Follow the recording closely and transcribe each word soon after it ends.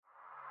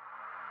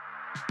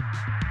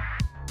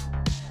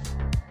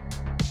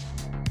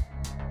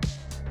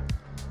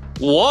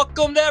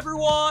Welcome to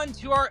everyone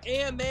to our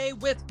AMA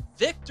with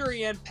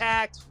Victory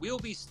Impact. We'll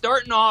be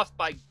starting off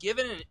by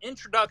giving an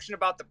introduction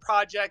about the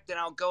project, and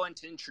I'll go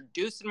into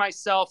introducing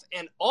myself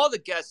and all the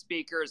guest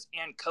speakers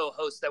and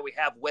co-hosts that we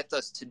have with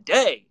us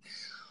today.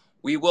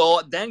 We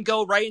will then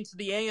go right into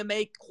the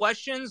AMA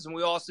questions, and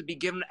we'll also be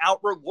giving out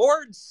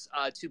rewards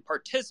to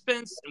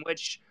participants, in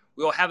which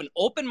we will have an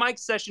open mic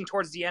session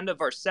towards the end of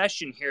our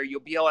session here.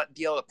 You'll be able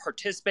to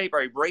participate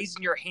by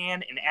raising your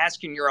hand and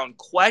asking your own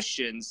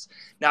questions.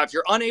 Now, if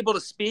you're unable to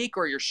speak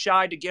or you're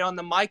shy to get on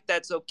the mic,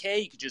 that's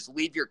okay. You can just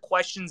leave your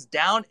questions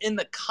down in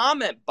the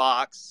comment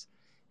box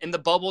in the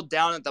bubble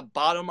down at the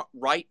bottom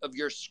right of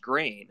your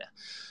screen.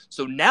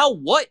 So now,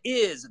 what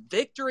is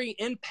Victory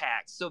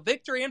Impact? So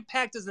Victory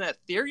Impact is an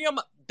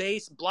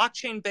Ethereum-based,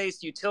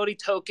 blockchain-based utility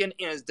token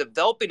and is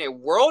developing a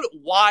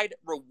worldwide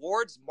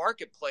rewards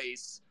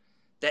marketplace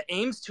that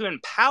aims to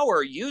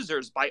empower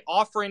users by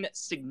offering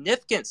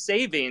significant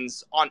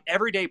savings on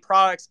everyday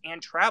products and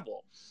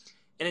travel.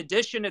 In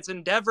addition, its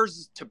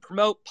endeavors to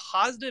promote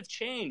positive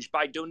change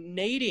by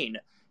donating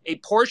a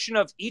portion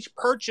of each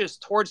purchase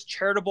towards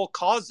charitable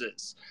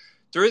causes.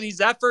 Through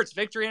these efforts,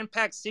 Victory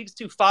Impact seeks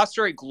to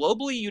foster a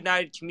globally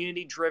united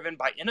community driven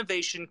by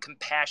innovation,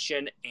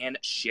 compassion, and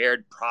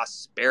shared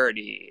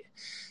prosperity.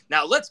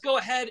 Now, let's go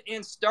ahead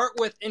and start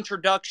with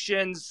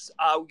introductions.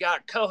 We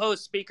got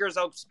co-host speakers.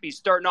 I'll be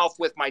starting off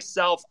with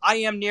myself. I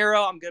am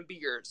Nero. I'm going to be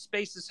your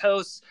Spaces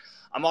host.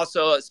 I'm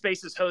also a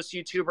Spaces host,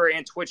 YouTuber,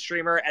 and Twitch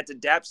streamer at the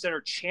Dapp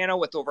Center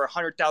channel with over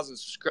 100,000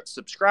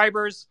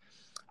 subscribers.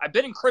 I've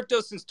been in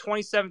crypto since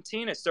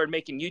 2017. I started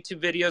making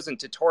YouTube videos and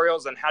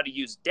tutorials on how to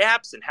use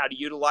dApps and how to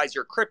utilize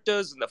your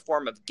cryptos in the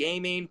form of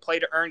gaming,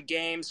 play-to-earn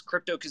games,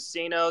 crypto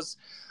casinos.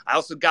 I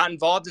also got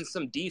involved in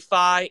some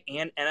DeFi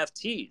and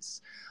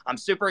NFTs. I'm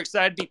super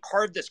excited to be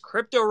part of this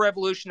crypto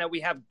revolution that we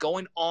have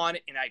going on,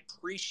 and I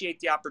appreciate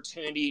the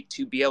opportunity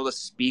to be able to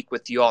speak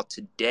with you all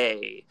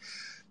today.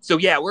 So,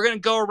 yeah, we're going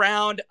to go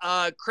around.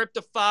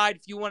 Cryptified,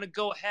 if you want to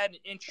go ahead and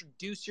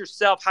introduce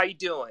yourself. How you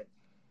doing?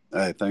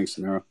 Hey, thanks,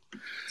 Nero.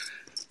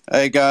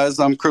 Hey guys,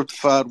 I'm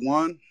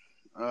Cryptified1.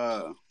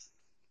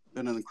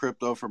 Been in the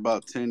crypto for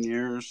about 10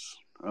 years.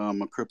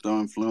 I'm a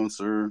crypto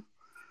influencer,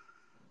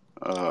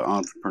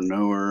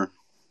 entrepreneur.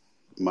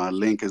 My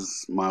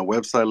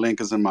website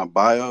link is in my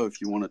bio. If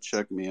you want to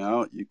check me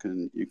out, you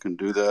can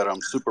do that.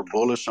 I'm super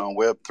bullish on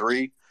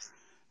Web3,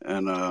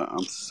 and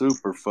I'm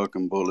super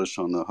fucking bullish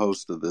on the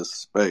host of this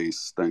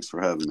space. Thanks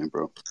for having me,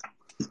 bro.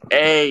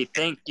 Hey,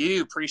 thank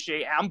you.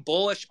 Appreciate it. I'm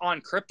bullish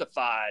on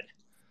Cryptified.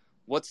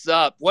 What's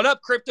up? What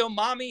up, Crypto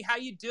Mommy? How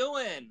you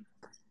doing?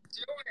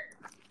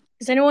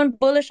 Is anyone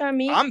bullish on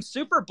me? I'm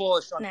super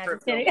bullish on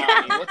Crypto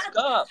Mommy. What's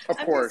up? Of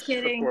course.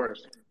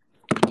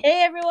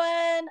 Hey,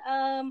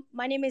 everyone.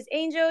 My name is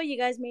Angel. You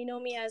guys may know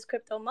me as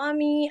Crypto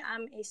Mommy.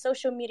 I'm a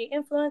social media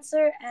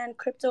influencer and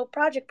crypto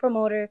project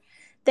promoter.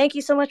 Thank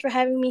you so much for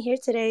having me here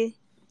today.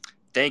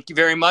 Thank you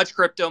very much,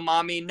 Crypto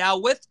Mommy. Now,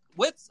 let's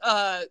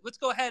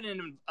go ahead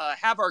and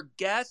have our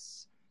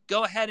guests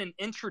go ahead and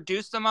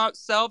introduce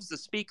themselves, the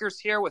speakers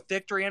here with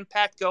Victory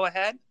Impact. Go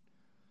ahead.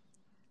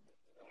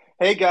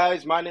 Hey,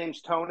 guys. My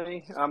name's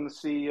Tony. I'm the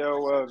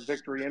CEO of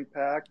Victory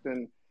Impact,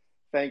 and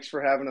thanks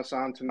for having us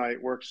on tonight.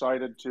 We're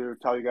excited to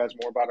tell you guys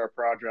more about our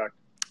project.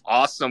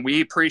 Awesome.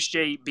 We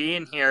appreciate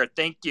being here.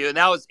 Thank you. And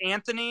that was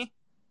Anthony?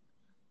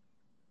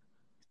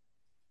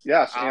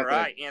 Yes, All Anthony.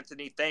 right,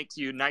 Anthony. Thank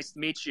you. Nice to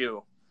meet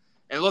you.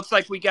 And it looks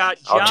like we got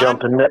John. I'll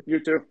jump in next. You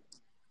too.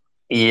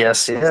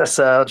 Yes.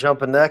 I'll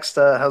jump in next.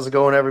 How's it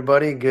going,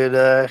 everybody?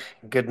 Good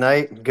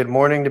night, good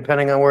morning,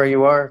 depending on where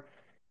you are.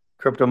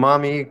 Crypto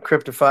Mommy,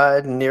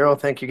 Cryptified, and Nero,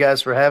 thank you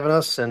guys for having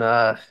us, and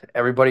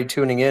everybody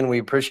tuning in. We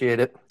appreciate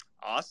it.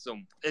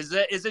 Awesome. Is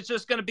it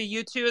just going to be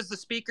you two as the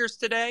speakers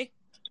today?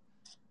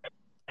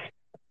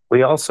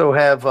 We also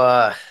have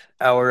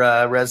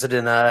our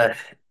resident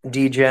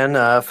D-Gen,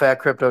 Fat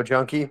Crypto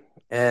Junkie,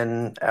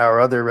 and our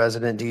other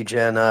resident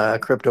D-Gen,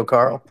 Crypto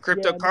Carl.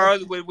 Crypto Carl,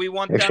 would we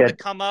want them to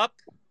come up?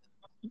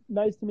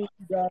 Nice to meet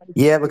you guys.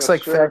 Yeah, it looks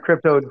like Fat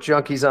Crypto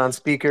Junkie's on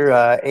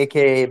speaker,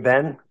 aka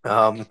Ben.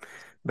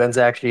 Ben's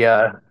actually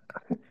a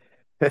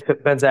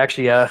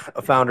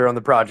founder on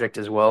the project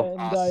as well.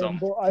 And awesome.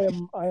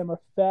 I am a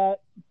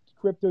fat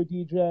crypto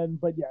degen,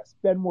 but yes,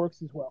 Ben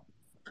works as well.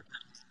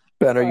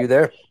 Ben, are you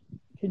there?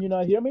 Can you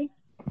not hear me?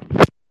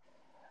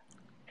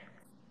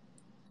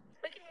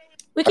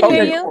 We can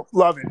hear you.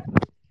 Love it.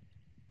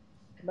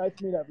 Nice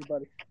to meet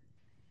everybody.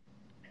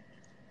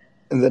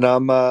 And then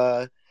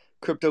I'm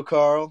Crypto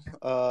Carl,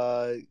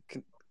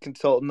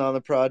 consultant on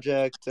the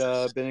project.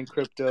 Been in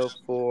crypto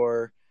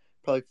for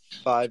probably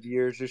 5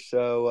 years or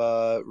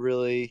so.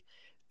 Really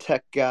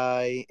tech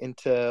guy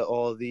into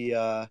all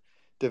the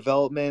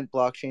development,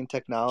 blockchain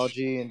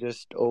technology, and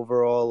just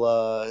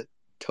overall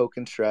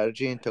token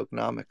strategy and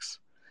tokenomics.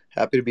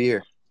 Happy to be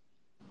here.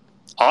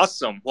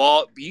 Awesome.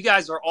 Well, you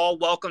guys are all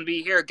welcome to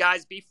be here.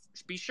 Guys, be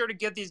sure to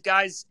give these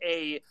guys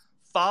a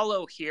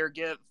follow here.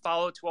 Give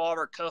follow to all of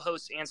our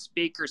co-hosts and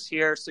speakers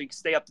here so you can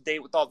stay up to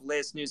date with all the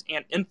latest news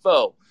and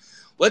info.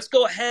 let's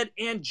go ahead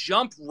and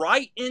jump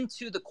right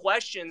into the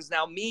questions.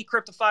 Now, me,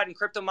 Cryptified, and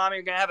Crypto Mommy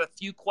are going to have a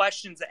few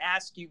questions to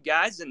ask you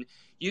guys, and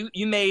you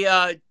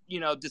may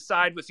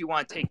decide if you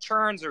want to take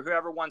turns, or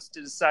whoever wants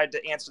to decide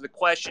to answer the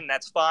question,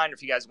 that's fine.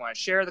 If you guys want to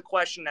share the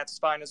question, that's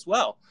fine as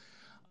well.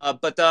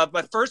 But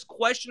my first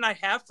question I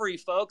have for you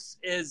folks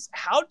is,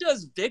 how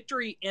does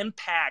Victory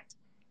Impact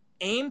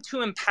aim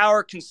to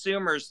empower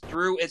consumers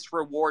through its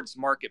rewards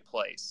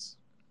marketplace?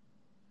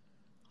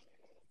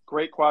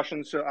 Great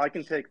question. So I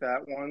can take that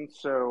one.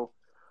 So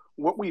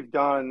what we've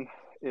done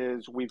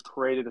is we've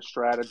created a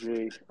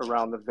strategy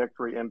around the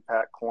Victory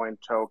Impact Coin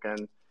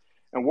token.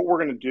 And what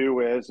we're going to do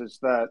is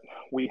that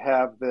we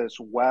have this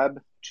Web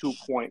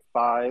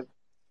 2.5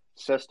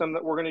 system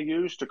that we're going to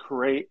use to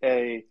create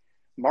a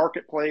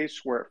marketplace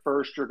where at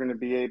first you're going to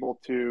be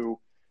able to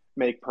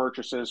make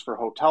purchases for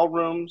hotel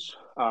rooms,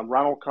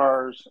 rental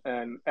cars,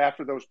 and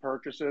after those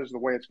purchases, the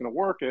way it's going to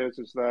work is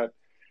that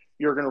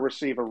you're going to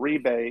receive a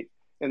rebate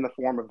in the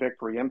form of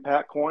Victory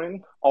Impact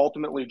Coin,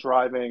 ultimately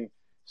driving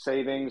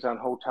savings on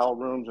hotel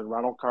rooms and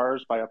rental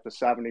cars by up to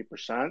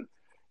 70%.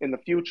 In the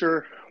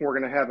future, we're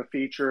going to have a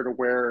feature to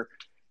where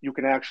you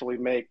can actually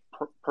make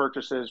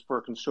purchases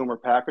for consumer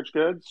packaged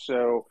goods.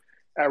 So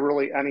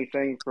really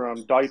anything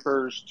from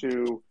diapers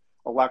to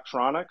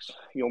electronics,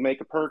 you'll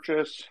make a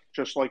purchase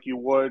just like you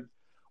would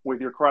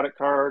with your credit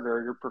card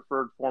or your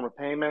preferred form of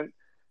payment.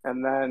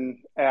 And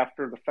then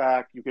after the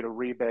fact, you get a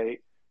rebate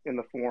in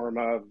the form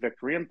of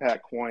Victory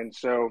Impact Coin.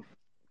 So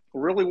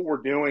really what we're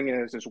doing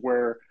is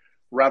we're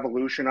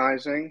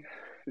revolutionizing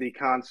the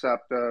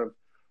concept of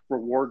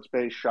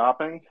rewards-based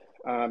shopping.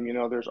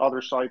 There's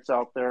other sites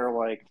out there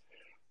like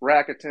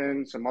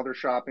Rakuten, some other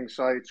shopping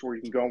sites where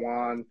you can go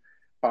on,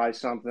 buy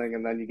something,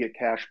 and then you get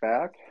cash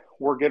back.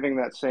 We're giving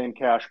that same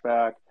cash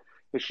back.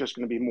 It's just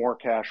going to be more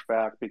cash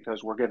back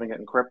because we're giving it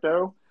in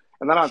crypto.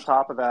 And then on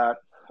top of that,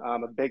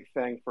 a big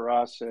thing for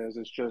us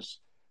is just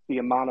the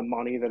amount of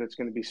money that it's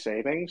going to be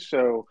saving.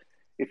 So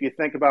if you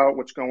think about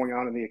what's going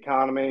on in the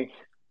economy,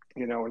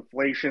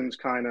 inflation's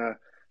kind of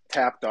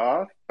tapped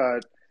off,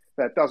 but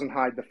that doesn't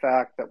hide the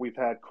fact that we've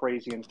had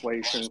crazy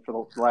inflation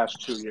for the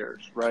last 2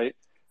 years, right?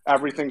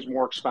 Everything's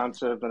more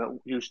expensive than it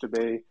used to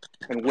be.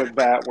 And with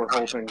that, we're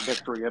hoping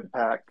Victory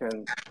Impact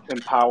can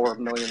empower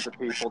millions of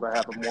people to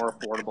have a more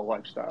affordable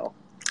lifestyle.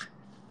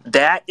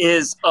 That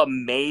is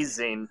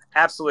amazing.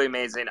 Absolutely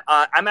amazing.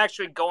 I'm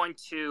actually going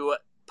to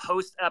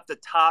post up the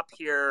top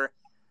here.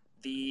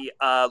 The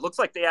looks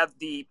like they have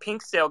the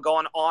pink sale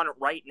going on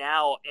right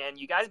now, and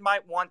you guys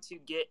might want to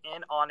get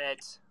in on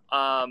it.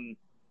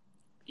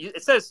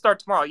 It says start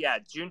tomorrow. Yeah,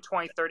 June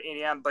 23rd,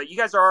 8 a.m. But you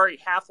guys are already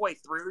halfway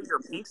through your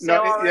pink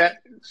sale already? Yeah,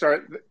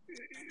 sorry.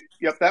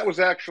 Yep, that was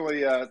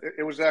actually,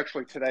 it was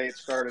actually today. It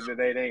started at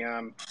 8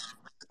 a.m.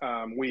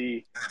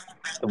 We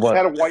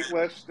had a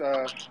whitelist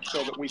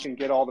so that we can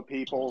get all the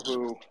people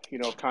who,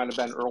 kind of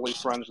been early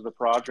friends of the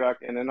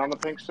project and in on the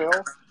pink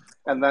sale.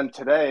 And then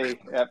today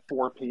at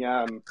 4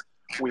 p.m.,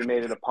 we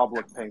made it a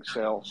public pink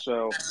sale.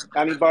 So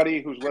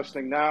anybody who's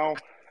listening now,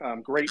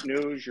 great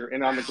news. You're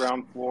in on the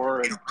ground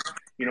floor. And,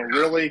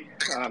 really,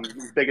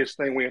 the biggest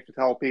thing we have to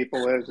tell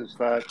people is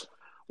that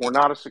we're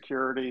not a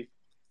security.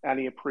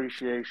 Any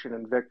appreciation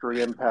in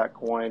Victory Impact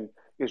Coin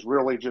is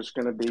really just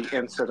going to be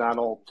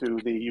incidental to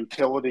the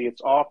utility it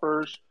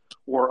offers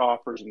or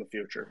offers in the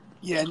future.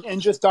 Yeah,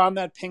 and just on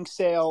that pink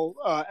sale,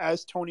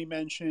 as Tony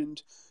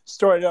mentioned,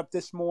 started up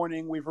this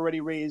morning. We've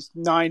already raised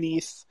 9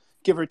 ETH,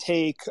 give or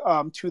take,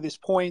 to this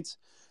point.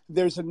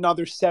 There's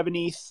another 7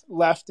 ETH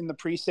left in the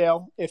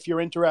pre-sale if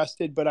you're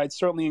interested, but I'd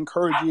certainly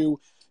encourage you,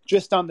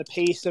 just on the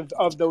pace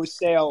of those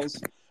sales,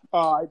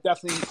 I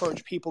definitely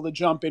encourage people to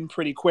jump in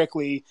pretty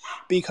quickly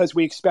because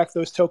we expect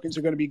those tokens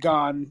are going to be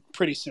gone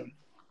pretty soon.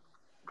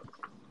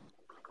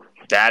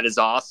 That is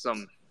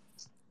awesome.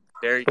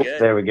 Very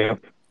good. There we go.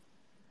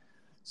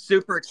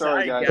 Super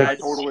excited, sorry, guys.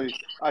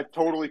 I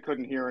totally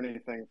couldn't hear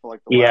anything for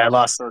like the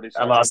last 30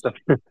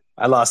 seconds.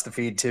 I lost the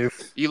feed too.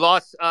 You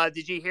lost.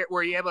 Did you hear?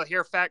 Were you able to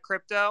hear Fat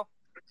Crypto?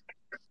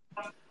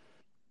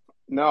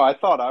 No, I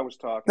thought I was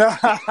talking.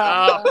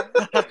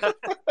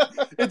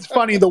 It's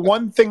funny. The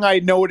one thing I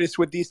notice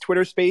with these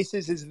Twitter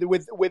Spaces is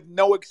with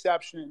no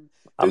exception,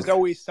 there's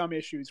always some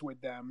issues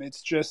with them.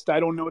 It's just I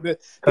don't know the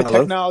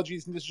technology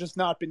has just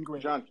not been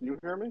great. John, can you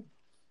hear me?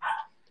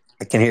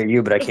 I can hear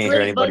you, but I can't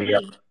hear anybody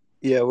else.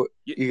 Yeah,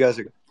 you guys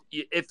are.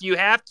 If you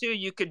have to,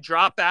 you could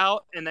drop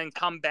out and then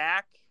come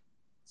back.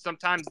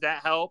 Sometimes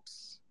that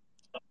helps.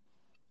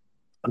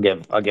 I'll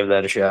give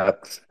that a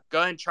shot. Go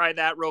ahead and try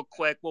that real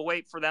quick. We'll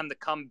wait for them to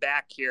come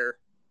back here.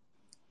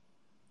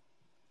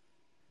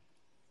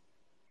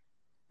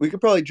 We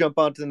could probably jump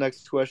on to the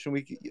next question.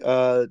 Me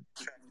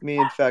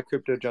and Fat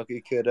Crypto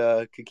Junkie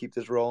could keep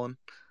this rolling.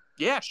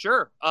 Yeah,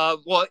 sure.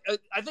 Well,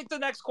 I think the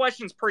next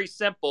question is pretty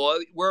simple.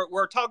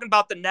 We're talking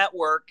about the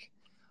network.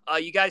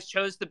 You guys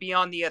chose to be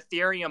on the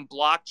Ethereum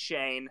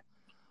blockchain.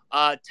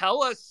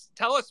 Tell us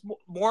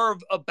more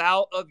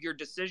about your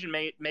decision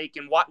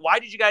making. Why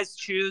did you guys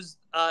choose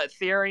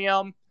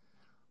Ethereum?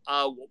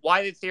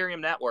 Why the Ethereum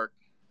network?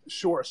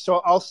 Sure.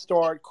 So I'll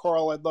start,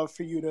 Carl. I'd love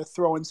for you to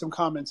throw in some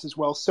comments as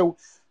well. So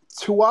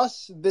to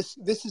us, this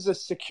is a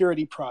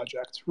security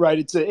project,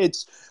 right?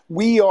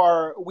 We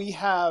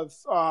haven't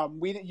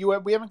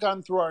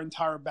gone through our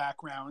entire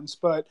backgrounds,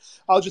 but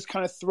I'll just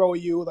kind of throw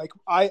you like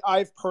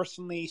I've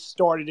personally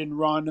started and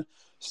run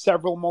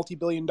several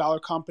multi-billion-dollar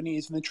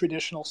companies in the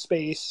traditional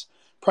space,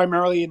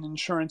 primarily in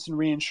insurance and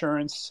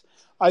reinsurance.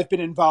 I've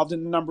been involved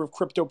in a number of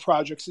crypto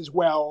projects as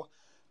well.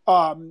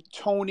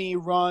 Tony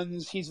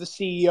he's the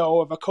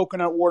CEO of a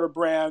coconut water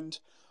brand,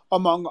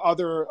 among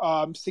other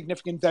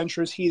significant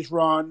ventures he's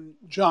run.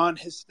 John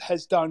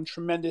has done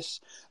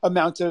tremendous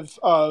amount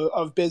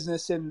of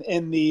business in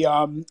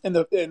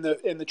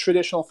the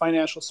traditional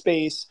financial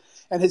space,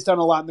 and has done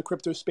a lot in the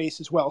crypto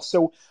space as well.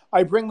 So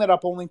I bring that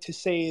up only to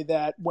say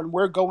that when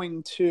we're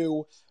going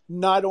to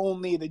not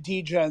only the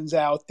degens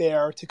out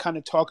there to kind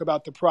of talk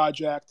about the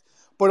project,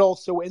 but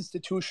also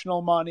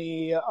institutional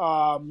money,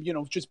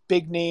 just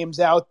big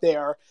names out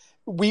there.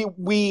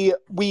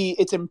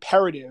 It's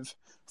imperative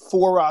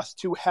for us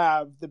to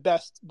have the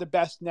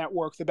best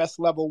network, the best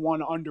level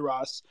one under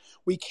us.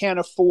 We can't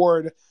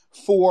afford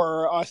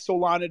for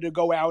Solana to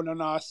go out on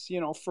us,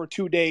 for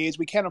 2 days.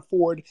 We can't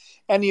afford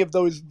any of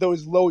those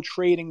low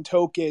trading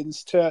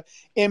tokens to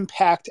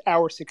impact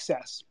our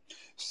success.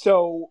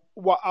 So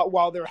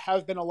while there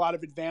have been a lot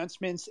of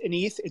advancements in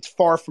ETH, it's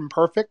far from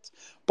perfect.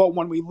 But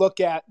when we look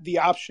at the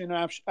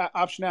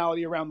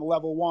optionality around the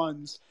level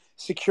ones,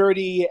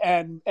 security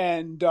and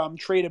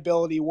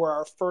tradability were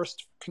our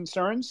first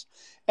concerns.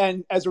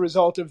 And as a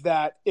result of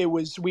that,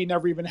 we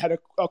never even had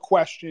a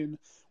question.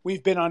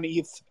 We've been on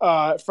ETH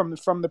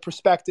from the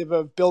perspective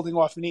of building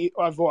off of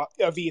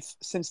ETH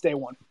since day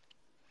one.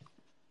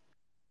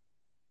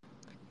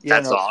 Yeah,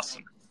 That's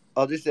awesome.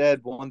 I'll just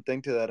add one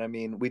thing to that. I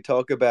mean, we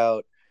talk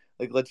about,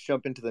 let's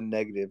jump into the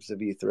negatives of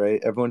ETH,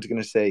 right? Everyone's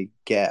going to say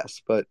gas,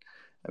 but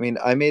I mean,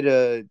 I made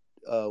a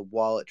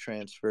wallet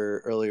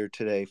transfer earlier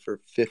today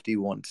for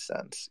 51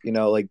 cents.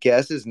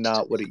 Gas is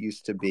not what it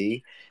used to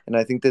be. And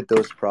I think that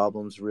those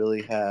problems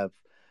really have,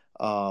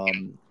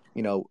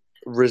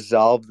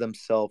 resolved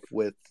themselves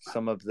with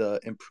some of the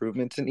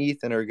improvements in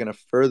ETH, and are going to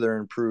further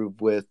improve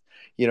with,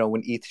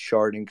 when ETH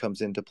sharding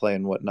comes into play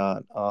and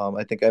whatnot.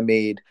 I think I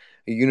made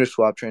a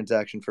Uniswap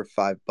transaction for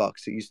 $5.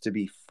 It used to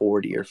be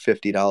 $40 or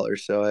 $50.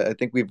 So I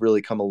think we've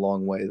really come a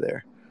long way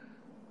there.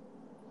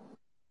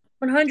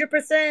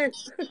 100%.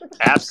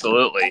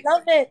 Absolutely. I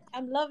love it.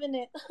 I'm loving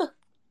it.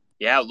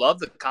 Yeah, love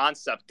the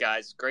concept,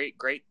 guys. Great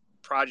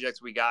projects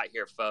we got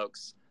here,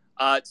 folks.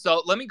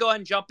 So let me go ahead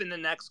and jump in the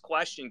next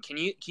question. Can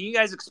you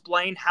guys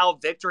explain how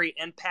Victory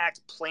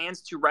Impact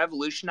plans to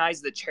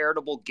revolutionize the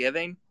charitable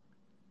giving?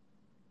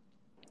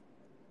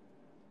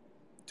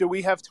 Do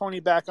we have Tony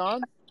back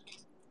on?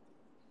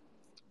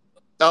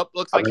 Oh,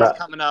 looks like he's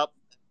coming up.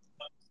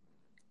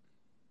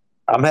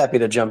 I'm happy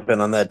to jump in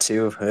on that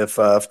too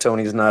if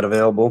Tony's not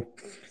available.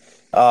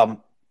 One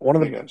of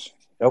the guys.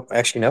 Nope,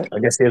 actually no. I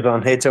guess he is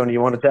on. Hey Tony,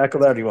 you want to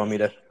tackle that, or do you want me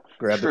to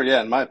grab it? Sure,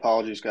 yeah, and my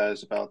apologies,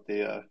 guys, about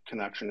the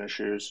connection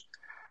issues.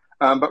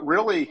 But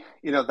really,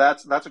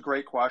 that's a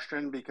great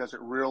question, because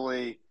it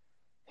really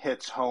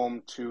hits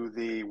home to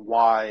the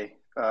why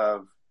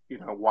of,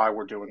 why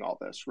we're doing all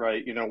this,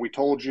 right? We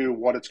told you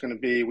what it's going to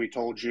be. We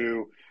told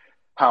you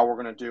how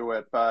we're going to do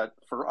it. But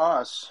for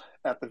us,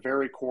 at the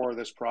very core of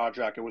this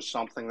project, it was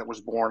something that was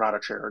born out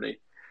of charity.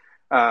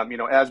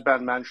 As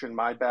Ben mentioned,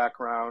 my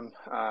background,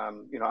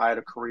 I had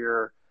a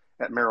career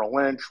at Merrill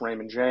Lynch,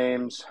 Raymond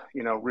James,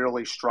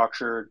 really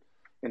structured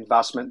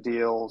investment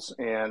deals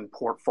and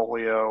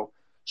portfolio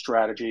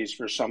strategies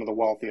for some of the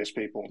wealthiest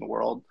people in the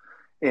world.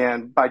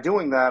 And by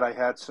doing that, I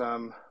had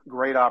some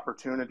great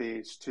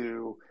opportunities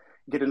to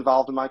get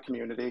involved in my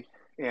community.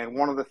 And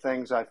one of the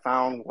things I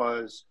found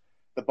was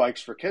the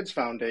Bikes for Kids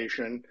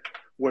Foundation,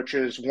 which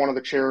is one of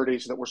the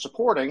charities that we're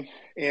supporting.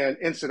 And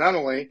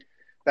incidentally,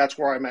 that's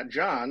where I met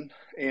John.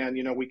 And,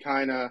 we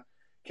kind of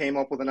came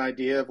up with an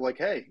idea of like,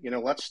 hey,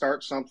 let's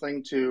start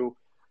something to,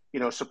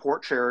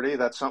 support charity.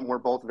 That's something we're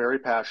both very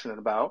passionate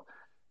about.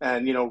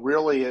 And,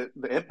 really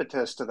the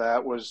impetus to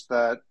that was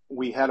that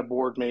we had a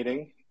board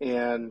meeting,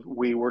 and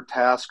we were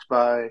tasked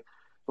by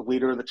the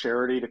leader of the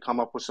charity to come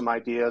up with some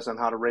ideas on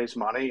how to raise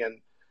money. And,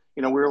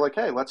 we were like,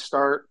 hey, let's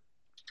start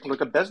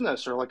like a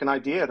business or like an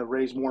idea to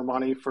raise more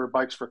money for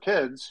Bikes for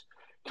Kids,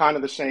 kind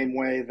of the same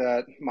way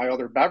that my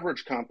other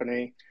beverage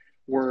company,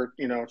 we're,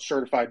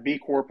 certified B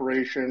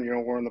Corporation,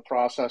 we're in the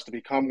process to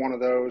become one of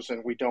those,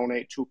 and we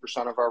donate 2%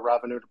 of our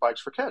revenue to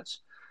Bikes for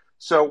Kids.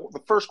 So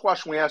the first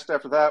question we asked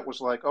after that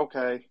was like,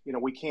 okay,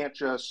 we can't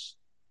just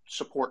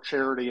support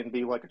charity and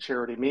be like a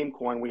charity meme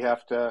coin. We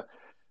have to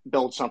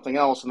build something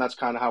else. And that's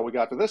kind of how we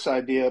got to this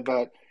idea.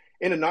 But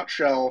in a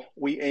nutshell,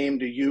 we aim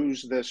to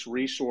use this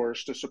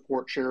resource to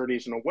support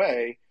charities in a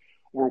way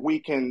where we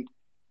can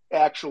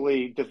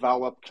actually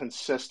develop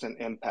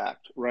consistent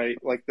impact, right?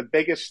 Like the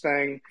biggest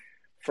thing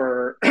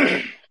for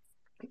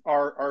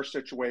our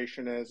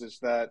situation is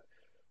that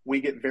we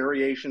get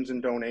variations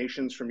in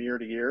donations from year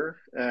to year.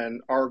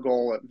 And our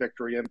goal at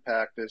Victory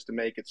Impact is to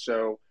make it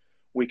so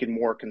we can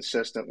more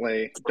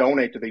consistently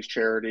donate to these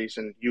charities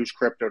and use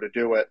crypto to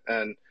do it.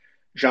 And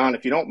John,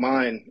 if you don't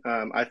mind,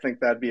 I think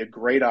that'd be a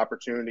great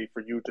opportunity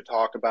for you to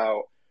talk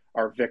about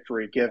our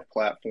Victory Give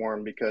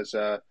platform, because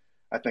I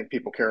think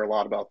people care a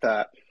lot about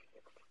that.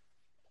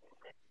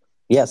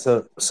 Yeah,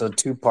 so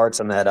two parts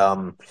on that.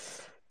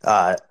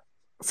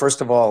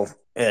 First of all,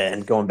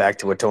 and going back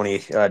to what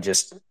Tony,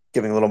 just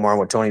giving a little more on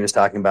what Tony was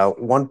talking about,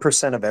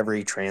 1% of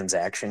every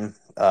transaction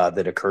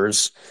that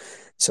occurs,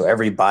 so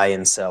every buy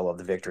and sell of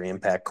the Victory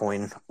Impact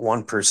coin,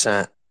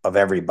 1% of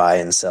every buy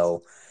and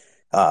sell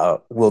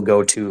will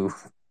go to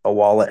a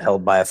wallet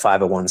held by a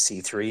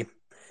 501c3.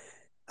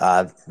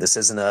 This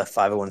isn't a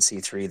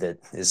 501c3 that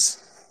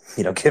is,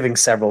 giving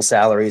several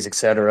salaries,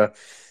 etc.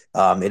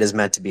 It is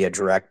meant to be a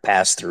direct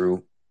pass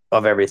through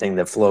of everything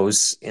that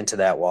flows into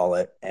that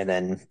wallet, and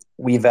then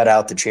we vet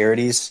out the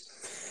charities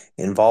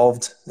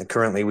involved. And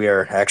currently, we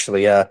are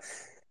actually have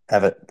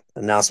an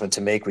announcement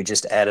to make. We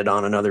just added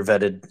on another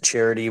vetted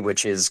charity,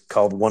 which is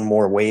called One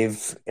More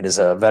Wave. It is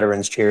a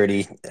veterans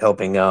charity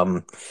helping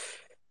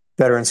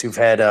veterans who've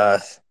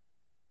had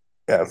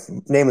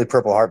namely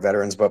Purple Heart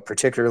veterans, but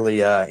particularly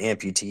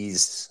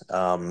amputees.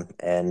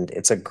 And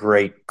it's a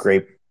great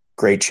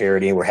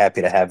charity. We're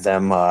happy to have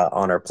them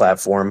on our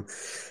platform.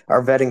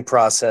 Our vetting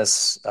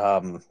process,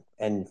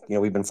 and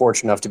we've been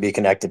fortunate enough to be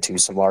connected to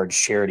some large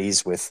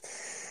charities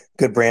with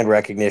good brand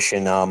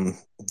recognition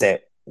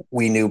that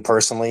we knew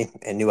personally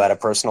and knew at a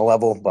personal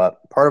level.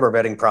 But part of our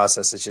vetting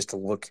process is just to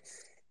look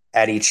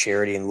at each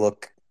charity and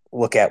look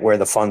at where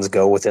the funds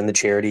go within the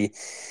charity,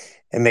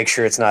 and make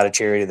sure it's not a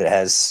charity that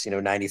has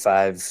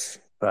 95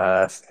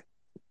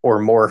 or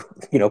more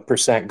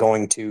percent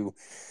going to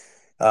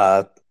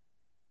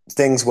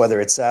things, whether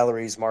it's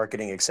salaries,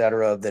 marketing,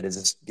 etc., that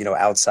is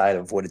outside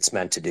of what it's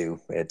meant to do.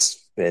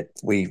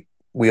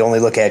 We only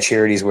look at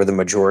charities where the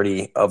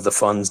majority of the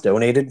funds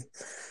donated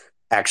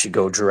actually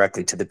go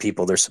directly to the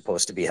people they're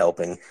supposed to be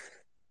helping.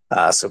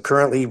 So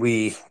currently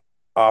we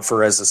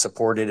offer, as a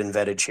supported and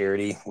vetted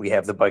charity, we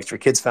have the Bikes for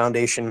Kids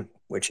Foundation,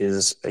 which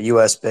is a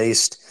US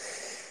based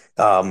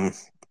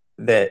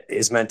that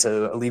is meant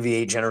to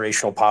alleviate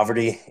generational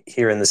poverty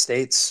here in the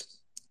States.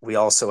 We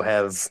also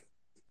have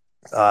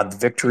the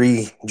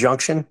Victory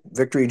Junction.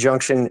 Victory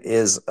Junction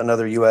is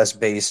another US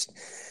based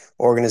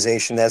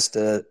organization that's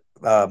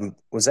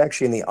was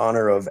actually in the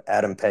honor of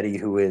Adam Petty,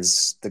 who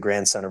is the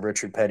grandson of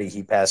Richard Petty.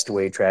 He passed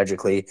away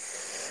tragically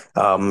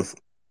on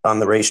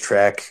the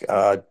racetrack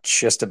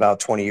just about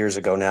 20 years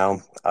ago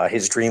now.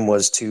 His dream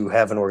was to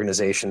have an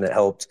organization that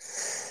helped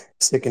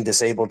sick and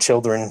disabled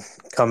children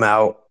come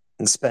out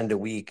and spend a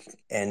week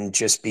and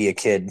just be a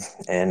kid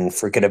and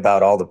forget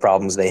about all the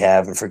problems they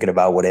have and forget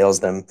about what ails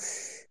them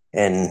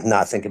and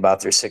not think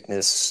about their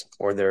sickness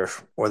or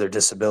their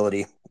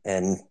disability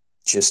and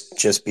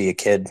just be a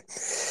kid.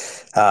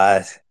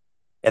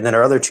 And then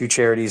our other two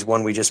charities,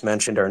 one we just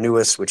mentioned, our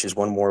newest, which is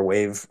One More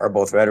Wave, are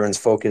both veterans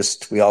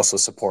focused. We also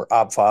support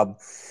OPFOB,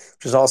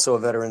 which is also a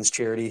veterans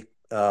charity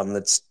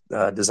that's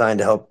designed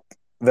to help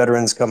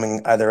veterans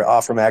coming either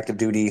off from active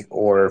duty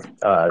or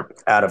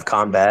out of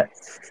combat,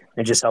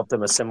 and just help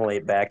them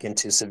assimilate back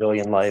into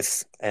civilian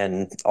life,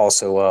 and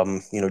also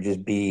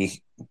just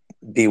be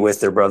with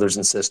their brothers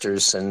and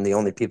sisters, and the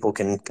only people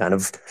can kind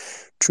of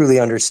truly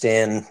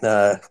understand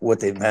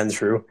what they've been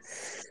through.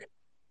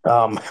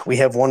 We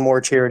have one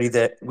more charity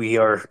that we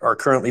are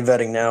currently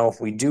vetting now.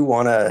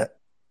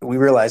 We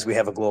realize we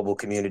have a global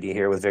community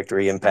here with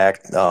Victory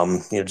Impact.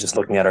 Just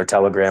looking at our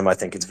Telegram, I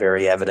think it's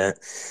very evident.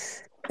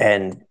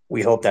 And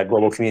we hope that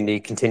global community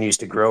continues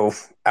to grow.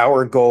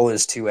 Our goal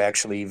is to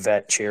actually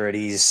vet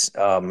charities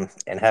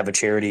and have a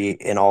charity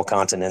in all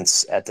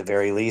continents at the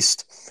very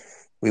least.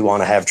 We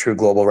want to have true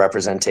global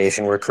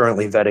representation. We're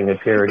currently vetting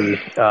a charity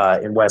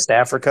in West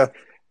Africa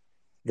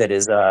that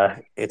is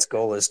its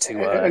goal is to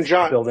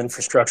build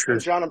infrastructure.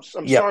 And John, I'm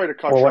sorry to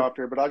cut you off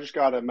here, but I just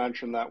got to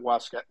mention that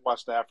West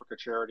Africa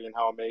charity and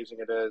how amazing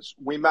it is.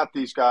 We met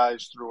these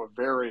guys through a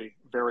very,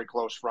 very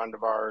close friend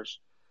of ours,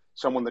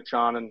 someone that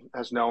John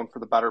has known for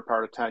the better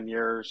part of 10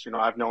 years.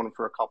 I've known him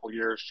for a couple of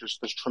years.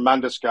 Just this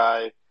tremendous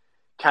guy,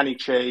 Kenny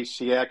Chase.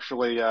 He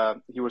actually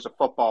he was a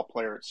football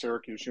player at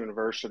Syracuse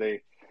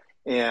University,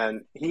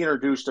 and he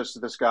introduced us to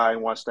this guy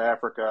in West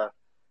Africa.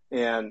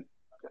 And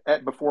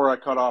before I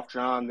cut off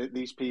John,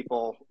 these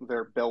people,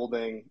 they're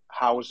building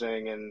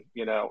housing and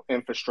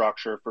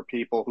infrastructure for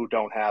people who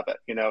don't have it.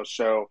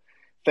 So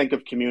think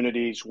of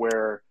communities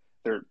where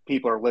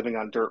people are living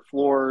on dirt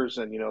floors,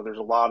 and there's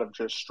a lot of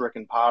just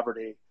stricken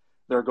poverty.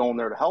 They're going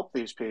there to help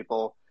these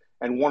people.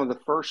 And one of the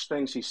first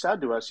things he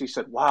said to us, he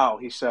said, "Wow,"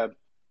 he said,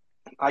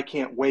 "I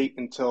can't wait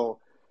until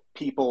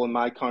people in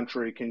my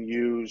country can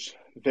use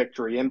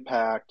Victory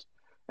Impact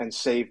and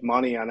save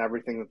money on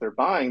everything that they're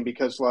buying,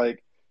 because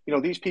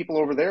these people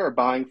over there are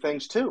buying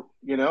things too,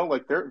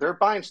 they're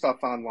buying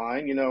stuff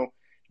online,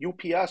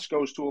 UPS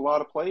goes to a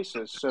lot of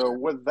places." So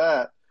with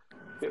that,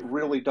 it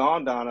really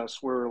dawned on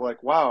us. We're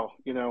like, wow,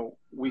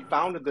 we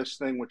founded this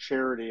thing with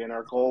charity, and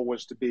our goal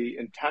was to be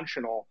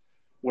intentional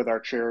with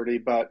our charity,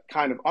 but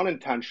kind of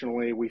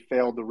unintentionally, we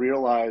failed to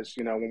realize,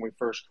 when we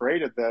first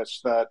created this,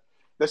 that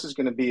this is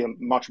going to be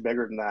much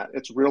bigger than that.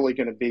 It's really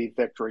going to be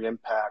Victory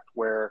Impact,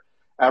 where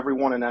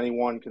everyone and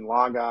anyone can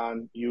log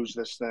on, use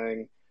this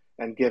thing,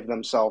 and give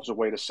themselves a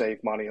way to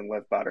save money and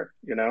live better,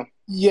 you know?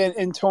 Yeah,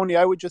 and Tony,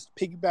 I would just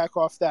piggyback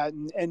off that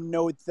and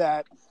note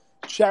that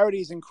charity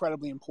is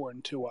incredibly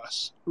important to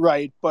us,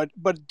 right? But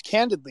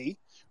candidly,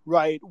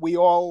 right, we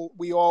all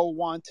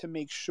want to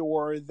make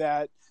sure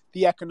that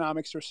the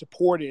economics are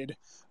supported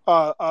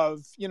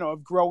of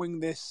growing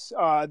this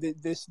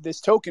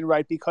this token,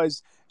 right?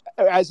 Because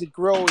as it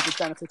grows, it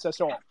benefits us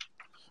all,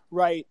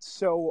 right?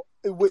 So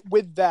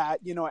with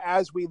that,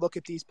 as we look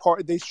at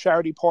these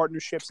charity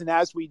partnerships and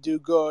as we do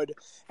good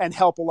and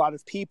help a lot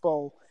of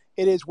people,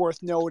 it is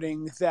worth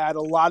noting that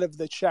a lot of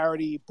the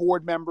charity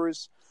board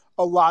members,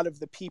 a lot of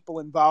the people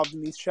involved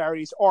in these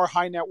charities are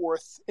high net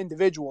worth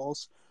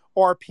individuals,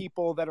 are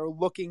people that are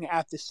looking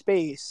at the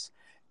space.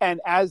 And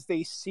as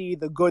they see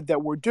the good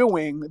that we're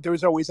doing,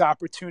 there's always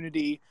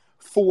opportunity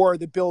for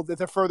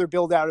the further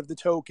build out of the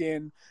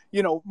token,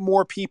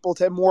 more people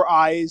to have more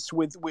eyes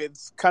with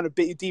kind of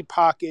deep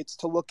pockets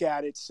to look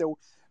at it. So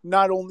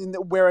not only,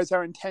 whereas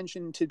our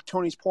intention, to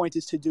Tony's point,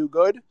 is to do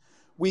good,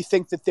 we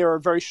think that there are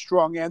very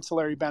strong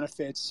ancillary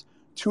benefits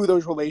to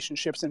those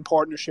relationships and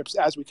partnerships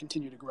as we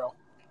continue to grow.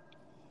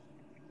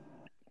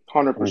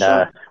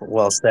 100%.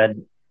 Well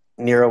said.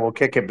 Nero, we'll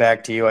kick it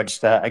back to you. I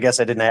guess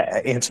I didn't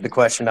answer the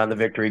question on the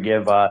Victory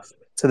Give.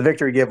 So the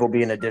Victory Give will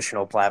be an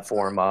additional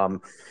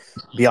platform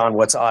beyond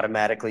what's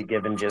automatically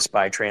given just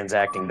by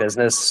transacting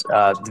business.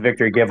 The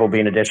Victory Give will be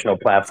an additional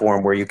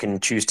platform where you can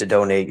choose to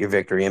donate your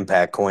Victory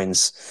Impact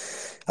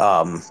coins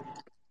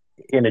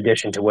in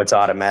addition to what's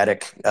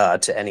automatic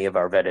to any of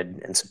our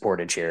vetted and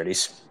supported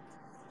charities.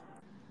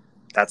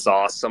 That's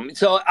awesome.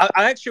 So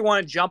I actually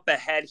want to jump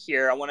ahead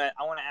here. I want to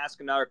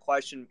ask another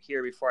question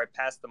here before I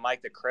pass the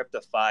mic to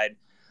Cryptified.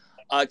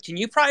 Can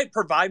you probably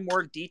provide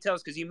more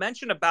details? Because you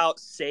mentioned about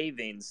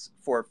savings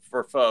for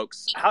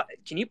folks.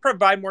 Can you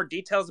provide more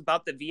details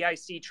about the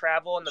VIC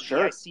travel and the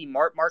VIC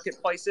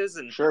marketplaces?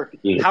 And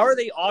how are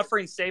they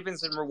offering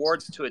savings and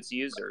rewards to its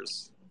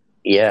users?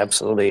 Yeah,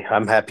 absolutely.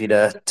 I'm happy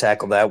to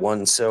tackle that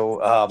one. So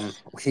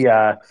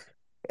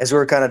as we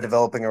were kind of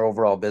developing our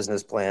overall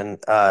business plan,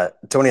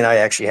 Tony and I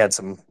actually had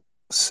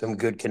some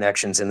good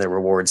connections in the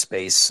reward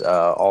space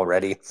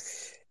already.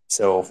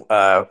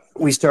 So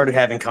we started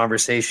having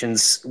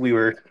conversations. We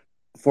were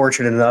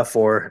fortunate enough,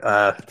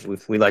 or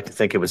we like to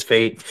think it was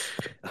fate.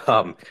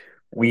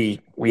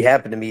 We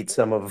happened to meet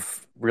some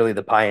of really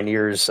the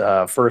pioneers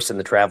first in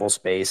the travel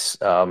space,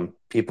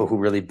 people who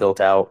really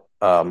built out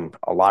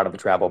a lot of the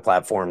travel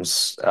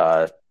platforms,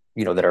 that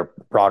are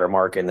broader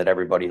market and that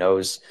everybody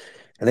knows.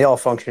 And they all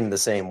function the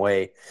same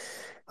way.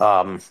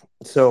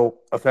 So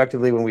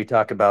effectively, when we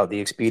talk about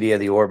the Expedia,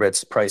 the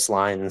Orbitz,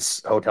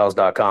 Pricelines,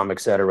 Hotels.com, et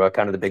cetera,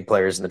 kind of the big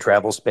players in the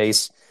travel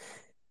space,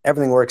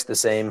 everything works the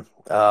same.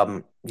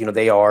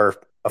 They are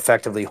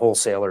effectively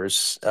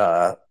wholesalers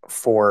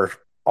for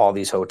all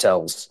these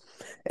hotels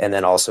and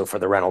then also for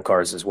the rental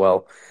cars as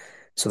well.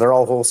 So they're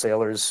all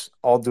wholesalers,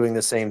 all doing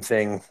the same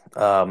thing.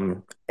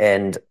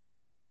 And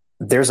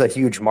there's a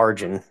huge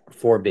margin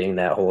for being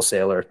that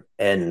wholesaler.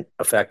 And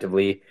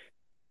effectively,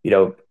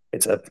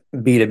 it's a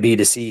B2B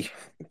to C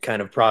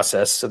kind of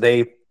process. So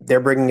they're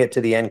bringing it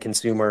to the end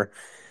consumer.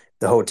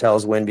 The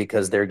hotels win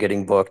because they're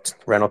getting booked.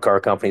 Rental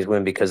car companies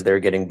win because they're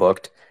getting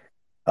booked.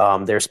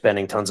 They're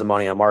spending tons of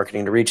money on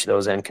marketing to reach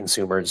those end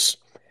consumers.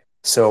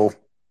 So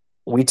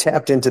we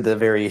tapped into the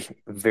very,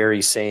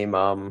 very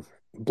same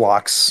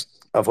blocks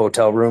of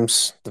hotel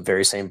rooms, the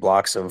very same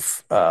blocks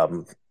of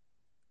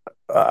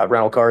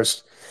rental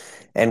cars.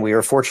 And we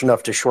were fortunate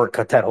enough to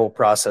shortcut that whole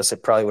process.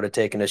 It probably would have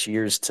taken us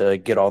years to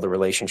get all the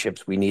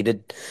relationships we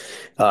needed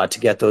to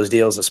get those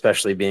deals,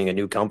 especially being a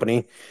new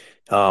company.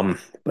 But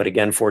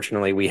again,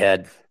 fortunately, we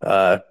had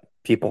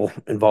people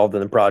involved in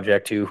the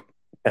project who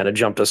kind of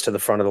jumped us to the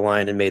front of the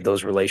line and made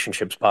those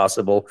relationships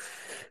possible.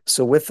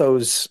 So with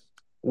those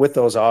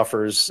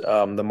offers,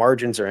 the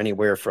margins are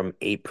anywhere from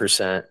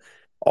 8%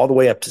 all the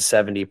way up to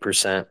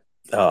 70%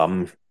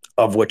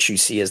 of what you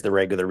see as the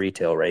regular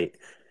retail rate.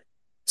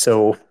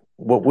 So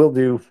what we'll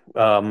do,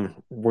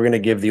 we're going to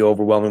give the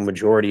overwhelming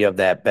majority of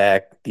that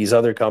back. These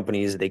other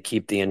companies, they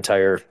keep the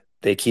entire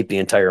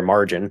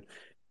margin,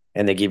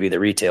 and they give you the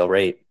retail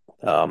rate.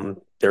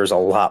 There's a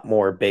lot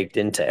more baked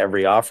into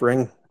every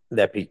offering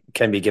that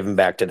can be given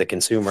back to the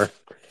consumer.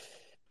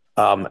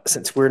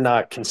 Since we're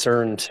not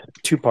concerned,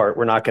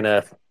 we're not going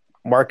to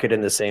market in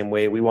the same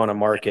way. We want to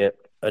market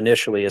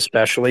initially,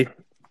 especially.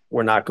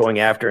 We're not going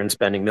after and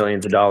spending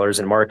millions of dollars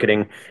in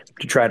marketing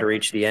to try to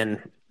reach the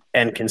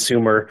end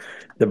consumer,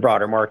 the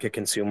broader market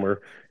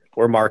consumer.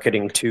 We're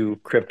marketing to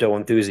crypto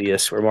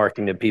enthusiasts. We're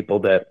marketing to people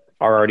that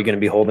are already going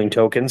to be holding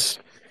tokens,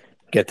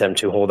 get them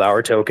to hold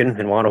our token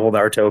and want to hold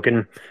our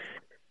token.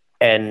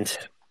 And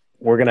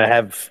we're going to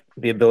have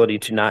the ability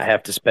to not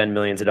have to spend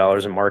millions of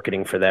dollars in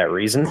marketing for that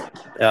reason.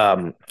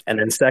 And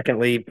then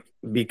secondly,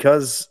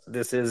 because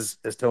this is,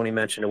 as Tony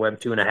mentioned, a Web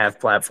 2.5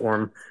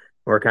 platform,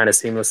 we're kind of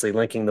seamlessly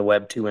linking the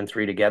Web 2 and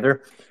 3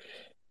 together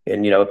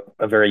in,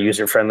 a very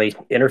user-friendly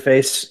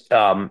interface.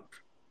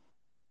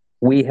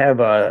 We have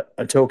a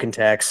token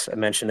tax. I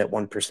mentioned that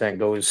 1%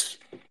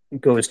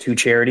 goes to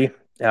charity.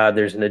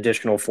 There's an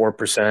additional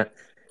 4%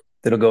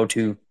 that'll go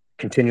to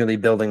continually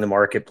building the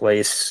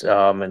marketplace,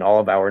 and all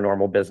of our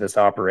normal business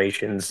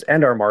operations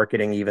and our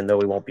marketing, even though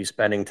we won't be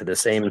spending to the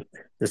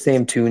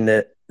same tune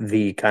that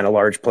the kind of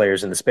large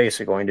players in the space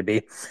are going to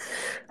be.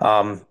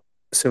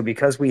 So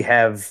because we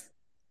have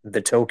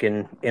the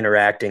token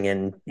interacting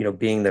and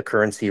being the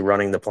currency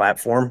running the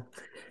platform,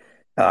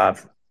 uh,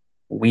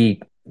 we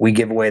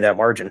give away that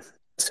margin.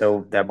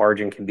 So that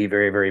margin can be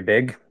very, very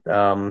big,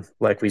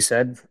 like we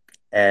said.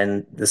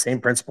 And the same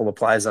principle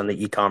applies on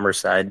the e-commerce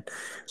side.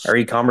 Our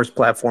e-commerce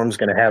platform is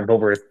going to have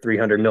over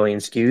 300 million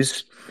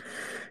SKUs.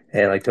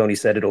 And like Tony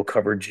said, it'll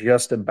cover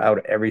just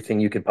about everything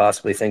you could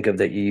possibly think of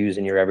that you use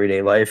in your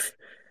everyday life.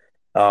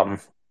 Um,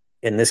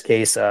 in this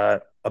case,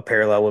 a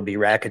parallel would be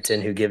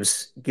Rakuten, who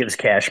gives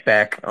cash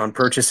back on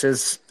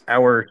purchases.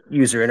 Our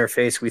user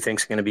interface, we think,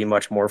 is going to be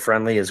much more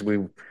friendly as we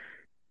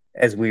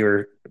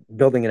were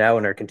building it out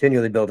and are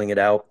continually building it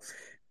out.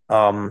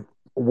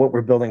 What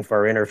we're building for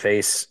our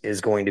interface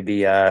is going to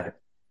be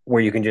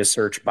where you can just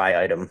search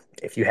by item.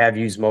 If you have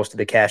used most of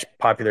the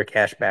popular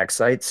cashback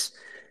sites,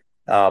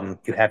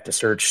 you have to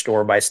search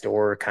store by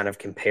store, kind of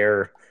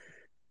compare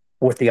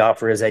what the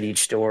offer is at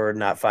each store,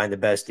 not find the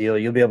best deal.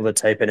 You'll be able to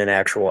type in an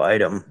actual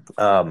item,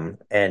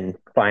 and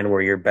find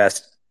where your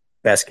best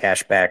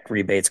cashback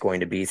rebate's going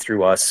to be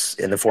through us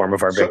in the form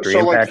of our Victory So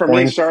like Impact for me,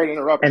 coin. sorry to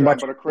interrupt, And John,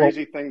 much but a well,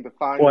 crazy thing to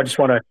find well, I it. just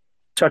want to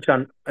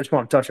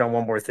touch on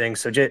one more thing.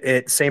 So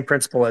same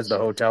principle as the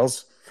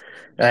hotels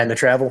and the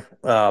travel.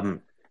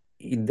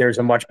 There's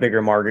a much bigger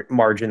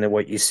margin than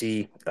what you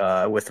see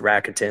with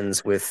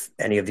Rakuten's, with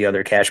any of the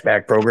other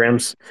cashback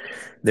programs.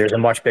 There's a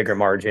much bigger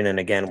margin, and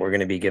again, we're going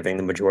to be giving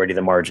the majority of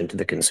the margin to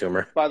the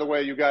consumer. By the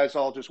way, you guys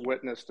all just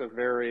witnessed a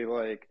very,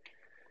 like,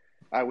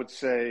 I would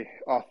say,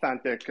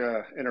 authentic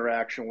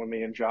interaction with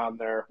me and John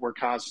there. We're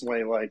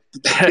constantly like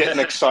getting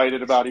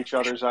excited about each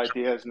other's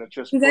ideas, and it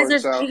just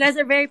works out. You guys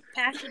are very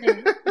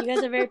passionate. You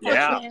guys are very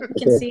Yeah. passionate.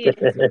 We can see it.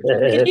 We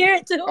can hear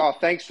it too. Oh,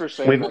 thanks for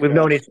saying that, We've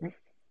known guys. each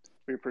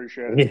We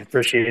appreciate it. Yeah,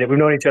 appreciate it. We've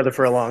known each other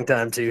for a long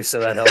time too, so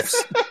that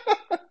helps.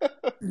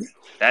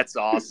 That's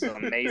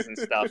awesome. Amazing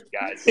stuff,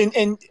 guys.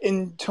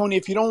 And Tony,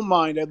 if you don't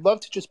mind, I'd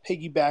love to just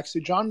piggyback. So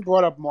John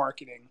brought up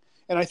marketing,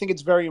 and I think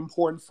it's very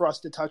important for us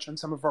to touch on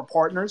some of our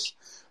partners,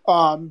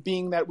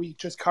 being that we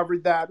just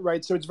covered that,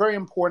 right? So it's very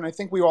important. I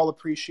think we all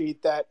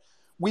appreciate that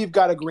we've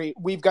got a great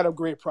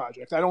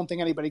project. I don't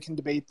think anybody can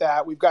debate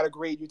that. We've got a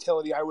great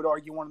utility. I would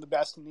argue one of the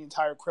best in the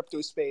entire crypto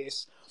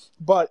space.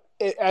 But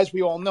as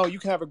we all know, you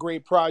can have a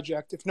great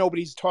project. If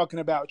nobody's talking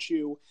about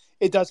you,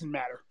 it doesn't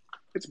matter.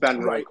 It's been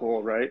really Right.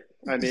 cool, right?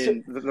 I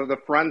mean, the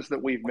friends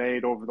that we've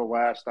made over the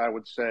last, I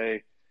would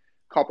say,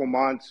 couple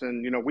months,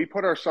 and we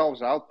put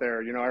ourselves out there.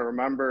 I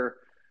remember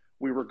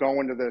we were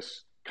going to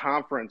this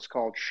conference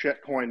called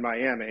Shitcoin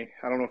Miami.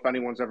 I don't know if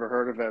anyone's ever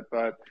heard of it,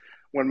 but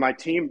when my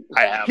team,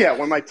 I have. yeah,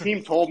 when my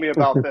team told me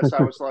about this,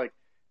 I was like,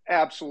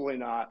 absolutely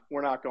not.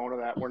 We're not going to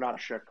that. We're not a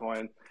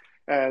shitcoin.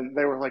 And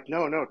they were like,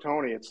 no,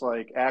 Tony, it's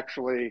like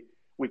actually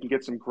we can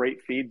get some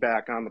great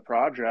feedback on the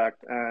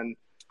project. And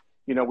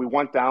we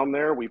went down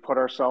there, we put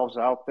ourselves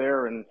out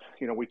there, and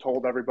we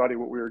told everybody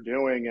what we were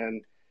doing,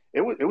 and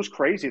it was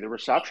crazy the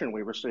reception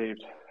we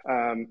received.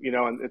 And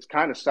it's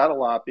kind of said a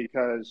lot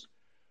because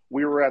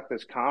we were at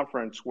this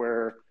conference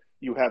where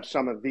you have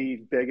some of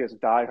the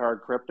biggest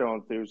diehard crypto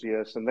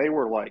enthusiasts, and they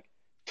were like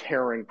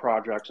tearing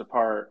projects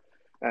apart.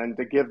 And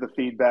to give the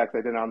feedback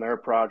they did on their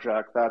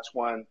project, that's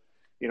when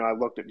I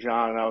looked at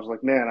John and I was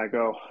like, man, I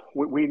go,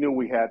 we knew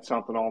we had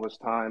something all this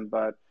time,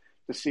 but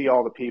to see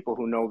all the people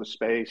who know the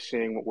space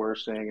seeing what we're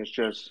seeing is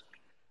just,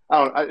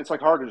 it's like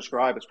hard to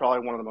describe. It's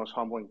probably one of the most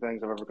humbling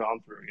things I've ever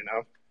gone through,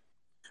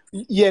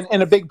 Yeah,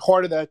 and a big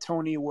part of that,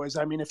 Tony, was,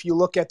 I mean, if you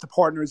look at the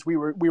partners we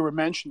were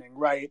mentioning,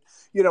 right?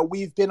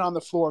 We've been on the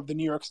floor of the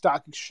New York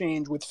Stock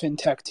Exchange with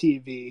FinTech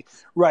TV,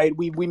 right?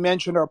 We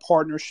mentioned our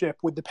partnership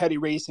with the Petty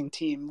Racing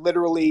Team,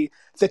 literally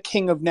the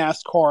king of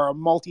NASCAR,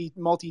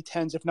 multi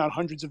tens, if not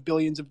hundreds of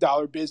billions of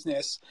dollar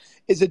business,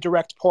 is a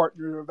direct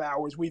partner of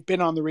ours. We've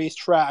been on the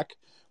racetrack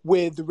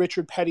with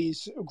Richard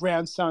Petty's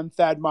grandson,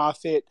 Thad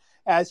Moffitt,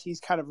 as he's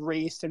kind of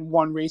raced and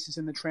won races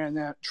in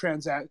the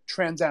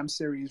Trans Am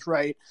series,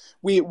 right?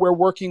 We're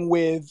working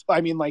with, I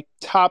mean, like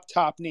top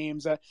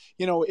names.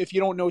 If you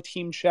don't know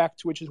Team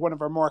Checked, which is one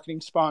of our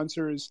marketing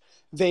sponsors,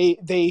 they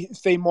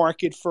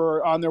market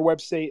for, on their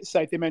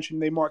website. They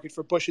mentioned they market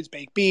for Bush's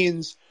Baked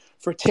Beans,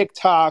 for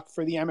TikTok,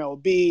 for the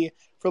MLB,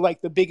 for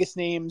like the biggest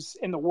names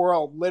in the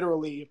world,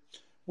 literally.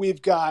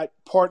 We've got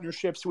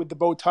partnerships with the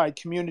Bowtie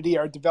community.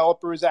 Our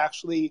developers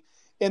actually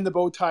in the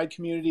Bowtie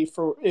community,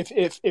 for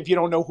if you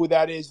don't know who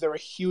that is, they're a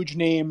huge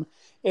name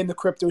in the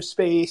crypto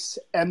space.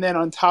 And then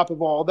on top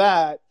of all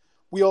that,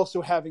 we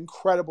also have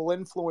incredible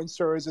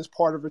influencers as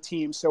part of our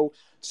team. So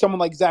someone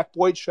like Zach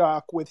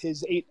Boydchuk with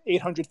his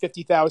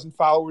 850,000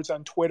 followers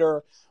on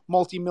Twitter,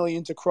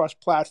 multi-millions across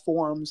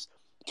platforms,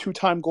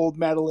 two-time gold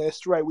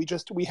medalist, right?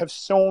 We have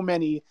so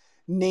many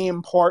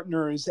name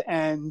partners,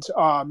 and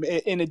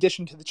in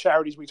addition to the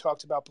charities we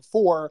talked about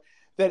before,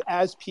 that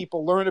as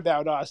people learn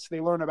about us, they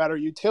learn about our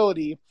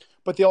utility,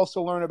 but they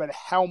also learn about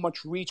how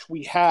much reach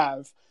we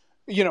have.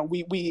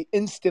 We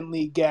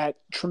instantly get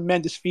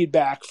tremendous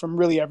feedback from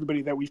really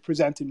everybody that we've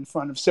presented in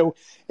front of. So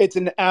it's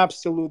an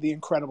absolutely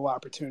incredible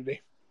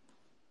opportunity.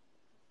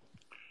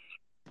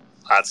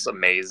 That's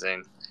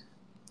amazing.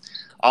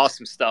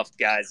 Awesome stuff,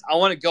 guys. I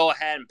want to go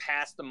ahead and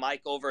pass the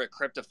mic over to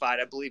Cryptified.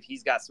 I believe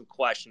he's got some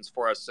questions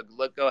for us. So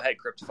go ahead,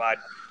 Cryptified.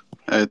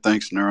 Hey,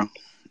 thanks, Nero.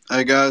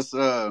 Hey, guys.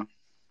 So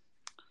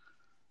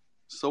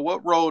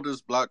what role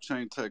does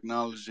blockchain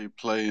technology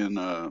play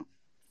in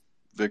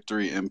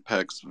Victory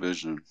Impact's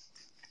vision?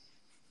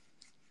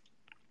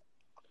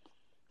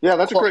 Yeah,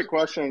 that's a great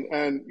question.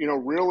 And,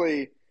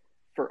 really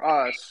for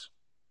us,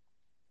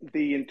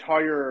 the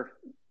entire,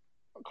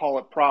 call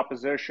it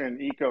proposition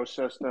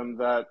ecosystem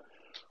that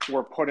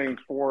we're putting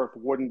forth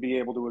wouldn't be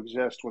able to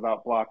exist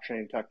without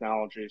blockchain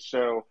technology.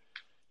 So,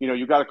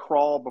 you got to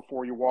crawl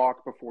before you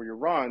walk, before you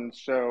run.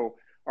 So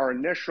our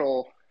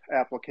initial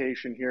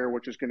application here,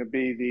 which is going to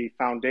be the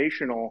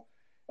foundational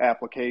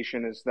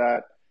application, is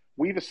that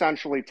we've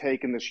essentially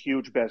taken this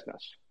huge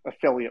business,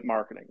 affiliate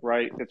marketing,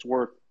 right? It's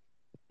worth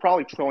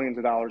probably trillions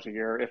of dollars a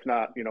year, if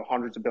not,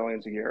 hundreds of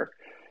billions a year.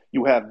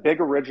 You have big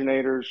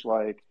originators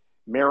like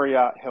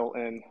Marriott,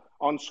 Hilton,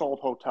 unsold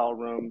hotel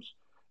rooms.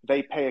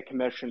 They pay a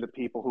commission to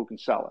people who can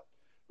sell it,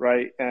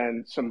 right?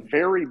 And some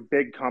very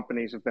big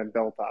companies have been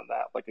built on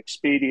that, like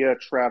Expedia,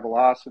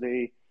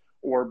 Travelocity,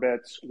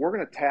 Orbitz. We're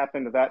going to tap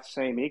into that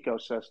same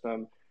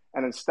ecosystem.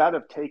 And instead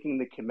of taking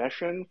the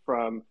commission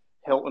from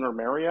Hilton or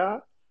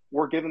Marriott,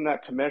 we're giving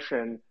that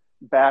commission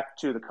back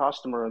to the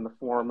customer in the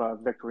form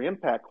of Victory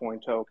Impact Coin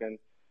token.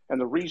 And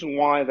the reason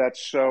why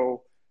that's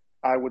so,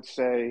 I would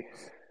say,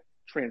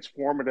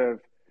 transformative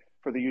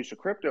for the use of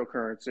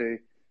cryptocurrency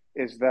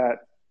is that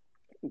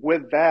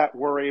with that,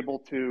 we're able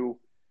to,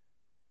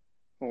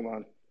 with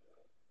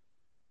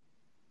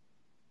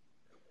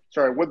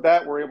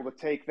that, we're able to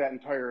take that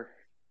entire,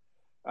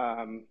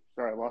 I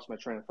lost my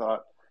train of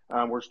thought.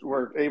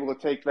 We're able to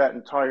take that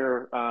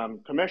entire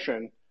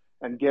commission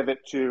and give it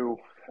to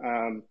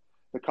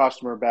the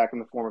customer back in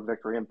the form of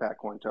Victory Impact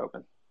Coin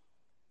token.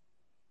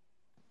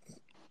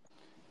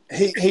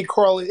 Hey,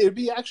 Carl, it'd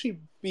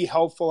be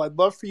helpful. I'd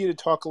love for you to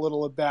talk a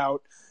little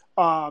about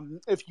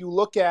if you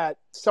look at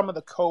some of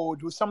the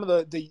code, some of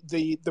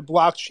the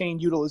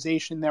blockchain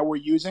utilization that we're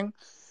using.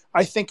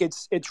 I think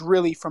it's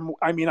really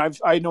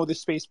I know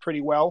this space pretty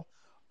well.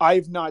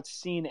 I've not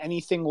seen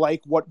anything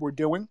like what we're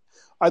doing.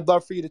 I'd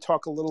love for you to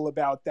talk a little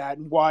about that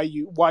and why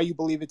you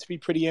believe it to be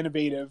pretty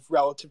innovative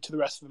relative to the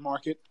rest of the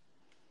market.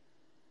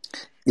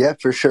 Yeah,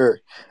 for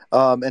sure.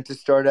 And to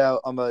start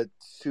out, I'm a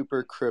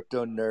super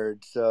crypto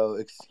nerd, so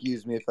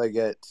excuse me if I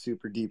get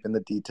super deep in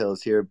the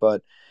details here,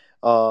 but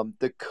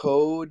the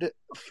code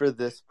for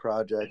this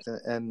project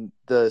and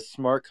the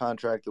smart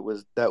contract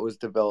that was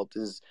developed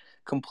is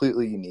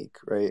completely unique,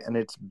 right? And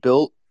it's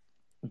built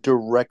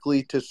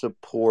directly to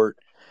support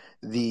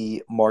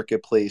the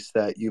marketplace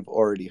that you've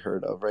already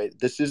heard of, right?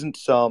 This isn't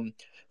some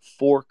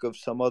fork of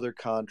some other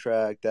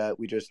contract that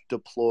we just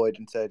deployed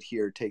and said,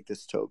 here, take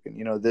this token.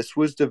 This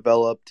was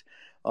developed,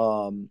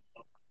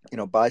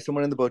 by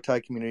someone in the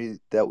bowtie community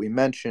that we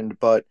mentioned,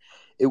 but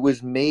it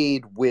was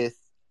made with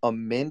a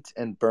mint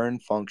and burn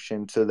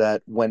function so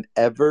that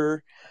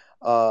whenever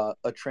a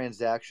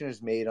transaction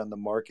is made on the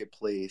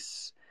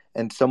marketplace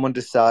and someone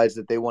decides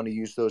that they want to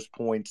use those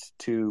points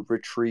to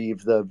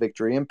retrieve the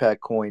Victory Impact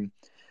coin,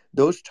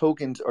 those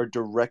tokens are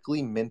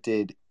directly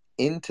minted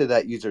into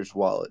that user's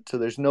wallet. So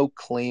there's no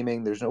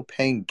claiming, there's no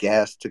paying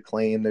gas to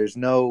claim, there's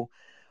no,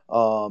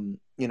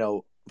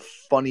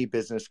 funny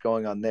business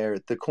going on there.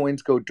 The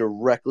coins go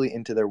directly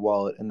into their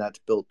wallet, and that's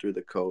built through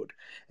the code.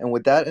 And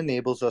what that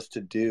enables us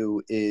to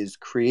do is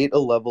create a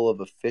level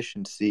of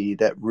efficiency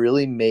that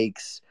really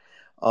makes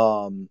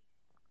the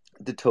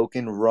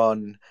token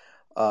run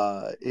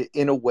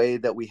in a way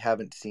that we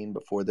haven't seen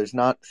before. There's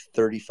not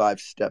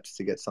 35 steps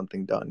to get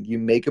something done. You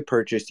make a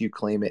purchase, you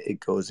claim it, it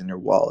goes in your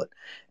wallet.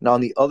 And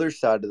on the other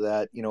side of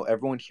that,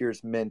 everyone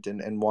hears mint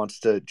and wants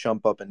to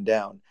jump up and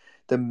down.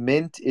 The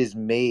mint is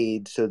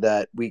made so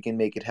that we can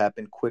make it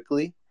happen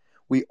quickly.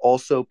 We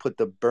also put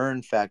the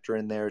burn factor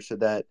in there so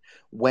that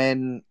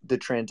when the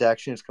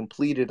transaction is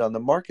completed on the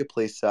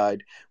marketplace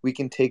side, we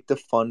can take the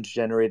funds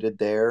generated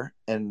there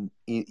and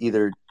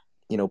either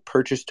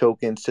purchase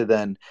tokens to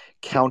then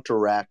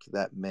counteract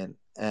that mint.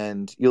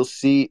 And you'll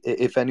see,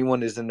 if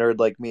anyone is a nerd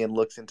like me and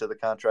looks into the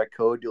contract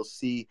code, you'll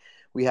see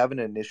we have an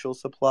initial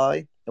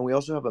supply and we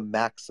also have a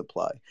max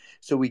supply.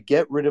 So we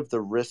get rid of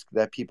the risk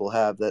that people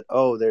have that,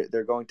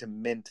 they're going to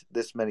mint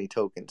this many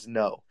tokens.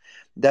 No,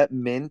 that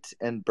mint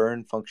and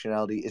burn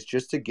functionality is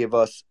just to give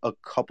us a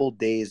couple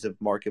days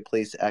of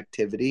marketplace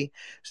activity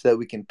so that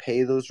we can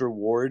pay those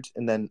rewards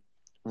and then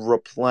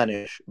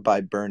replenish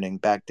by burning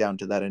back down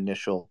to that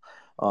initial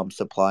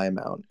supply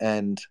amount.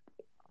 And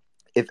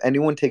if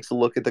anyone takes a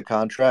look at the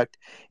contract,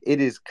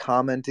 it is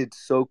commented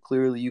so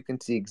clearly. You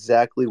can see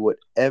exactly what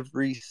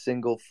every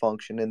single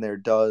function in there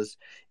does.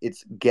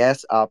 It's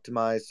gas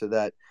optimized so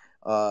that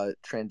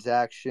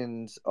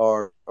transactions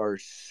are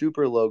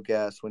super low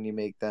gas when you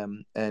make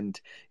them, and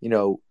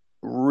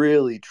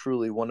really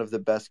truly one of the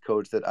best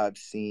codes that I've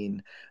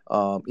seen.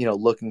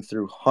 Looking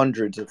through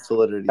hundreds of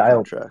Solidity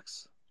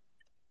contracts.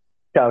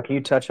 Kyle, can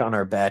you touch on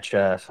our batch,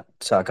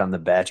 talk on the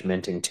batch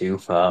minting too,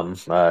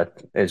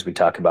 as we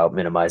talk about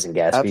minimizing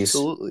gas fees?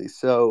 Absolutely.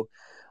 So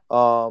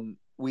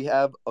we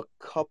have a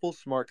couple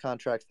smart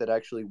contracts that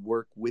actually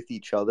work with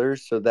each other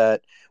so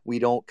that we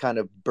don't kind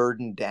of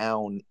burden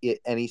down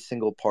any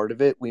single part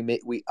of it. We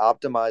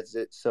optimize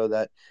it so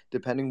that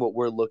depending what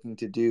we're looking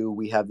to do,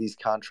 we have these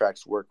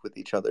contracts work with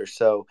each other.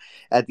 So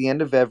at the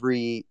end of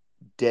every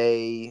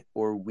day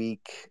or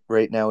week,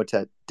 right now it's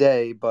at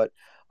day, but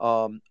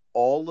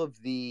all of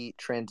the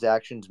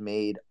transactions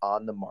made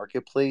on the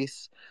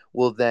marketplace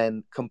will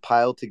then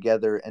compile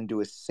together and do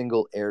a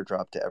single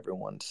airdrop to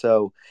everyone.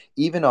 So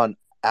even on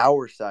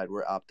our side,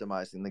 we're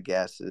optimizing the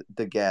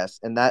gas,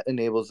 and that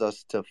enables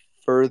us to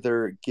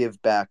further give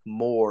back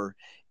more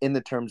in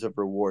the terms of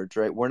rewards,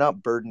 right? We're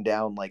not burdened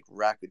down like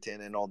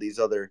Rakuten and all these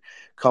other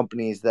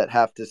companies that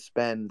have to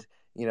spend,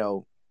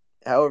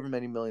 however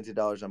many millions of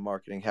dollars on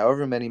marketing,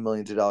 however many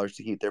millions of dollars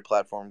to keep their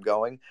platform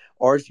going.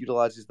 Ours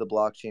utilizes the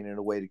blockchain in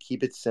a way to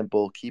keep it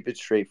simple, keep it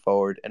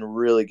straightforward, and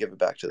really give it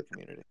back to the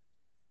community.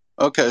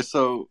 Okay,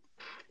 so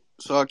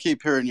I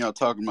keep hearing y'all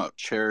talking about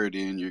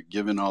charity, and you're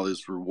giving all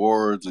these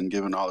rewards and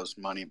giving all this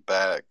money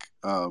back.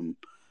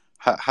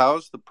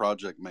 How's the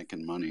project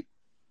making money?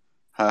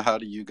 How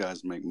do you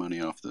guys make money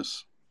off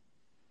this?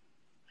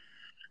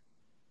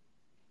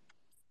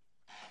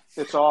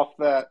 It's off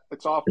that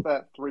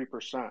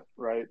 3%,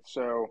 right?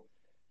 So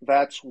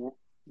that's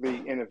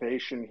the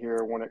innovation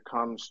here when it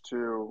comes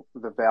to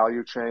the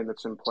value chain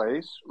that's in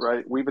place,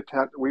 right?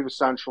 We've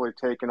essentially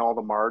taken all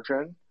the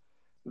margin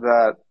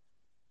that,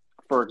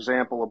 for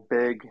example, a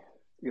big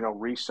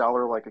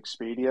reseller like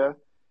Expedia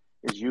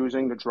is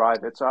using to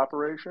drive its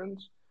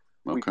operations.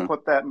 Okay. We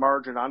put that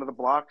margin onto the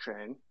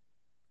blockchain,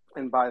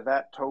 and by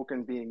that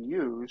token being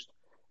used,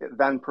 it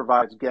then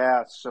provides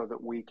gas so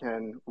that we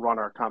can run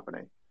our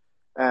company.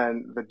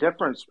 And the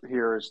difference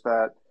here is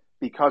that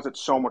because it's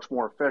so much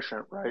more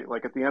efficient, right?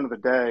 Like at the end of the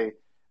day,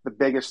 the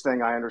biggest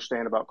thing I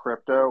understand about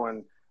crypto,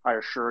 and I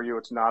assure you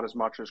it's not as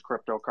much as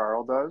Crypto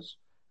Carl does.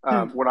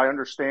 What I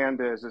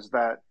understand is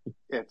that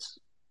it's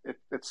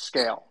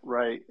scale,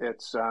 right?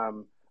 It's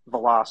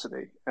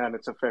velocity and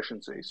it's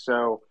efficiency.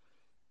 So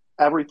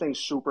everything's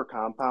super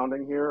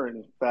compounding here,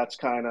 and that's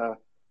kind of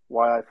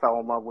why I fell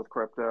in love with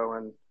crypto.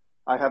 And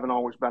I haven't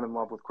always been in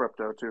love with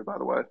crypto too, by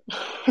the way.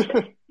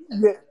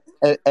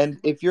 And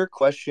if your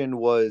question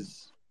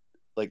was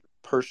like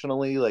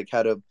personally, like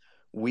how do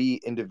we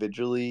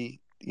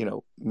individually,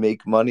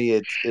 make money?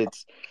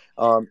 It's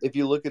if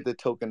you look at the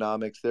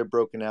tokenomics, they're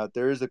broken out.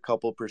 There is a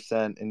couple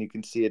percent, and you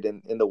can see it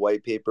in the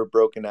white paper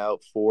broken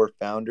out for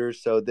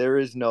founders. So there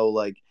is no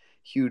like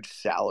huge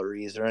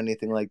salaries or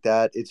anything like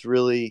that. It's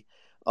really,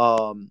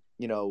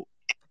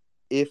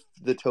 if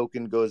the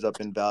token goes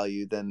up in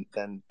value, then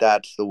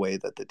that's the way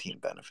that the team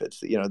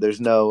benefits. There's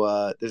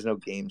no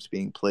games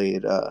being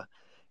played.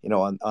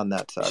 On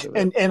that side of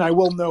it. And I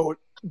will note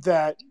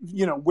that,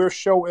 we're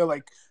showing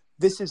like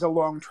this is a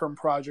long-term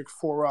project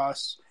for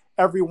us.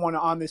 Everyone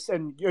on this,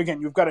 and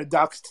again, you've got a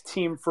doxed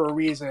team for a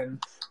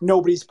reason.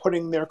 Nobody's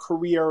putting their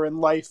career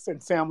and life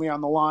and family on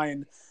the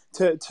line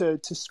to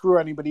screw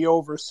anybody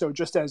over. So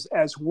just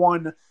as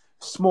one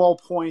small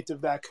point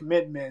of that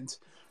commitment,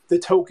 the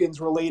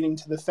tokens relating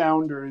to the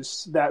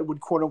founders that would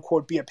quote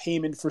unquote be a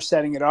payment for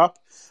setting it up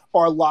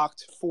are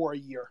locked for a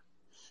year.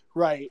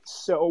 Right.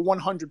 So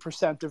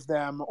 100% of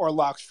them are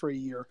locked for a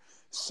year.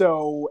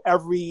 So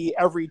every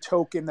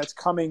token that's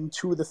coming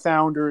to the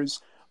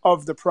founders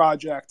of the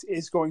project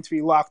is going to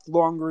be locked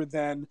longer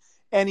than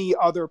any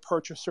other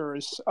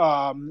purchasers'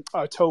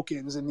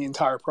 tokens in the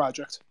entire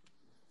project.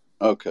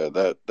 Okay,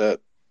 that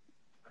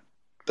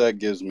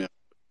gives me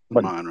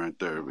a mind right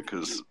there,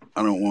 because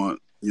I don't want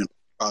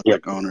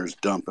project owners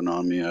dumping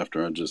on me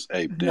after I just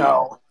aped in.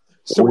 No.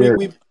 So we're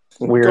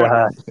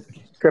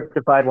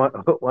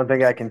Cryptified. One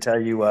thing I can tell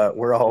you,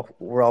 we're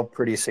all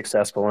pretty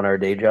successful in our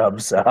day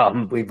jobs.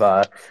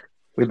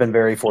 We've been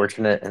very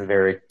fortunate and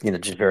very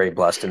just very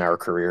blessed in our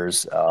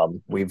careers.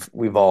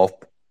 We've all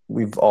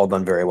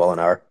done very well in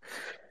our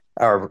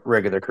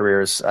regular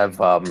careers. I've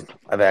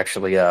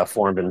actually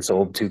formed and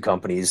sold 2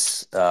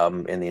 companies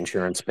in the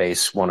insurance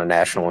space. One a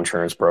national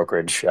insurance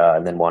brokerage,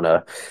 and then one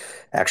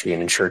actually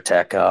an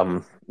insurtech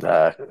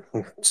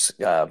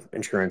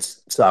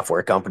insurance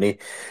software company.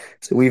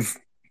 So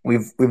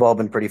we've all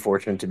been pretty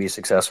fortunate to be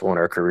successful in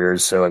our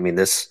careers. So I mean,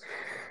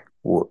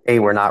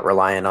 we're not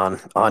relying on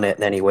it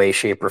in any way,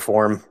 shape, or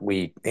form.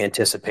 We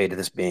anticipated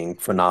this being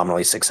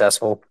phenomenally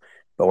successful,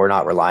 but we're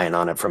not relying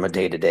on it from a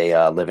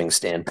day-to-day living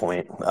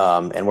standpoint.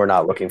 And we're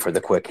not looking for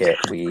the quick hit.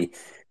 We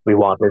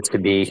want this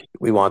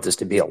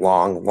to be a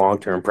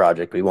long-term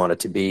project. We want it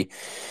to be,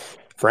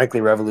 frankly,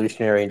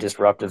 revolutionary and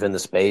disruptive in the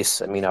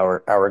space. I mean,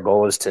 our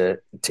goal is to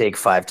take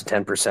 5 to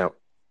 10%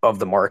 of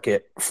the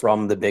market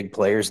from the big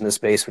players in the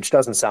space, which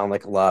doesn't sound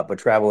like a lot, but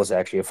travel is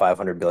actually a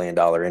 $500 billion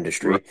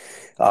industry.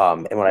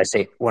 And when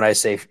I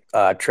say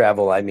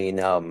travel, I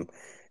mean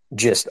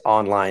just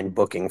online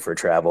booking for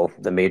travel.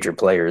 The major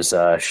players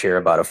share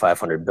about a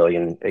 500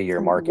 billion a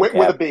year market with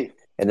a cap, B.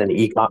 and then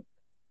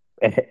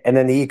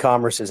the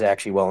e-commerce is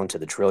actually well into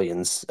the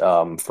trillions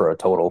for a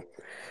total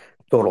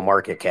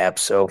market cap.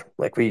 So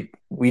like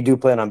we do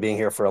plan on being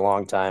here for a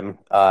long time.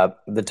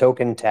 The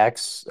token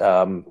tax,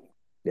 I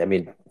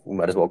mean, we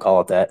might as well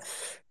call it that.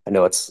 I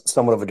know it's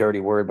somewhat of a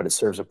dirty word, but it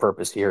serves a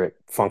purpose here. It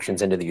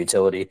functions into the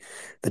utility.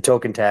 The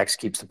token tax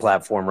keeps the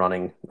platform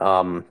running.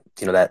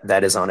 That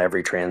is on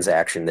every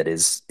transaction that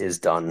is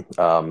done,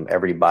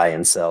 every buy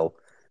and sell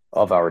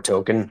of our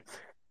token.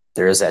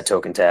 There is that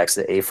token tax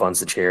that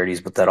funds the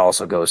charities, but that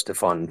also goes to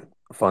fund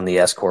the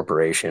S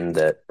corporation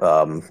that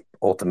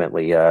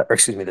ultimately, or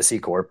excuse me, the C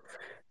corp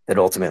that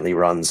ultimately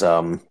runs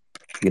all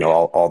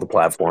the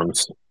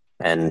platforms.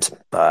 And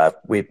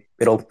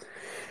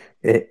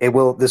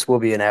this will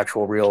be an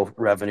actual real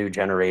revenue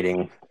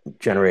generating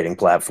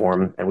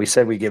platform. And we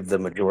said we give the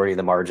majority of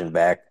the margin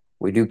back.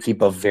 We do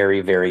keep a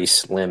very, very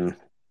slim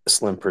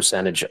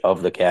percentage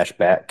of the cash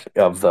back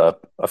of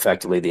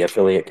effectively the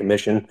affiliate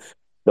commission,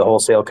 the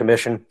wholesale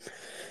commission.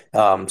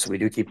 So we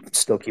do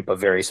still keep a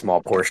very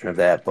small portion of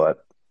that,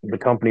 but the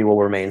company will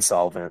remain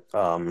solvent.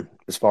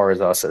 As far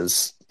as us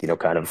as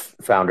kind of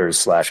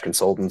founders /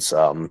 consultants,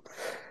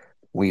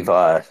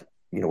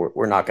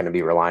 we're not going to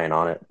be relying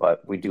on it,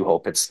 but we do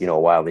hope it's a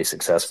wildly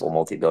successful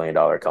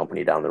multi-billion-dollar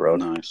company down the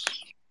road. Nice.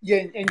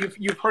 Yeah, and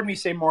you've heard me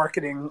say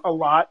marketing a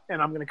lot,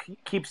 and I'm going to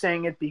keep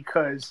saying it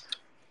because,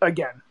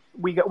 again,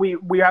 we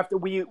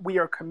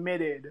are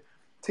committed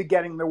to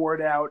getting the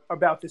word out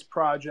about this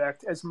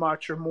project as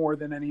much or more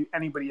than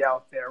anybody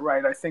out there,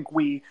 right? I think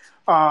we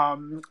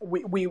want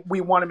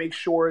to make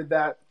sure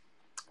that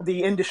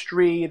the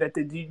industry, that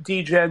the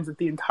degens, that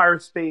the entire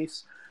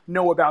space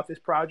know about this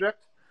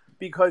project,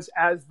 because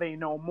as they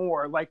know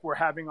more, like we're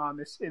having on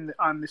this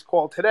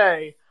call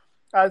today,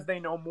 as they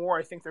know more,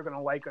 I think they're going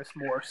to like us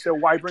more. So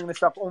why bring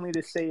this up? Only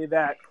to say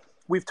that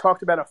we've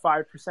talked about a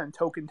 5%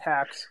 token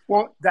tax.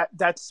 Well,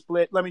 that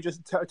split. Let me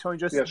just Tony,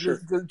 just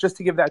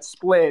to give that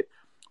split.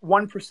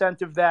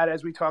 1% of that,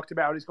 as we talked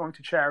about, is going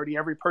to charity.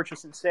 Every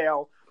purchase and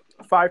sale,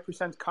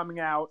 5% coming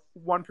out.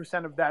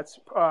 1% of that's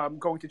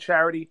going to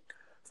charity.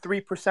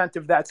 3%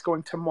 of that's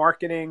going to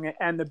marketing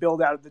and the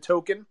build out of the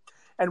token,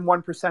 and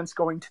 1% is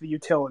going to the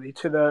utility,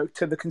 to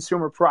the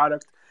consumer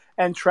product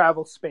and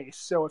travel space.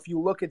 So if you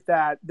look at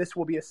that, this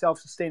will be a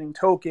self-sustaining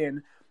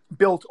token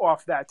built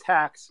off that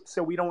tax.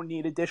 So we don't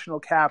need additional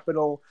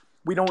capital.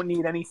 We don't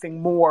need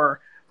anything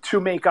more to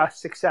make us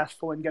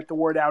successful and get the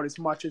word out as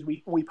much as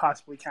we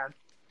possibly can.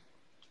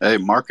 Hey,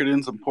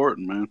 marketing's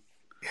important, man.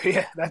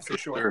 Yeah, that's for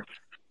sure.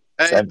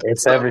 Hey,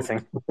 it's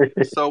everything.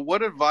 So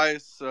what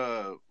advice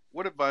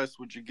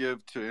would you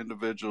give to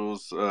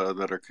individuals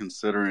that are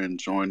considering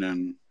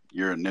joining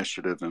your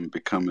initiative and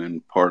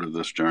becoming part of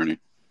this journey?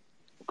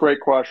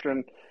 Great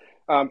question.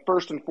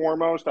 First and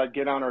foremost, I'd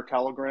get on our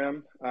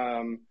Telegram.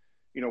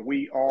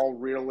 We all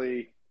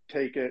really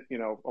take it,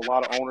 a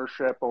lot of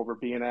ownership over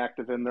being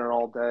active in there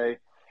all day.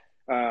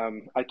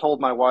 I told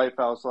my wife,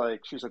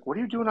 she's like, what are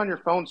you doing on your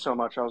phone so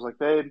much? I was like,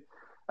 babe,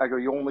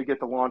 you only get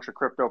to launch a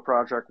crypto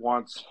project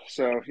once.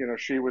 So,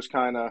 she was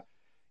kind of,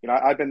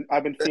 I've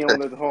been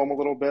feeling it at home a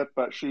little bit,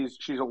 but she's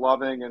a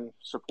loving and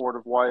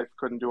supportive wife.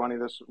 Couldn't do any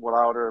of this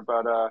without her,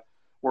 but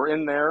we're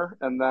in there.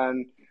 And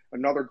then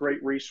another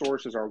great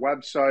resource is our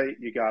website.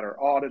 You got our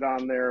audit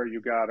on there.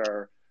 You got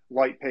our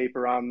light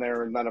paper on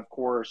there. And then, of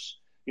course,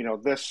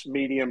 this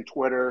medium,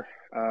 Twitter,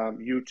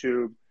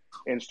 YouTube,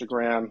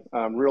 Instagram,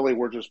 really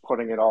we're just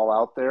putting it all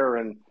out there.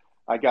 And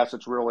I guess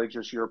it's really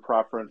just your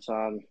preference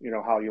on,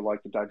 how you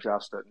like to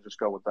digest it, and just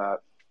go with that.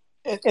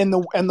 And the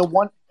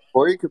one,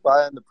 or you could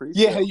buy on the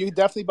pre-sale. Yeah, you could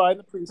definitely buy in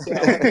the pre-sale.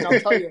 And I'll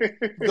tell you,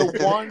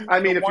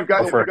 if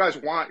you guys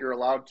want, you're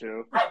allowed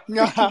to.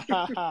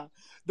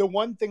 The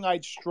one thing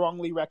I'd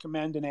strongly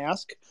recommend and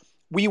ask,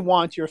 we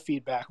want your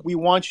feedback. We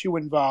want you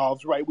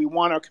involved, right? We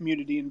want our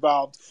community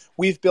involved.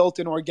 We've built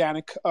an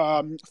organic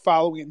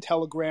following in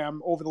Telegram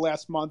over the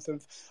last month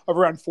of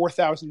around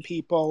 4,000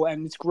 people,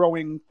 and it's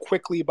growing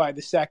quickly by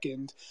the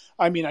second.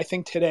 I mean, I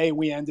think today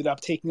we ended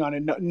up taking on a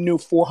new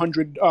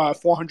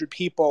 400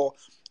 people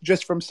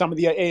just from some of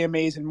the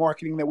AMAs and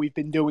marketing that we've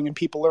been doing and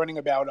people learning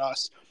about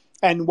us.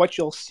 And what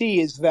you'll see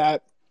is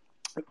that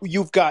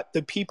you've got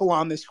the people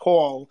on this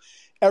call,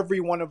 every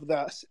one of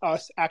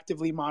us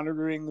actively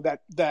monitoring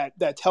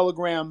that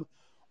Telegram,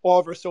 all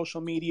of our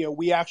social media.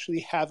 We actually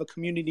have a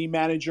community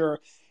manager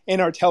in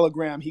our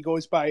Telegram. He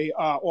goes by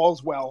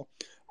Allswell.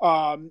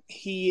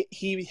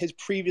 He has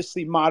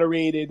previously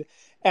moderated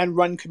and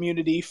run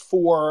community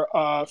for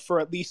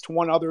at least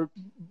one other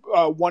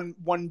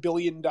 $1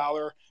 billion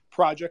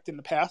project in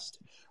the past,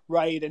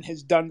 right? And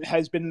has been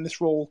in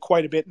this role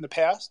quite a bit in the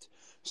past.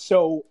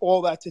 So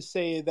all that to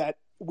say that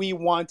we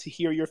want to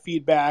hear your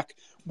feedback.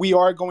 We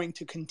are going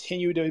to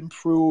continue to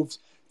improve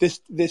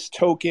this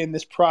token,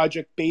 this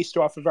project based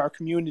off of our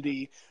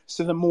community.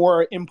 So the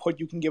more input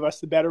you can give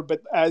us, the better.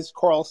 But as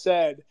Carl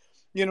said,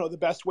 the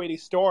best way to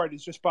start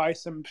is just buy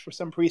some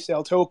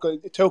pre-sale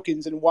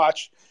tokens and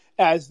watch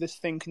as this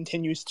thing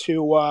continues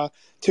to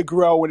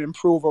grow and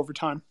improve over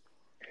time.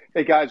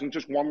 Hey guys, and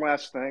just one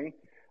last thing.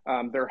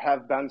 There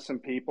have been some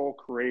people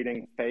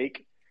creating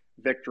fake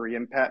Victory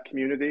Impact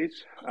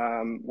communities.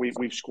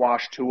 We've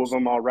squashed 2 of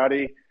them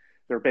already.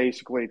 They're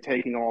basically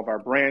taking all of our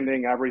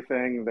branding,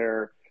 everything.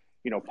 They're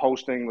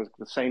posting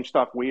the same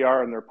stuff we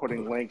are, and they're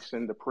putting links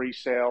into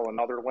pre-sale and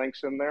other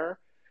links in there.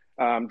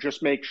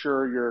 Just make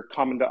sure you're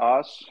coming to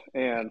us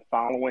and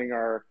following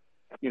our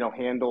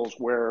handles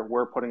where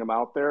we're putting them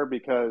out there,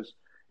 because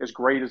as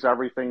great as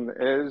everything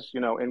is,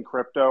 in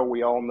crypto,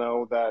 we all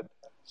know that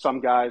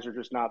some guys are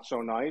just not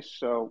so nice.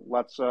 So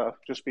let's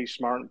just be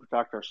smart and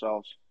protect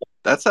ourselves.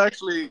 That's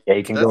actually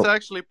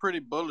actually pretty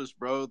bullish,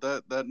 bro.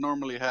 That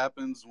normally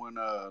happens when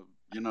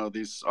all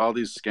these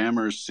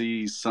scammers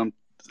see some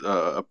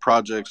a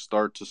project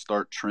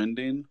start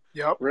trending.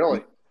 Yep.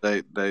 Really?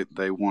 They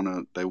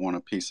want a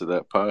piece of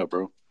that pie,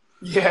 bro.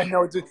 Yeah,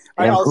 no.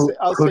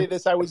 I'll say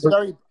this. I was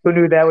very. Who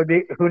knew that would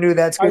be? Who knew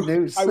that's good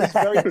news? I was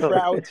very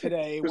proud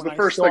today. It was the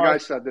first thing I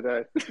said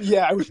today.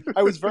 Yeah,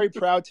 I was very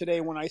proud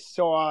today when I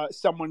saw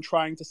someone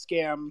trying to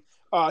scam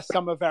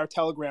some of our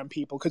Telegram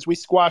people, because we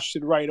squashed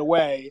it right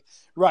away,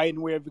 right?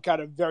 And we've got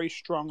a very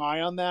strong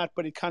eye on that.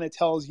 But it kind of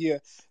tells you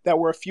that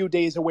we're a few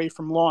days away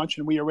from launch,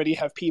 and we already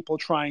have people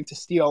trying to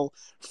steal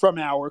from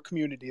our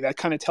community. That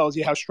kind of tells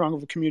you how strong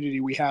of a community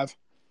we have.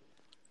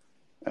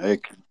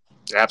 Hey,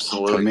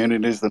 absolutely.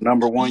 Community is the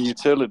number one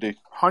utility.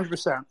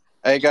 100%.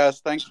 Hey guys,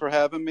 thanks for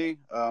having me.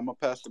 I'm gonna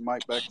pass the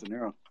mic back to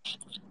Nero.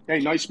 Hey,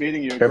 nice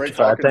meeting you. Great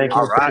talking Thank to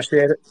you. you.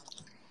 Appreciate it.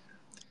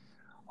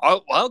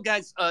 Oh, well,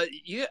 guys,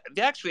 you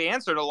actually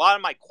answered a lot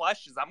of my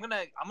questions. I'm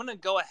gonna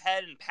go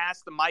ahead and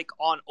pass the mic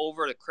on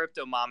over to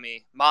Crypto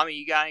Mommy. Mommy,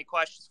 you got any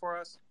questions for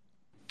us?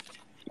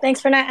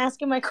 Thanks for not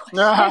asking my question.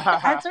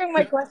 Answering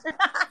my question.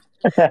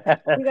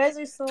 You guys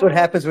are so. That's what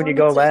happens when you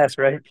go last,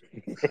 right?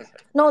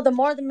 No, the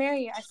more the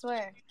merrier, I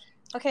swear.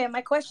 Okay,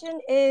 my question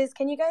is,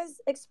 can you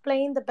guys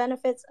explain the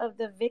benefits of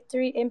the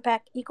Victory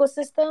Impact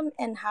ecosystem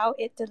and how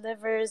it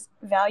delivers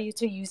value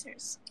to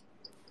users?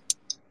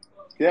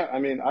 Yeah, I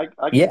mean, I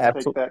can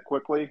take that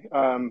quickly,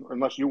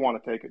 unless you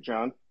want to take it,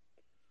 John.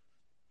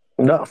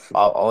 No,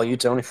 all you,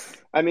 Tony.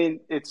 I mean,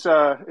 it's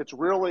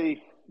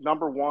really,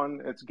 number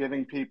one, it's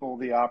giving people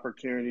the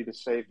opportunity to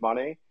save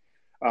money.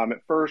 At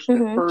first,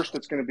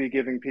 it's going to be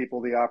giving people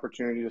the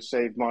opportunity to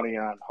save money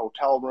on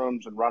hotel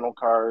rooms and rental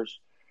cars.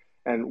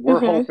 And we're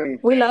hoping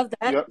we love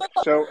that. Yep.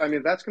 So, I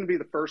mean, that's going to be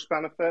the first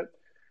benefit.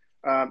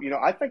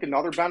 I think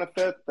another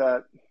benefit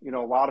that, a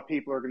lot of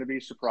people are going to be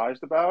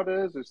surprised about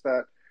is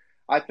that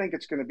I think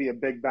it's going to be a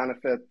big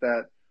benefit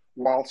that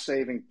while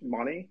saving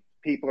money,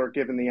 people are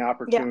given the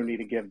opportunity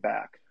to give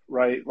back,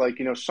 right? Like,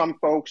 some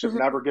folks have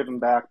never given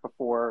back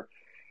before.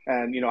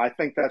 And, I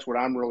think that's what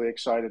I'm really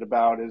excited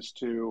about, is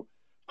to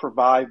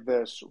provide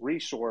this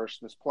resource,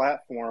 this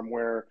platform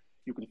where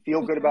you can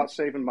feel good about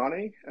saving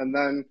money. And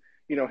then,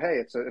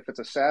 hey, if it's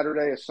a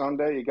Saturday, a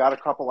Sunday, you got a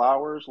couple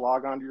hours,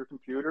 log onto your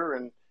computer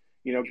and,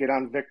 get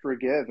on Victory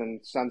Give and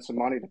send some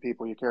money to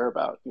people you care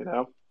about,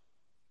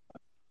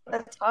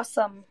 That's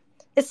awesome.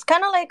 It's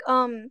kind of like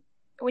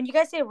when you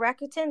guys say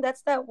Rakuten,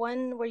 that's that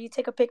one where you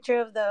take a picture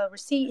of the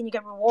receipt and you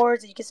get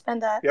rewards and you can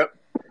spend that. Yep.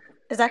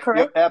 Is that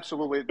correct? Yep,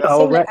 absolutely.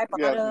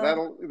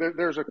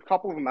 There's a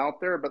couple of them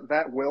out there, but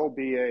that will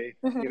be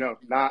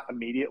not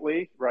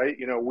immediately, right?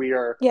 We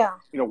are,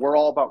 we're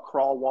all about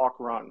crawl, walk,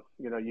 run.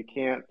 You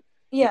can't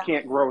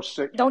grow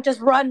sick. Don't just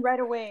run right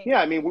away.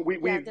 Yeah, I mean,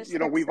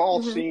 we've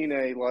all seen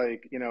a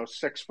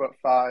 6'5",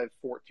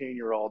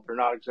 14-year-old. They're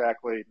not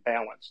exactly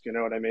balanced. You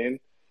know what I mean?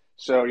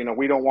 So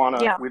we don't want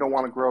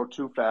to grow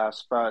too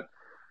fast. But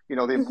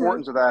the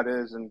importance of that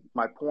is, and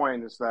my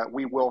point is that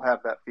we will have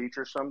that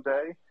feature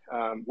someday.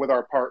 With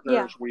our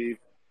partners, we've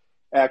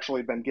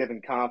actually been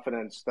given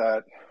confidence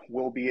that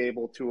we'll be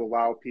able to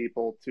allow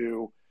people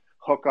to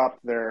hook up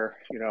their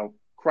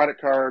credit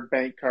card,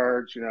 bank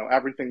cards,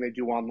 everything they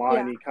do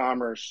online,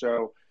 e-commerce.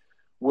 So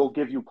we'll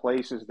give you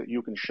places that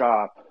you can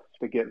shop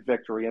to get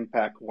Victory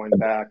Impact coin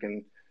back,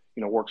 and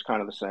works kind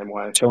of the same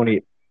way.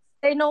 Tony,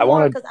 say no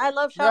more, because I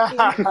love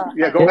shopping.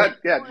 Yeah, go ahead.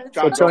 Yeah,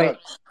 John, go ahead.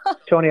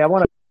 Tony, I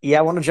want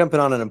to jump in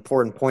on an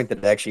important point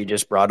that actually you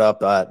just brought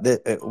up.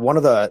 One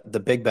of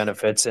the big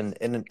benefits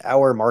in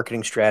our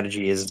marketing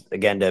strategy is,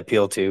 again, to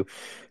appeal to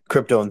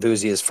crypto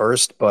enthusiasts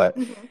first, but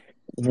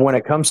when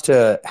it comes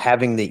to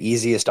having the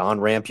easiest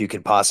on-ramp you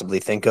could possibly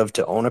think of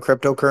to own a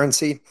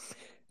cryptocurrency,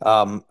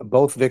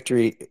 both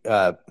Victory,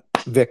 our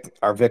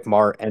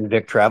VicMart and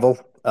Vic Travel,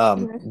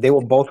 they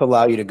will both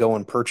allow you to go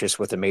and purchase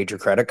with a major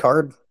credit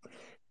card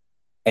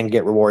and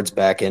get rewards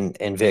back. And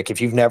Vic,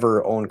 if you've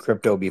never owned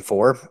crypto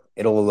before,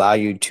 it'll allow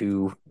you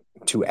to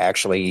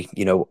actually,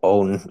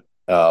 own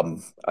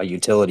a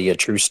utility, a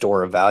true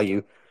store of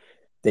value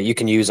that you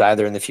can use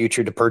either in the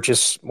future to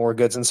purchase more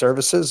goods and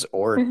services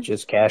or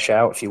just cash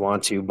out if you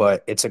want to.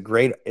 But it's a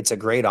great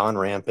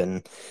on-ramp.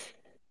 And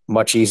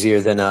much easier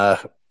than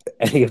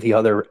any of the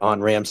other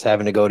on ramps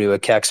having to go to a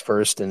Kex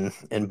first and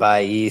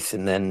buy ETH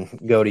and then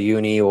go to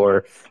uni,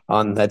 or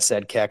on that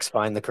said Kex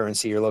find the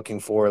currency you're looking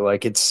for.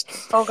 Like it's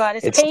Oh God,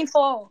 it's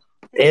painful.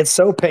 It's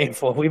so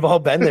painful. We've all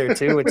been there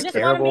too. We It's just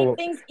want to make terrible.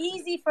 things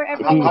easy for How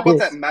everyone. about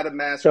that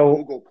MetaMask So-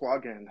 Google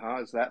plugin?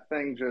 Huh? Is that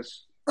thing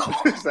just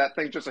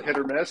a hit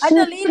or miss? I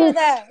deleted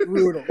that.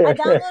 Brutal. I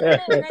downloaded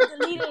it and I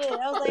deleted it.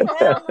 I was like,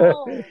 hell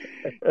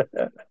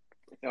no.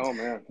 Oh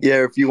man.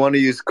 Yeah, if you want to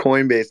use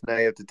Coinbase now,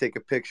 you have to take a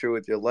picture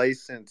with your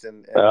license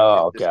and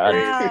Oh, it's God.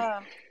 crazy. Yeah.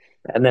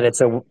 And then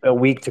it's a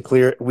week to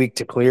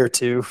clear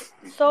too.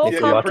 So If Yeah,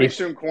 you're yeah, lucky. pretty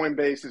soon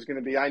Coinbase is going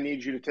to be, I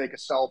need you to take a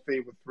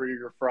selfie with 3 of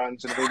your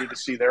friends, and we need to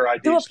see their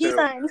IDs do a peace too.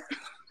 sign.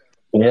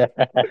 Yeah.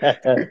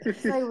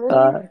 It's like, really?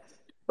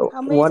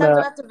 How many times do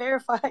I have to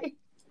verify?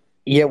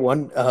 Yeah,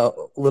 one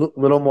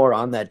little more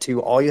on that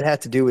too. All you have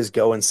to do is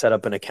go and set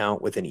up an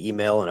account with an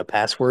email and a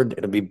password.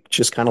 It'll be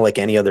just kind of like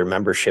any other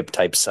membership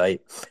type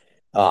site.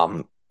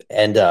 And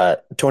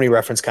Tony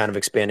referenced kind of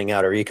expanding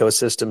out our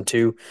ecosystem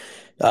too.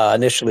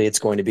 Initially, it's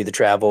going to be the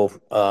travel.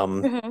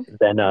 Then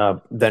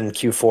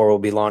Q4 will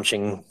be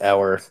launching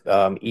our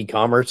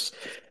e-commerce.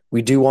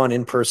 We do want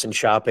in-person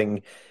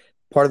shopping.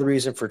 Part of the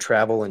reason for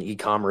travel and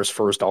e-commerce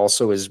first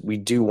also is we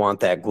do want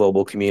that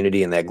global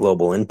community and that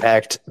global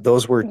impact.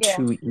 Those were Yeah.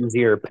 two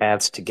easier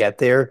paths to get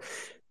there.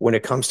 When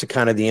it comes to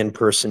kind of the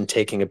in-person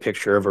taking a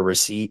picture of a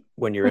receipt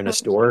when you're in a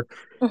store,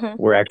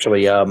 we're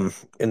actually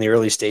in the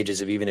early stages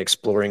of even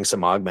exploring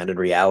some augmented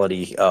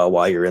reality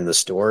while you're in the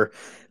store.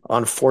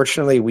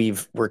 Unfortunately,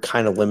 we're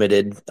kind of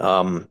limited,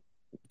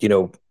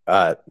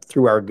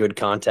 through our good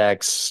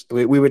contacts.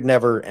 We would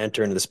never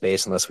enter into the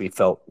space unless we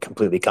felt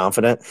completely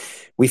confident.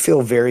 We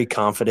feel very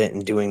confident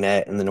in doing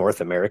that in the North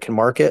American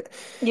market.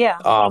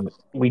 Yeah.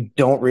 We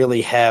don't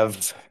really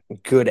have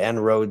good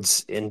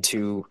inroads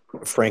into,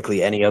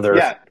 frankly, any other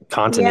Yeah.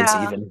 continents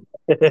Yeah. even.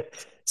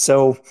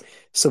 So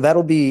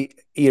that'll be,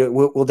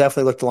 we'll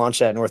definitely look to launch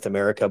that in North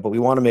America, but we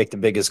want to make the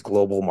biggest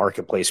global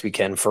marketplace we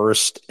can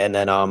first. And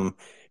then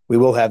we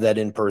will have that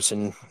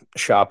in-person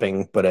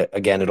shopping, but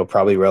again, it'll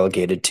probably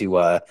relegated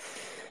to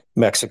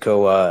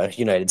Mexico,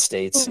 United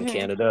States, and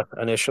Canada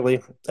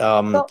initially.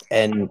 So-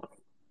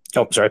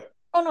 Sorry.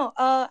 Oh no.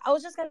 I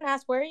was just gonna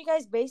ask, where are you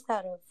guys based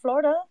out of?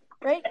 Florida,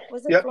 right?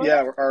 Was it Yep,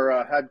 Florida? yeah.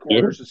 Our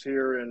headquarters is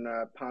here in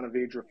Ponte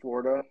Vedra,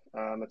 Florida.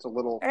 It's a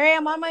little. All right,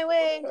 I'm on my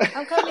way.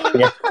 I'm coming.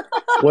 Yeah.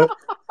 What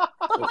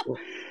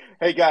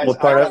Hey guys, What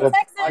part I of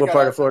got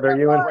part of Florida are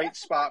you in? great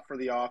spot for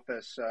the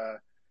office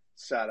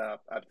set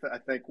up. I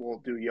think we'll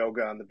do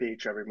yoga on the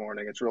beach every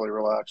morning. It's really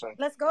relaxing.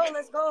 Let's go.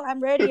 I'm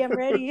ready.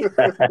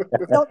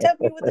 Don't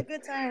tempt me with a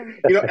good time.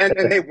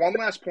 And hey, one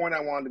last point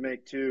I wanted to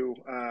make too.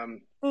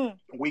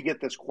 We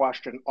get this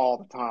question all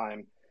the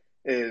time.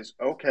 Is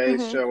okay.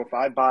 So if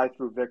I buy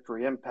through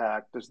Victory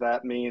Impact, does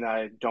that mean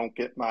I don't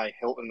get my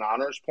Hilton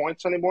Honors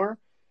points anymore?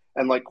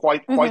 And like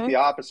quite the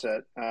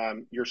opposite.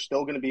 You're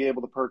still going to be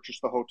able to purchase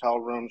the hotel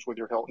rooms with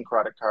your Hilton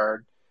credit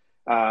card.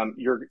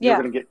 You're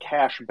going to get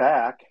cash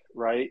back,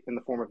 right, in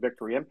the form of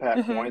Victory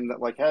Impact coin.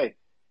 That like, hey,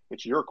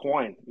 it's your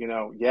coin.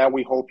 Yeah,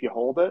 we hope you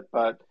hold it,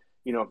 but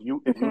if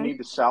you need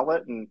to sell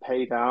it and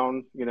pay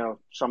down,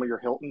 some of your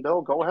Hilton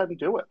bill, go ahead and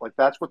do it. Like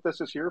that's what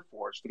this is here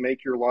for, is to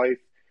make your life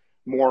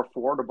more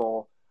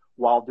affordable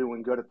while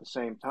doing good at the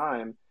same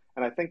time.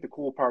 And I think the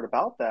cool part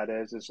about that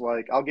is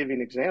like, I'll give you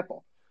an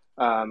example.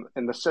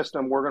 In the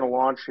system we're going to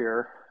launch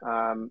here,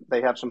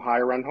 they have some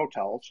higher end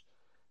hotels.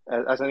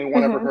 Has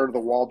anyone ever heard of the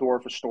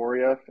Waldorf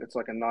Astoria? It's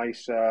like a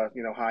nice,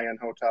 high end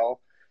hotel.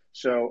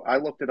 So I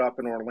looked it up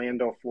in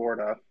Orlando,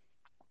 Florida.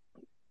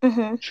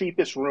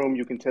 Cheapest room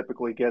you can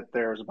typically get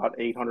there is about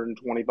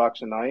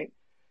 $820 a night.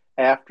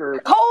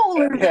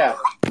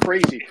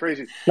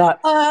 Crazy.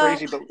 Not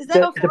crazy, but is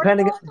that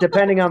affordable?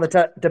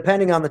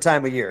 depending on the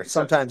time of year.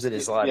 Sometimes it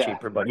is a lot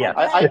cheaper, but yeah.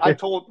 I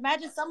told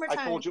Imagine summertime.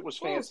 I told you it was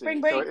fancy.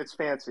 Spring break. So it's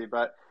fancy,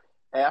 but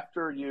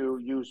after you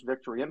use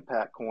Victory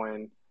Impact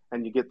Coin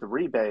and you get the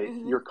rebate,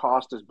 your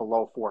cost is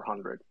below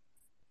 $400.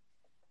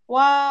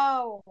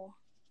 Wow,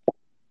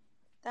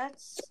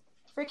 that's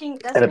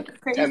freaking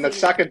crazy. And the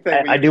second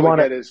thing I we do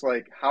wanna- get is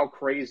like, how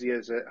crazy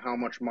is it how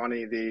much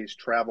money these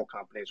travel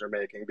companies are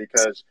making?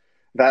 Because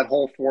that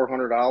whole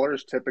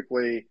 $400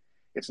 typically,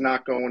 it's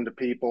not going to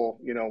people,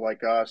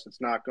 like us.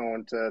 It's not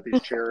going to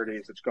these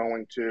charities. It's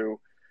going to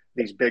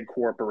these big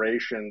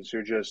corporations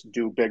who just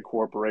do big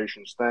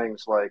corporations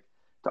things. Like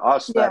to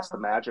us, that's the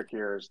magic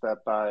here, is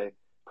that by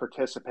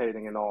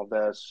participating in all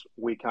this,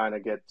 we kind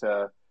of get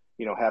to,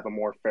 have a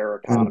more fair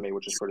economy,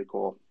 which is pretty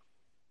cool.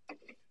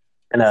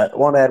 And I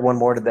want to add one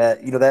more to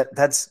that.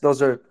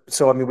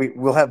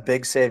 We'll have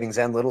big savings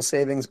and little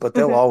savings, but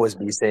they'll always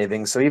be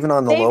savings. So even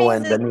on the low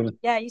end,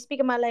 yeah, you speak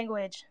in my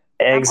language.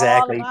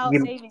 Exactly. I'm all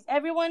about savings.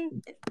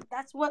 Everyone,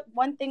 that's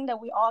one thing that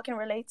we all can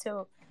relate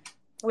to.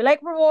 We like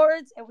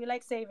rewards and we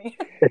like saving.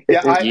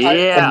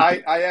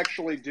 I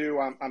actually do.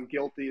 I'm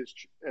guilty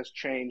as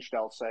changed.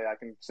 I'll say, I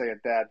can say a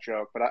dad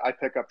joke, but I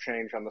pick up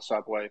change on the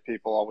subway.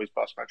 People always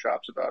bust my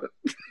chops about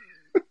it.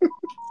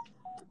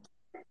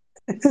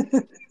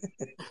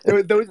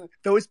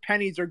 those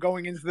pennies are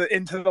going into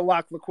the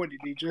locked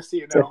liquidity, just so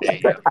you know.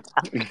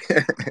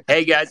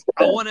 Hey guys,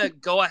 I want to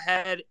go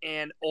ahead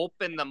and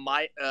open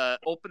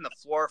the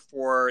floor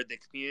for the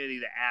community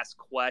to ask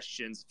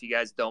questions, if you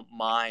guys don't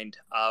mind.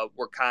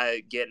 We're kind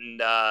of getting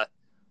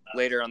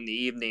later on the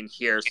evening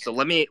here, so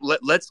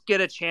let's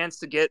get a chance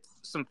to get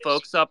some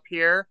folks up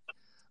here.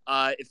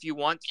 If you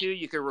want to,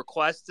 you can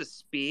request to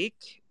speak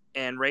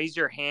and raise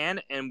your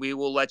hand, and we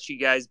will let you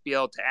guys be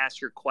able to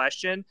ask your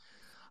question.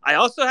 I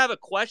also have a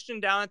question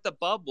down at the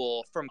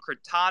bubble from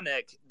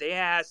Cryptonic. They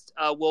asked,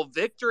 will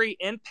Victory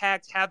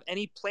Impact have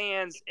any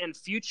plans in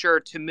future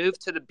to move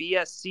to the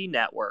BSC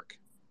network?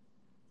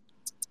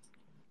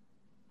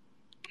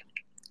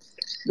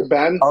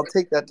 Ben? I'll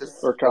take that to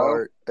Or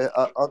Kyle?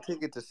 start. I'll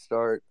take it to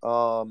start.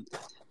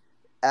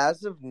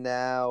 As of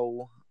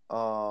now,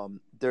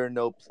 there are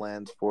no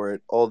plans for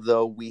it,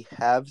 although we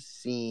have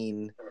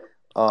seen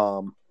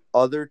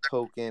other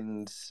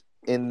tokens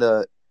in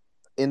the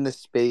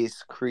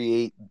space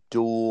create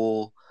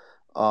dual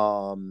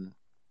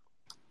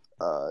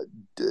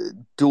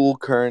dual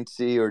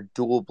currency or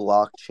dual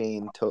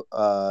blockchain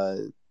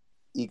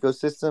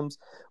ecosystems.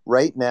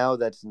 Right now,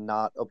 that's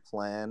not a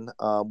plan.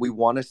 We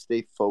want to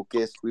stay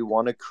focused. We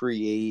want to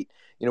create,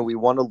 we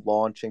want to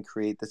launch and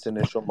create this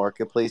initial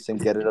marketplace and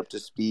get it up to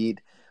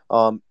speed.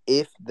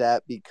 If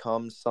that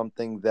becomes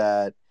something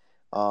that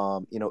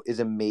is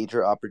a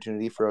major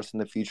opportunity for us in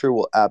the future,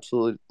 we'll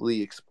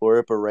absolutely explore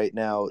it. But right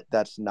now,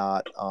 that's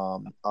not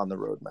on the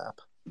roadmap.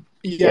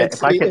 Yeah,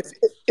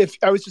 if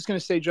I was just going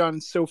to say,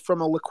 John, so from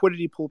a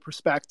liquidity pool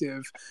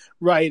perspective,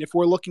 right, if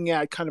we're looking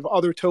at kind of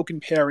other token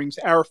pairings,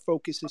 our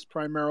focus is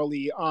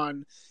primarily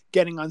on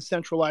getting on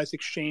centralized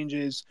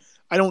exchanges.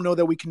 I don't know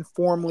that we can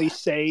formally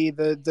say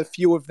the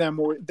few of them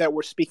that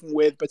we're speaking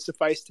with, but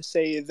suffice to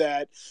say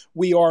that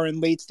we are in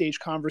late stage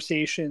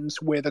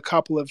conversations with a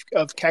couple of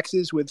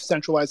KEXs with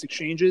centralized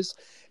exchanges,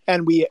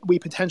 and we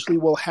potentially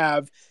will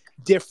have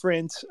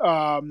different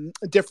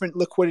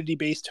liquidity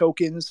based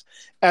tokens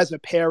as a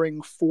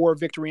pairing for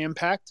Victory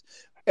Impact.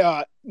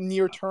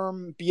 Near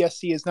term,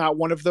 BSC is not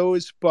one of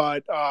those,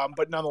 but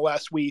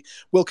nonetheless, we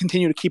will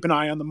continue to keep an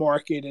eye on the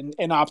market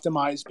and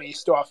optimize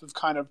based off of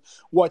kind of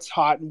what's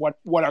hot and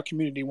what our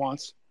community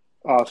wants.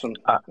 Awesome.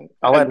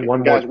 I'll add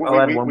one guys,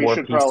 more. We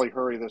should piece. probably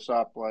hurry this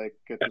up. Like,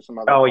 get to some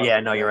other. Oh yeah,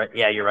 no, you're right.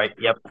 Yeah, you're right.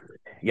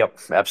 Yep,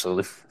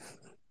 absolutely.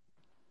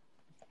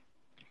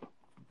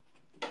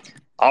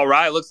 All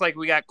right, looks like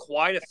we got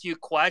quite a few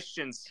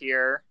questions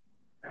here.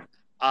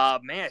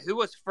 Man, who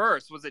was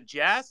first? Was it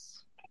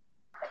Jess?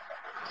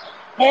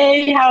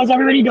 Hey, how's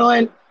everybody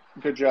doing?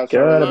 Good, Jess.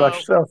 Good about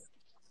yourself.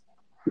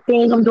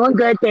 Thanks, I'm doing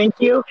good, thank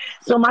you.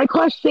 So my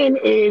question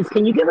is,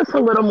 can you give us a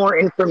little more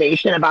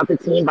information about the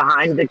team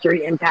behind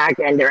Victory Impact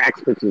and their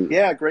expertise?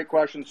 Yeah, great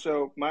question.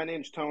 So my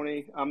name's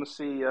Tony. I'm the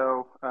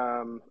CEO.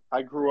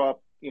 I grew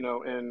up,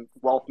 in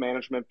wealth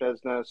management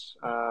business.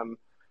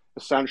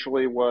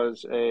 Essentially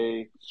was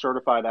a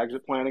certified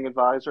exit planning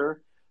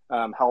advisor,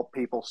 helped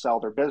people sell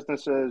their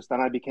businesses. Then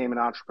I became an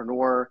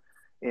entrepreneur,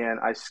 and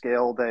I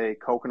scaled a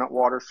coconut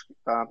water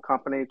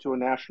company to a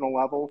national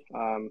level.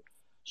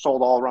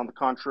 Sold all around the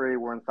country.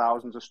 We're in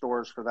thousands of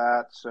stores for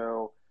that.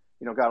 So,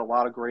 got a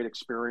lot of great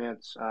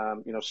experience,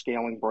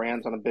 scaling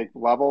brands on a big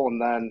level. And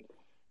then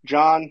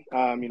John,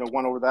 went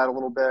over that a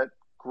little bit.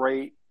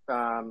 Great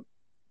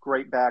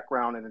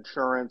background in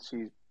insurance.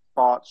 He's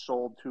bought,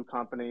 sold two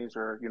companies,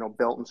 or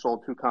built and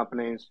sold two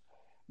companies.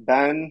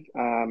 Ben,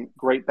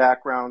 great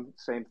background,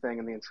 same thing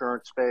in the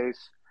insurance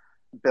space,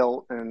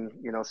 built and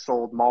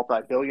sold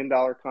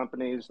multi-billion-dollar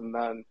companies. And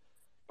then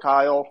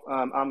Kyle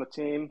on the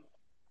team,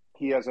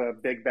 he has a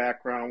big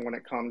background when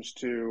it comes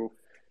to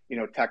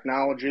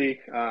technology.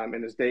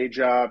 In his day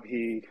job,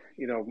 he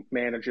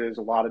manages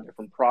a lot of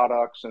different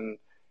products and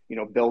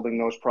building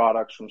those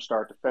products from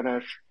start to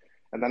finish.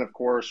 And then, of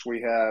course,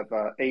 we have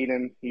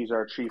Aiden. He's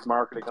our chief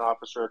marketing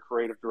officer,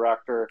 creative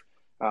director.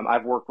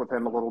 I've worked with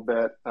him a little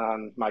bit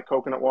on my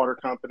coconut water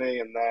company.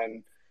 And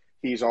then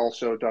he's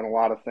also done a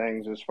lot of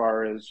things as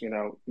far as,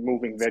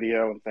 moving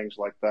video and things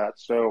like that.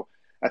 So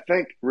I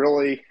think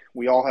really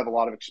we all have a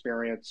lot of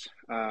experience,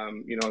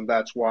 and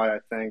that's why I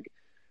think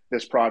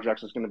this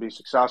project is going to be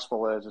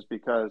successful is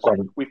because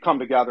we've come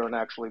together and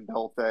actually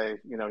built a,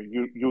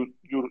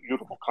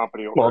 beautiful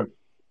company over it.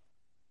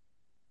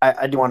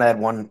 I do want to add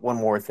one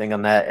more thing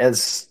on that.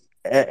 As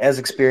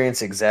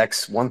experienced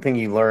execs, one thing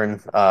you learn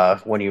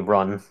when you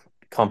run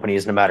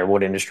companies, no matter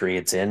what industry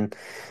it's in,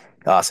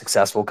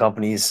 successful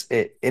companies,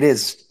 it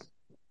is,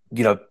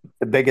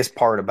 the biggest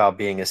part about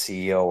being a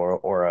CEO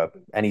or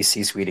any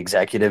C-suite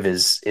executive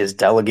is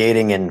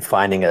delegating and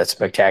finding a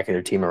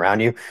spectacular team around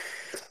you.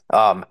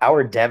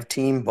 Our dev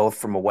team, both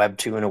from a Web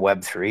 2 and a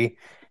Web 3,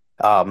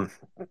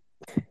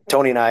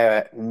 Tony and I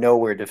are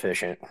nowhere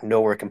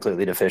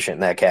completely deficient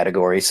in that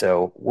category.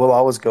 So we'll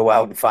always go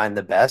out and find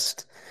the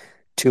best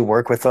to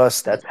work with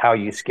us. That's how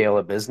you scale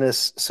a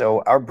business.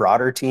 So our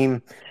broader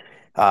team,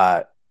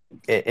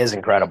 is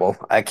incredible.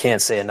 I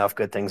can't say enough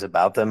good things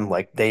about them.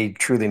 Like they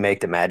truly make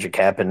the magic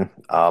happen.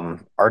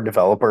 Our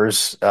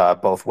developers,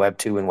 both Web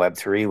 2 and Web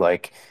 3,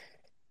 like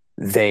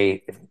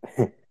they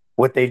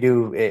what they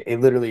do, it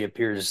literally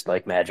appears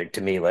like magic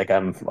to me. Like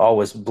I'm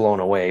always blown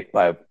away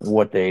by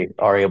what they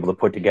are able to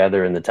put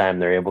together and the time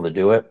they're able to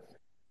do it.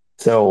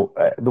 So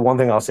the one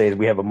thing I'll say is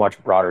we have a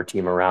much broader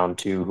team around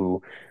too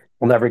who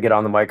will never get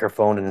on the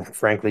microphone and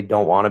frankly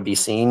don't want to be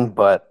seen,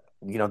 but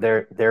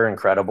they're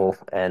incredible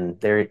and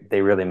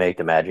they really make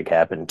the magic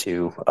happen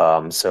too.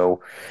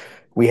 So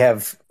we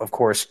have, of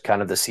course,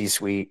 kind of the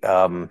C-suite,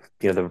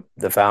 the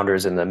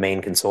founders and the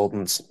main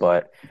consultants,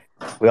 but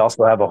we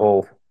also have a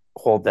whole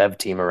dev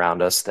team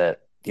around us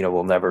that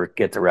will never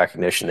get the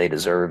recognition they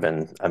deserve,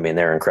 and I mean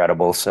they're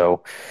incredible.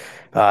 So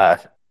uh,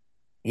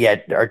 yeah,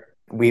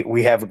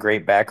 we have a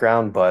great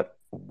background, but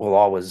we'll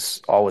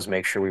always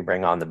make sure we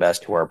bring on the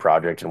best to our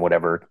project and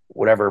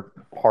whatever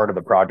part of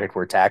the project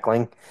we're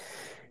tackling,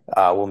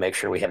 we'll make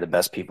sure we have the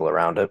best people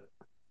around it.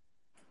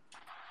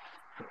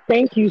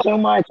 Thank you so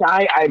much.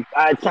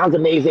 It sounds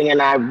amazing, and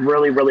I'm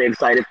really, really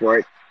excited for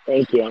it.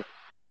 Thank you.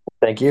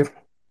 Thank you.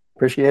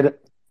 Appreciate it.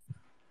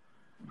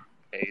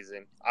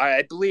 Amazing. All right,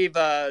 I believe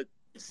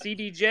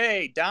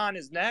CDJ Don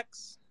is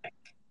next.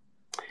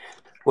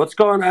 What's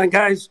going on,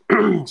 guys?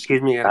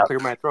 Excuse me, I gotta clear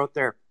my throat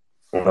there.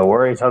 No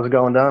worries. How's it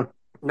going, Don?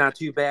 Not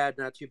too bad,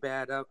 not too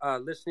bad.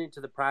 Listening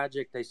to the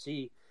project, I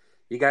see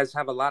you guys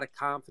have a lot of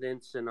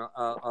confidence and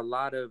a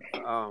lot of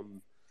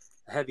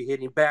heavy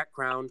hitting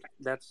background.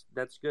 That's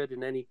good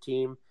in any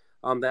team.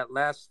 That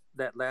last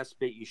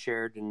bit you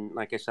shared, and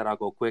like I said, I'll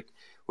go quick,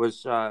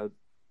 was a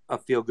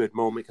feel good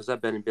moment because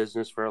I've been in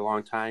business for a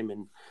long time,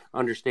 and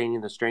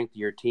understanding the strength of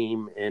your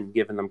team and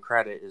giving them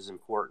credit is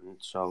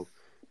important. So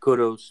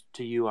kudos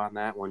to you on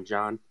that one,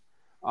 John.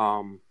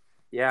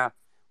 Yeah,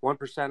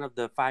 1% of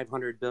the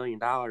 $500 billion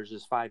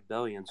is $5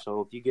 billion.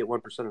 So if you get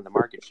 1% of the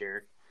market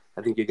share,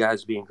 I think you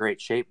guys be in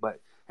great shape. But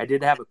I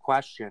did have a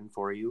question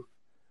for you.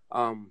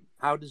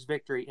 How does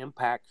Victory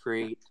Impact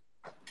create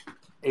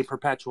a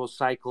perpetual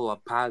cycle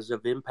of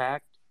positive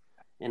impact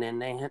and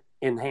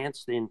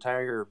enhance the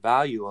entire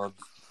value of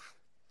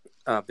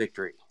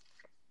Victory?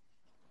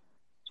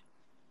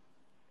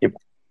 Yep.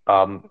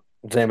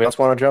 Does anybody else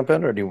want to jump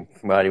in, or do you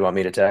want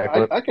me to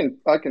tackle it? I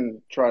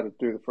can try to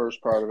do the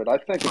first part of it. I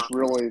think it's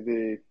really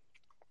the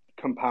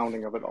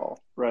compounding of it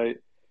all, right?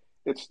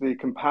 It's the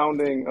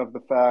compounding of the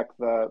fact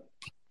that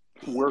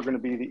we're going to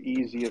be the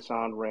easiest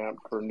on-ramp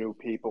for new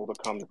people to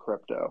come to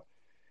crypto.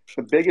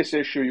 The biggest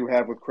issue you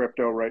have with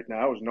crypto right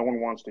now is no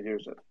one wants to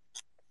use it,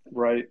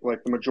 right?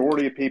 Like the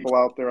majority of people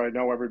out there, I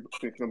know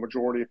the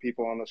majority of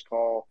people on this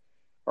call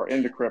are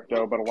into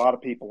crypto, but a lot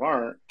of people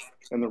aren't.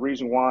 And the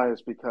reason why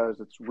is because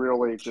it's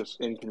really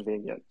just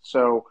inconvenient.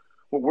 So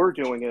what we're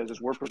doing is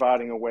we're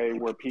providing a way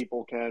where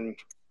people can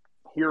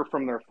hear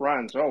from their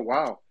friends, oh,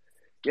 wow,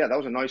 yeah, that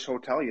was a nice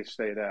hotel you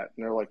stayed at.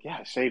 And they're like, yeah,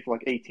 I saved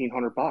like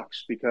 $1,800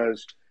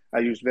 because I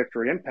used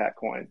Victory Impact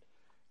Coin.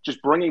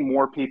 Just bringing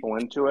more people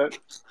into it.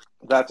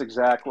 That's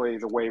exactly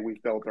the way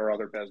we've built our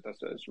other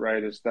businesses,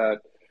 right? Is that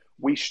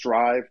we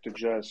strive to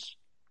just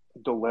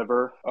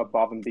deliver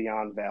above and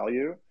beyond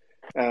value.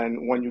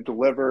 And when you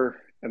deliver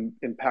an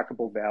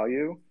impeccable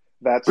value,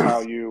 that's how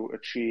you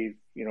achieve,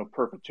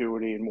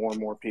 perpetuity and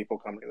more people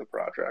coming to the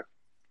project.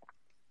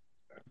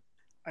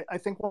 I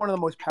think one of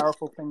the most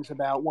powerful things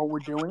about what we're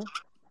doing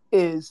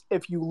is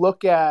if you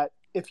look at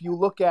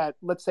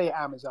let's say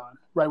Amazon,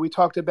 right? We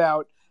talked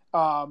about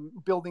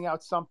building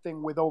out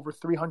something with over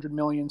 300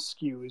 million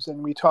SKUs,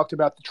 and we talked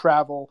about the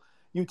travel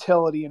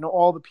utility and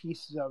all the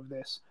pieces of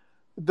this.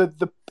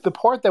 The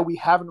part that we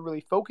haven't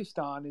really focused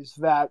on is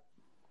that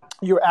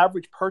your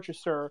average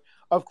purchaser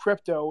of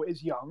crypto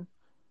is young,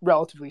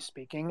 relatively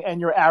speaking, and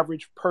your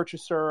average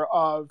purchaser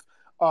of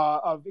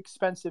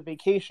expensive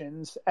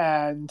vacations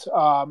and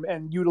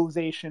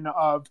utilization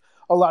of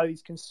a lot of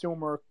these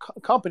consumer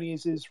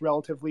companies is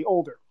relatively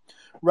older,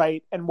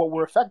 right? And what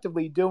we're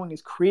effectively doing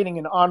is creating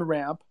an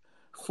on-ramp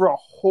for a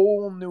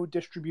whole new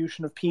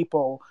distribution of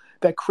people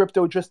that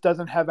crypto just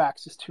doesn't have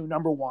access to,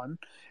 number one.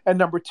 And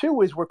number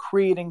two is we're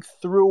creating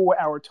through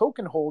our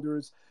token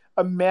holders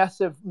a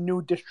massive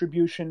new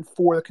distribution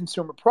for the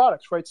consumer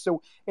products, right?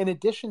 So in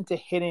addition to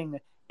hitting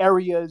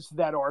areas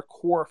that are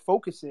core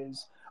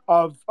focuses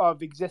of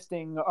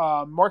existing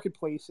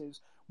marketplaces,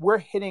 we're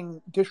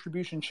hitting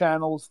distribution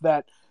channels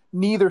that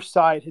neither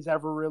side has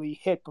ever really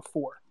hit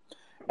before.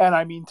 And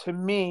I mean, to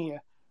me,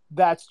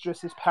 that's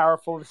just as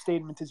powerful of a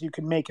statement as you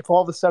can make. If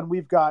all of a sudden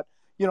we've got,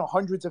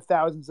 hundreds of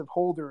thousands of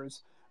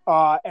holders,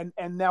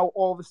 and now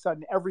all of a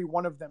sudden every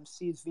one of them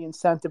sees the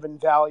incentive and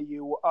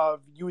value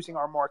of using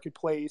our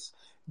marketplace,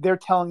 they're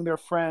telling their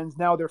friends,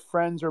 now their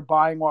friends are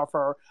buying off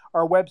our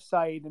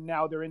website, and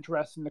now they're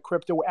interested in the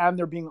crypto, and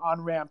they're being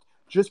on-ramped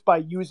just by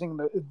using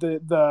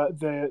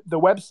the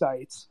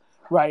websites,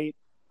 right?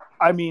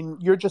 I mean,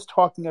 you're just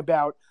talking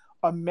about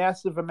a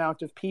massive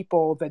amount of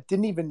people that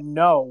didn't even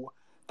know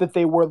that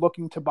they were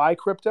looking to buy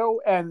crypto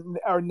and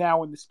are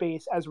now in the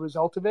space as a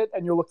result of it.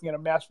 And you're looking at a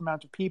massive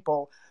amount of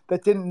people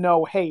that didn't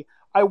know, hey,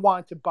 I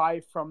want to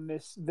buy from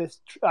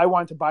I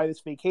want to buy this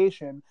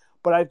vacation,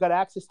 but I've got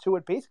access to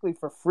it basically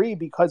for free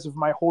because of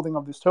my holding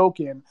of this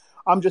token.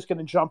 I'm just going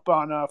to jump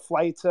on a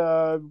flight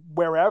to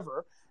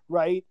wherever,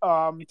 right,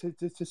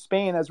 to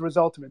Spain as a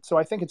result of it. So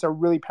I think it's a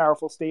really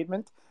powerful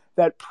statement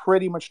that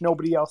pretty much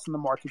nobody else in the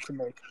market can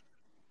make.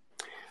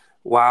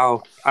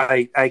 Wow,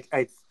 I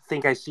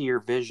think I see your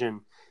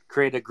vision.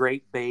 Create a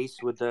great base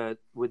with the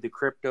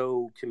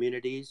crypto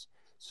communities.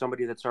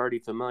 Somebody that's already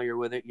familiar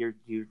with it, you're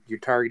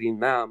targeting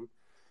them,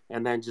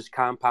 and then just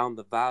compound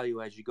the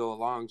value as you go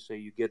along, so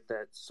you get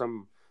that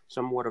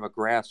somewhat of a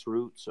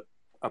grassroots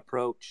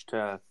approach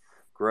to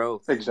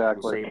growth.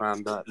 Exactly. And save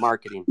on the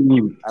marketing.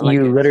 I like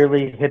You it.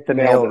 literally hit the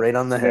Nailed nail it. right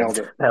on the Nailed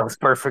head. it. That was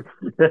perfect.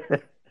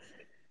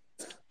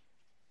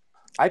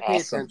 I pay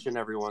Awesome. attention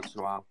every once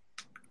in a while.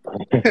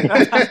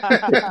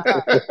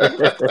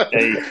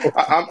 Hey,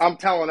 I'm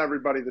telling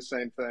everybody the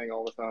same thing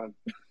all the time.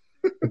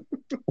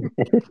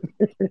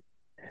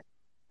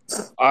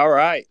 All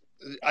right.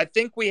 I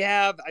think we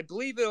have, I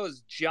believe it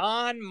was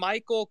John,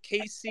 Michael,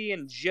 Casey,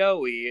 and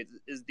Joey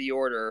is the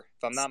order,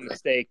 if I'm not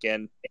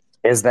mistaken.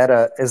 Is that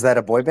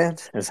a boy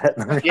band? Is that?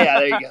 Yeah,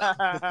 there you go.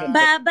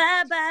 Bye,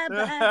 bye, bye,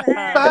 bye,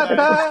 bye.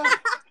 Bye-bye.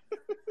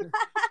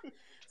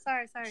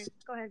 Sorry.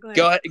 Go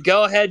ahead.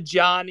 Go ahead,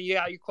 John. You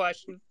got your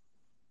question?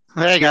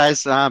 Hey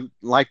guys,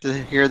 like to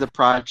hear the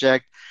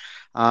project.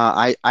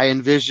 I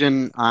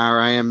envision or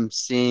I am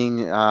seeing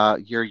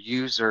your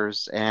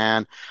users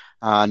and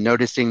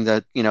noticing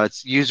that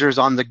it's users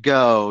on the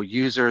go,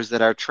 users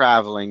that are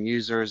traveling,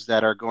 users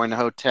that are going to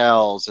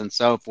hotels and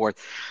so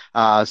forth.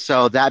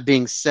 So that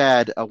being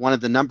said, one of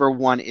the number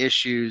one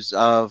issues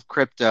of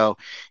crypto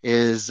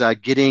is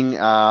getting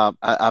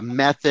a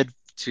method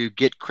to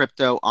get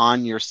crypto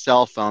on your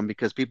cell phone,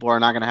 because people are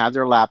not going to have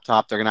their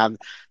laptop. They're not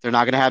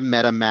going to have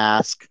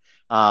MetaMask.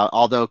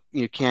 Although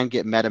you can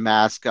get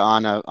MetaMask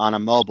on a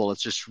mobile,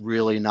 it's just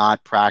really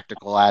not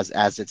practical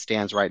as it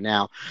stands right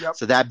now. Yep.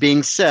 So that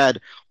being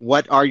said,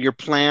 what are your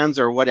plans,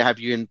 or what have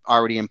you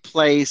already in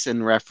place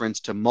in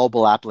reference to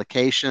mobile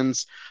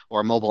applications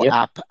or mobile Yep.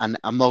 app?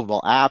 A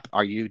mobile app?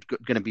 Are you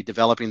going to be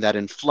developing that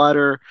in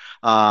Flutter?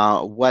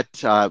 What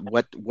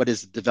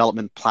is the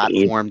development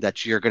platform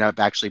that you're going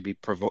to actually be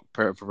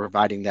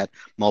providing that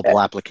mobile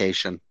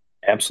application?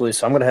 Absolutely.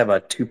 So I'm going to have a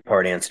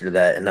two-part answer to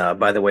that. And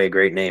by the way,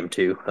 great name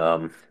too.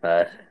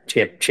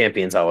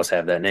 Champions always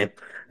have that name.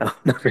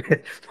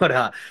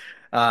 But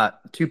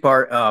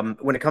two-part.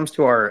 When it comes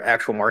to our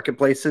actual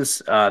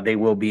marketplaces, they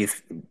will be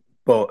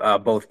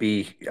both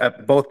be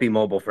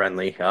mobile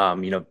friendly.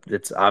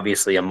 It's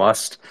obviously a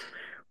must.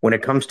 When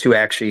it comes to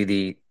actually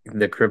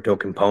the crypto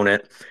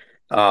component,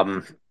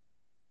 um,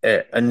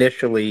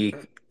 initially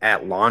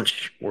at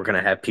launch, we're going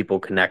to have people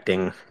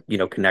connecting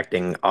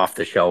off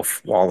the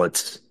shelf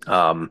wallets.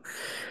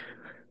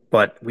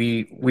 But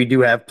we do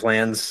have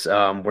plans.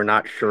 We're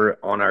not sure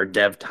on our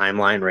dev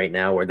timeline right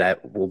now where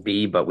that will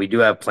be, but we do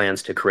have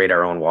plans to create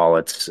our own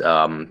wallets,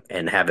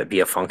 and have it be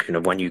a function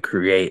of when you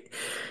create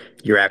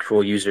your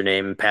actual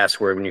username and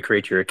password, when you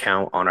create your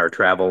account on our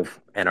travel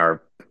and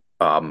our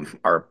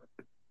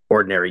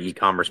ordinary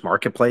e-commerce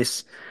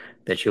marketplace,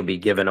 that you'll be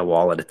given a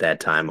wallet at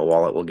that time. A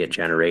wallet will get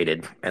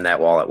generated, and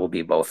that wallet will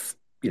be both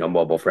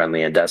mobile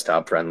friendly and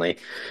desktop friendly.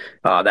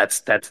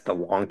 That's the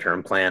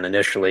long-term plan.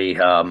 Initially,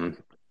 the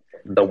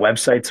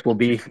websites will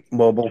be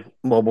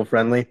mobile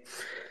friendly,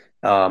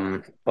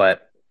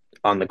 but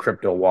on the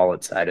crypto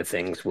wallet side of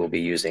things, we'll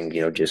be using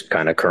just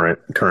kind of current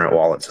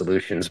wallet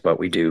solutions. But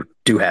we do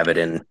have it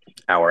in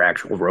our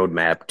actual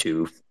roadmap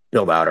to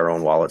build out our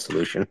own wallet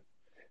solution.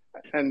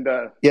 And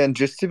Yeah, and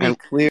just to be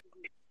clear,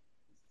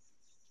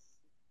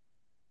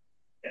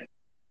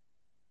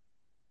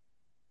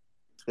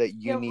 that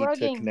you need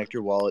to connect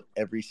your wallet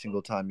every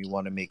single time you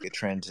want to make a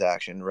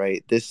transaction,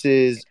 right? This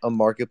is a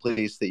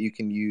marketplace that you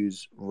can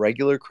use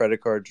regular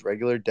credit cards,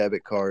 regular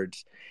debit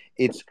cards.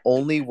 It's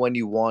only when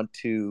you want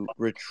to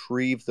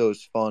retrieve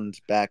those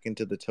funds back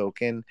into the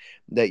token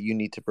that you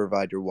need to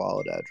provide your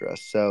wallet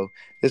address. So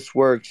this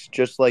works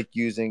just like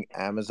using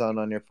Amazon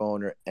on your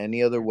phone or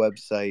any other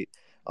website.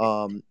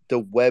 The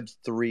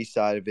Web3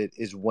 side of it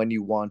is when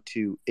you want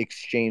to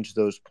exchange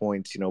those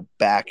points,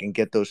 back and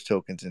get those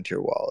tokens into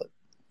your wallet.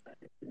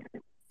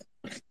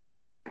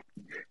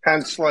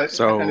 hence,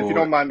 and if you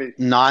don't mind me,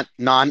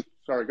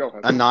 sorry, go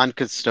ahead. A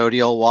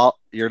non-custodial wallet.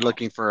 You're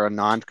looking for a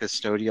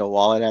non-custodial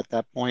wallet at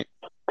that point?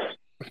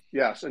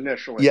 Yes,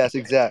 initially. Yes,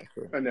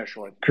 exactly.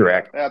 Initially.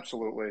 Correct. Yeah,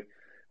 absolutely.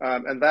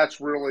 And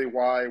that's really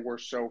why we're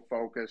so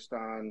focused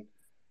on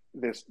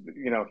this.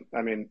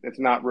 It's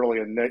not really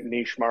a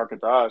niche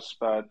market to us,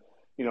 but,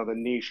 the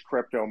niche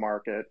crypto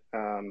market,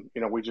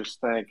 we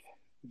just think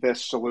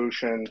this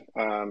solution,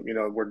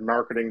 we're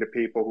marketing to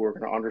people who are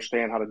going to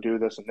understand how to do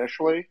this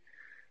initially.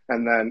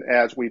 And then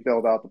as we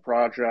build out the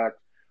project,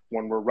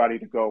 when we're ready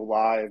to go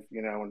live,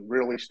 and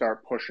really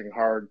start pushing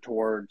hard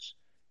towards,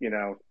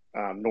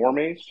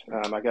 normies,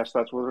 I guess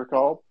that's what they're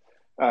called,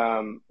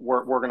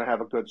 we're going to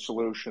have a good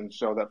solution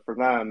so that for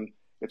them,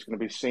 it's going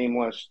to be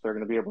seamless. They're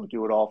going to be able to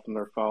do it all from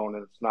their phone,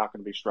 and it's not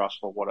going to be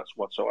stressful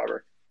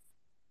whatsoever.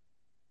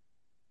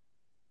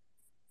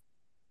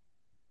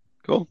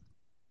 Cool.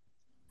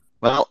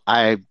 Well,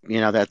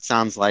 that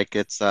sounds like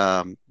it's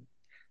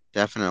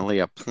definitely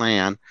a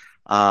plan.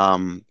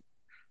 Um,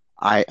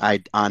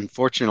 I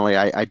unfortunately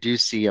I do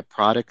see a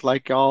product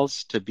like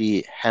y'all's to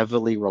be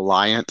heavily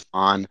reliant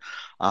on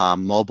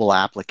mobile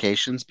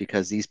applications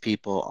because these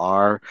people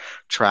are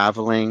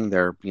traveling,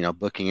 they're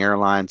booking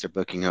airlines, they're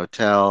booking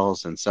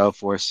hotels and so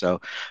forth.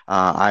 So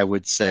I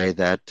would say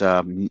that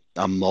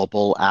a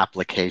mobile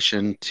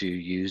application to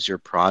use your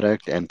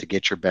product and to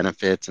get your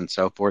benefits and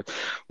so forth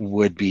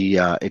would be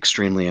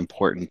extremely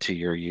important to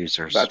your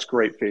users. That's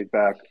great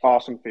feedback.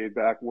 Awesome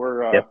feedback.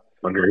 Yep,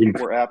 agreed.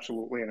 We're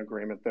absolutely in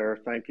agreement there.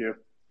 Thank you.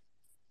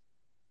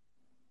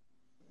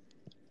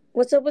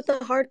 What's up with the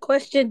hard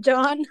question,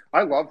 John?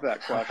 I love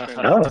that question.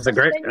 No, that's a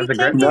great, Can you that's a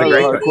great, take that's it a No, the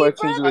great hard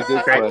question. easy, questions are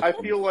good brother? I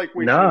questions. feel like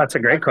we No, should. that's a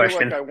I great feel like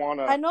question. I want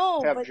I to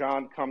know, have but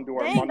John come to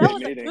our dang, that Monday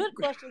was a meeting. good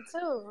question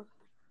too.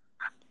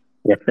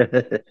 Yeah,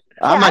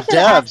 I'm I a should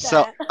have dev, asked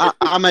so that.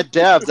 I'm a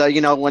dev.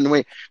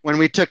 When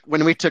we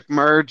took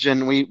merge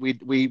and we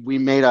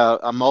made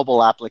a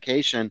mobile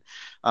application,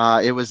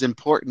 it was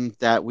important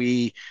that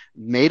we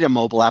made a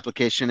mobile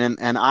application.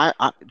 And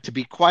to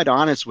be quite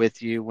honest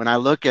with you, when I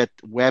look at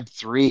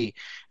Web3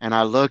 and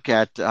I look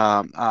at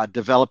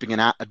developing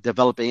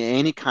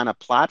any kind of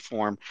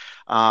platform,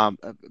 um,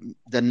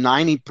 the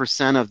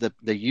 90% of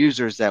the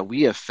users that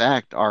we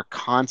affect are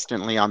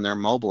constantly on their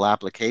mobile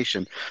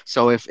application.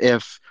 So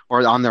if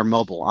or on their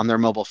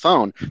mobile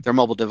phone, their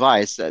mobile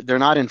device, they're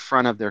not in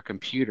front of their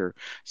computer.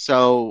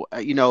 So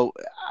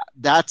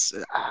that's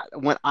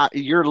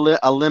you're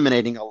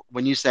eliminating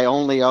when you say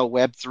only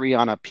Web3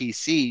 on a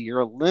PC, you're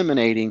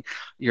eliminating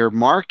your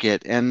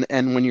market, and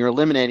when you're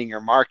eliminating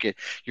your market,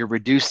 you're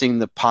reducing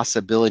the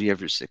possibility of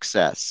your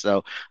success.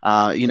 So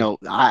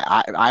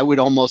I would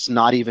almost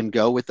not even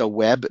go with a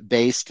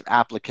web-based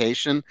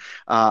application.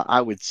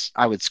 I would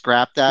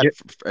scrap that, Ju-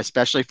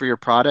 especially for your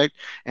product,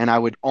 and I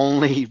would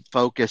only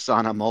focus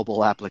on a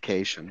mobile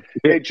application.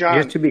 Hey, Just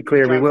John. to be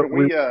clear, John, can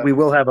we? we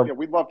will have a Yeah,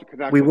 we'd love to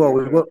connect we with will you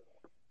we too. will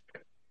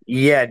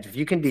yeah. If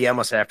you can DM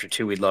us after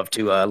two, we'd love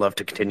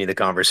to continue the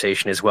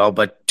conversation as well.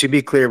 But to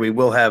be clear, we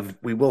will have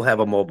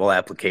a mobile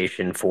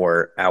application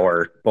for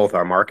both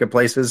our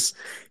marketplaces.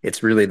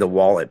 It's really the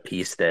wallet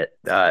piece that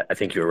I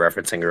think you were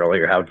referencing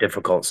earlier, how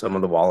difficult some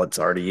of the wallets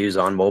are to use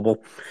on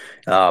mobile.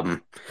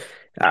 Um,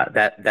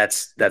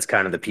 that's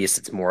kind of the piece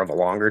that's more of a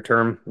longer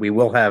term. We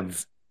will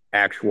have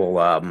actual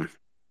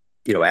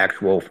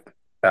actual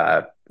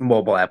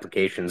mobile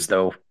applications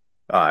though,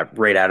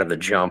 right out of the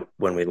jump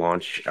when we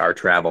launch our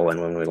travel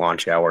and when we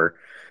launch our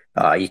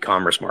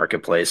e-commerce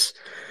marketplace.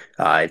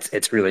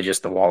 It's really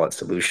just the wallet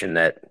solution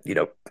that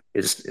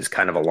is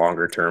kind of a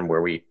longer term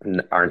where we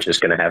aren't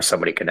just going to have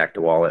somebody connect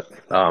a wallet.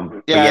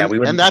 But Yeah, yeah, and we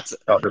and would. that's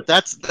Oh,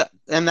 that's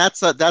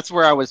that's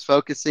where I was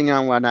focusing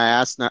on when I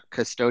asked not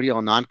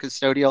custodial,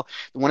 non-custodial.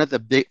 One of the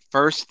big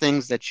first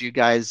things that you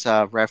guys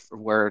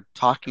were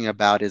talking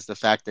about is the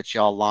fact that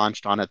y'all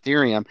launched on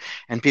Ethereum,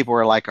 and people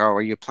were like, "Oh,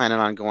 are you planning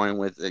on going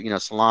with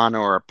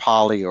Solana or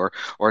Poly or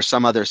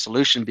some other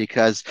solution?"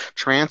 Because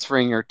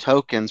transferring your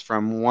tokens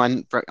from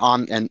on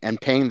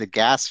and paying the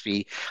gas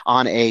fee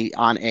on a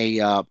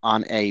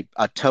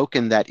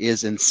token that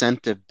is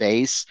incentive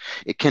based,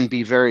 it can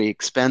be very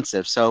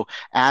expensive. So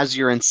as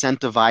you're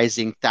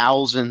incentivizing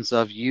thousands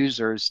of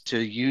users to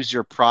use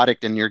your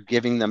product and you're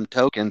giving them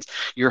tokens,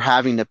 you're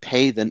having to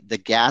pay the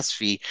gas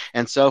fee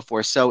and so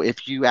forth. So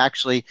if you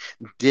actually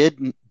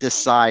did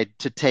decide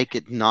to take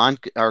it non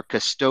or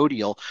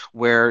custodial,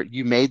 where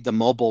you made the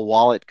mobile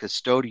wallet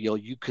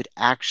custodial, you could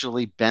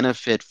actually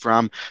benefit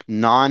from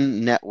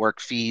non-network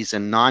fees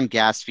and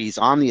non-gas fees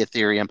on the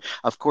Ethereum.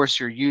 Of course,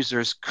 your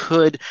users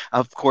could,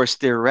 of course,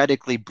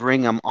 theoretically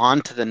bring them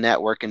onto the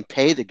network and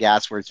pay the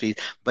gas fees,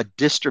 but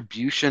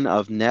distribution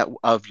of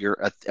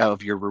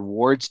your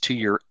rewards to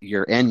your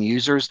end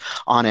users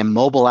on a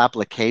mobile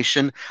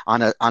application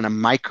on a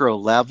micro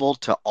level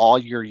to all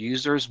your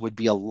users would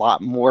be a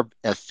lot more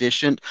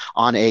efficient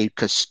on a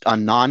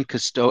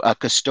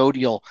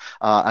custodial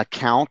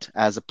account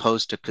as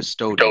opposed to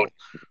custodial.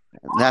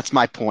 That's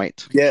my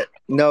point. Yeah,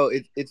 no,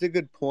 it's a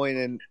good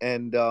point,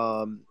 and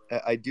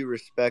I do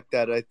respect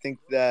that. I think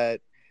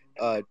that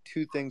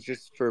two things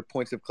just for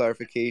points of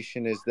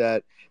clarification is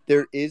that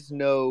there is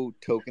no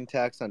token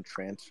tax on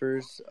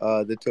transfers.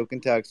 The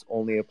token tax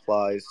only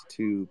applies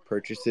to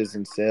purchases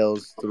and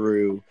sales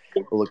through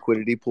a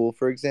liquidity pool,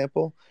 for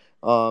example.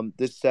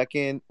 The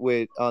second,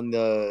 with on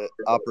the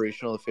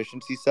operational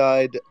efficiency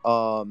side,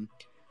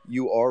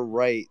 you are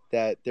right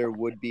that there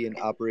would be an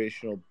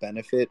operational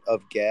benefit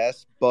of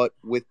gas, but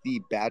with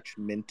the batch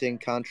minting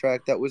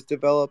contract that was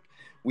developed,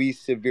 we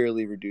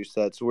severely reduced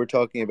that. So we're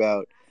talking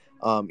about,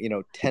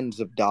 tens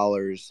of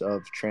dollars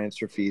of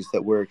transfer fees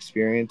that we're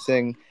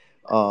experiencing,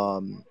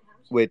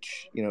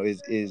 which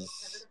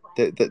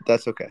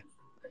that's okay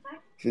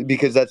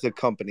because that's a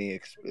company,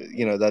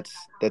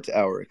 that's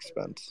our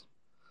expense.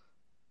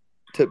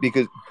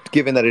 Because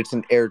given that it's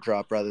an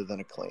airdrop rather than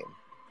a claim.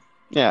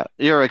 Yeah,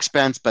 your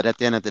expense, but at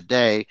the end of the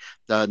day,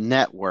 the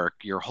network,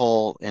 your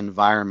whole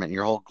environment,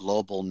 your whole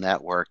global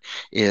network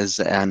is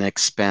an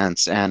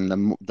expense.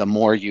 And the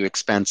more you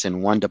expense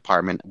in one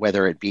department,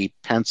 whether it be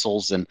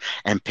pencils and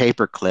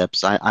paper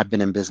clips, I've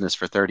been in business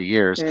for 30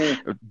 years,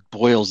 Mm, it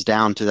boils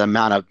down to the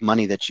amount of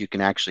money that you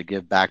can actually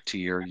give back to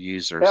your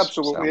users.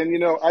 absolutely. So,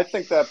 And, I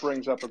think that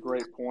brings up a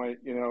great point.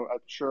 I'm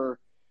sure,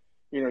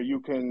 you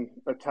can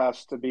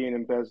attest to being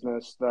in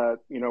business that,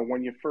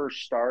 when you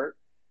first start,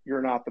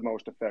 you're not the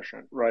most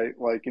efficient, right?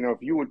 Like, if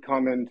you would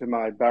come into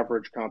my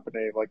beverage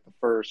company, like the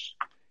first,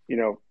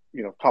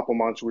 couple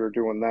months we were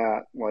doing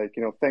that, like,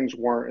 things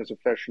weren't as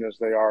efficient as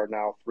they are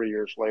now 3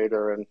 years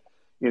later. And,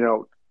 you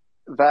know,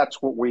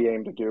 that's what we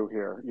aim to do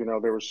here.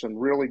 There were some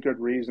really good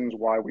reasons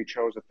why we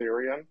chose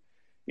Ethereum.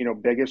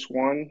 Biggest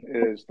one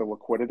is the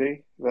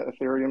liquidity that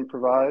Ethereum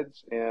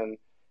provides and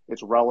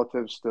its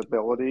relative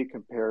stability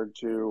compared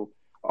to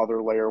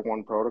other layer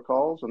one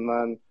protocols. And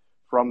then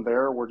from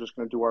there, we're just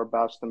going to do our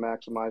best to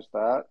maximize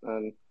that.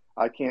 And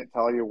I can't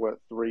tell you what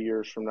 3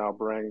 years from now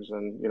brings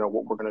and,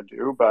 what we're going to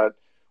do. But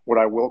what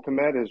I will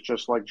commit is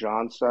just like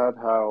John said,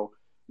 how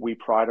we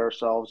pride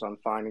ourselves on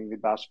finding the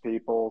best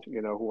people,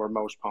 who are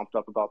most pumped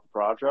up about the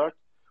project.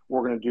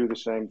 We're going to do the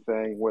same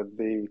thing with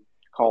the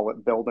call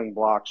it building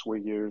blocks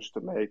we use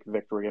to make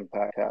Victory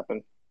Impact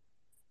happen.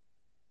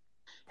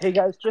 Hey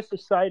guys, just a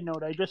side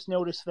note. I just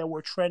noticed that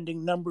we're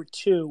trending number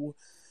 2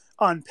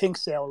 on Pink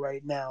Sale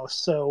right now.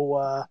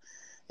 So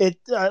it,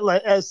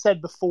 like as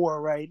said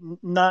before, right?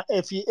 Not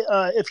if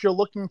you're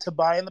looking to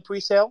buy in the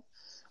pre-sale,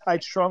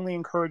 I'd strongly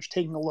encourage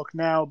taking a look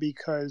now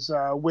because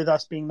with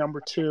us being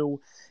number 2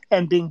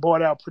 and being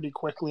bought out pretty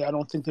quickly, I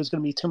don't think there's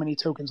going to be too many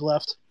tokens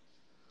left.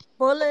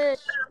 Bullish.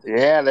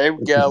 Yeah, there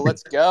we go.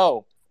 Let's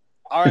go.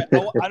 All right.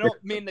 I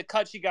don't mean to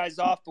cut you guys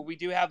off, but we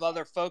do have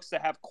other folks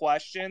that have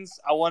questions.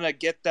 I want to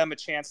get them a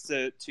chance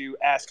to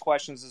ask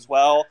questions as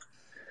well.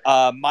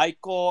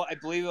 Michael, I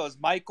believe it was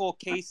Michael,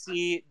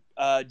 Casey,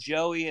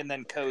 Joey, and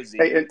then Cozy.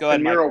 Hey, Go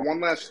ahead, Nero, Michael.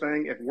 one last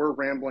thing. If we're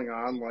rambling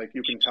on, like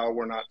you can tell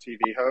we're not TV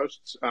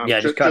hosts,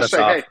 Yeah, just cut just us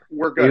say, off. hey,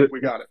 we're good. We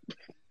got it.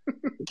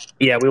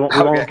 Yeah, we won't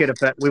Okay.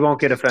 we won't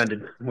get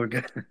offended. We're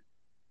good.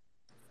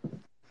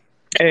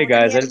 Hey Only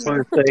guys, Eddie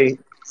now.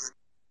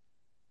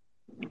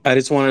 I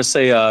just want to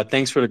say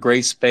thanks for the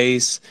great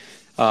space.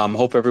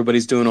 Hope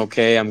everybody's doing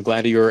okay. I'm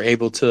glad you were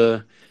able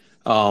to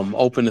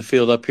open the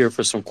field up here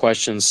for some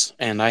questions.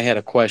 And I had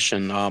a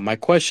question. My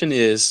question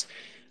is,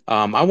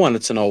 I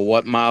wanted to know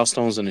what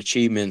milestones and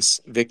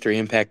achievements Victory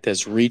Impact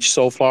has reached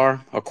so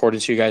far, according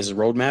to you guys'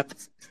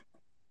 roadmap.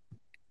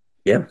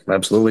 Yeah,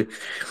 absolutely.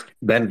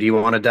 Ben, do you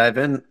want to dive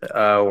in,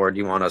 or do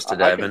you want us to I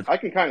dive can in? I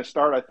can kind of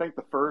start. I think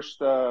the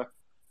first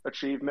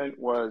achievement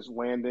was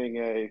landing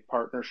a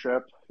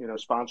partnership,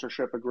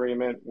 sponsorship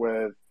agreement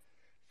with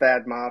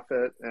Thad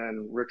Moffitt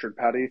and Richard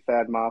Petty.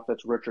 Thad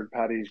Moffitt's Richard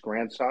Petty's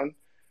grandson.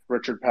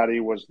 Richard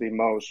Petty was the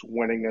most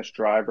winningest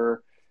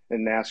driver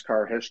in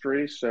NASCAR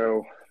history.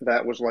 So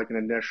that was like an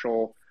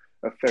initial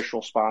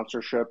official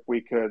sponsorship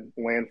we could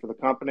land for the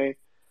company.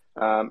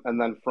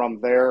 And then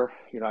from there,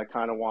 I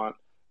kind of want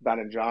Ben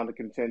and John to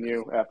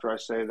continue after I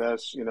say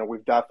this.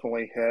 We've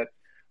definitely hit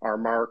our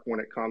mark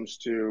when it comes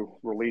to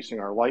releasing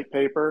our light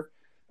paper,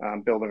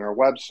 building our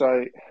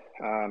website,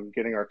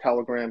 getting our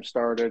Telegram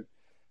started,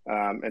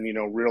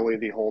 and really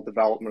the whole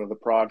development of the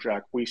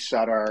project. We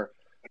set our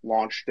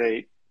launch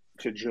date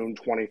to June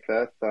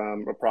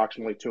 25th,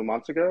 approximately 2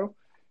 months ago,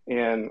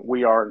 and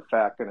we are in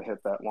fact going to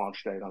hit that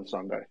launch date on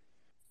Sunday.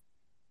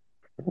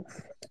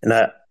 And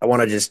I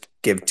want to just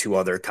give 2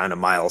 other kind of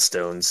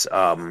milestones.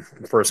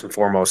 First and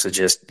foremost is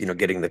just,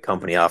 getting the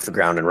company off the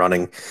ground and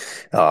running.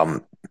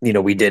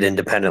 We did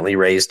independently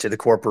raise to the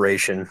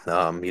corporation.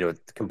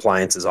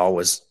 Compliance is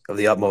always of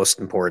the utmost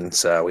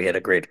importance. We had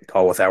a great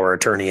call with our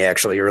attorney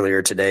actually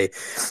earlier today.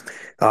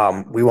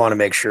 We want to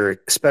make sure,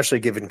 especially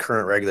given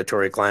current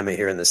regulatory climate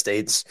here in the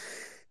States,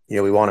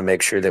 we want to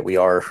make sure that we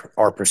are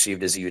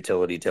perceived as a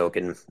utility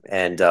token.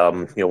 And,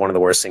 one of the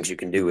worst things you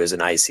can do is an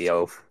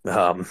ICO.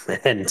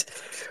 And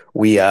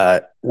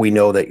we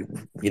know that,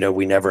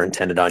 we never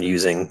intended on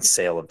using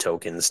sale of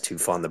tokens to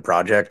fund the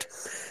project.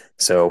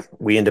 So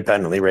we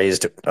independently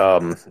raised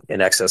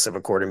in excess of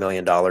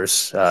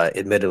 $250,000.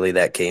 Admittedly,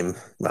 that came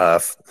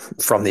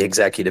from the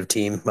executive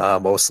team,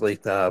 mostly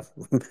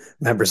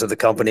members of the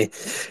company.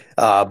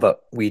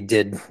 But we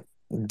did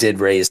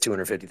raise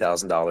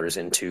 $250,000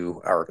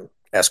 into our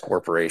S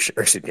corporation,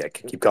 or excuse me, I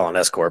keep calling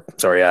S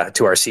corp. Sorry,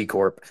 to our C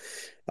corp,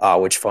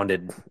 which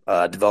funded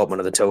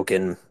development of the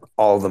token,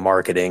 all of the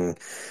marketing,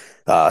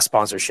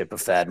 sponsorship of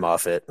Thad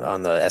Moffitt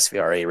on the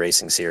SVRA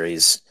Racing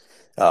Series,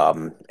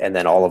 and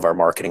then all of our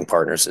marketing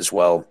partners as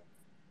well.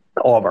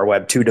 All of our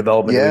Web 2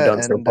 development that we've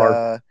done so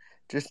far.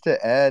 Just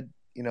to add,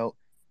 we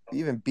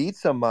even beat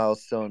some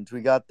milestones.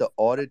 We got the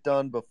audit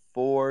done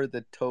before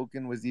the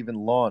token was even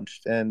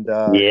launched, and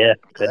yeah,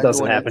 that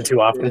doesn't happen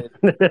too often.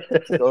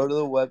 Go to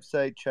the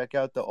website, check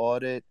out the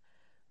audit.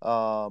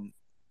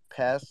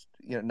 passed,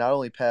 not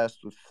only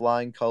passed with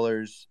flying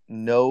colors,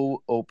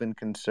 no open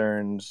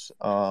concerns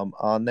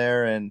on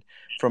there, and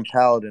from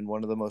Paladin,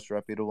 one of the most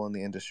reputable in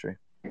the industry.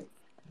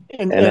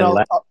 And then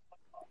I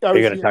are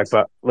you was going to talk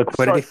about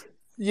liquidity? sorry.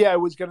 Yeah, I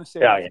was going to say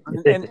Yeah,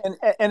 that.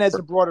 yeah. And as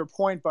a broader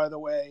point, by the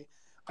way,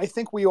 I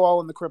think we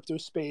all in the crypto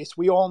space,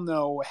 we all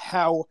know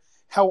how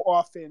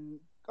often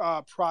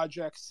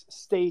projects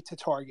stay to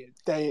target.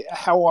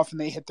 How often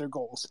they hit their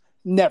goals.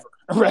 Never,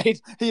 right?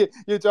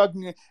 You're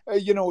talking,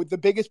 the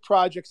biggest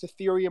projects,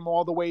 Ethereum,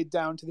 all the way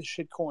down to the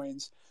shit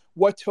coins.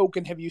 What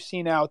token have you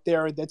seen out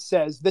there that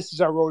says this is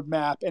our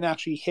roadmap and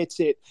actually hits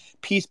it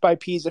piece by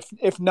piece,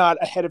 if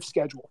not ahead of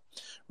schedule,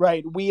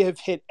 right? We have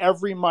hit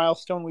every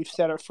milestone we've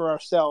set up for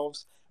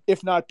ourselves,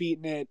 if not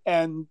beaten it.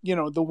 And,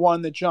 the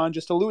one that John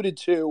just alluded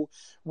to,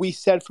 we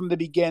said from the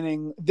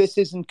beginning, this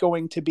isn't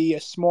going to be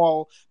a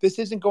small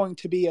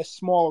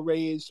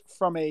raise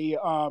from a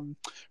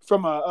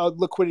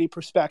liquidity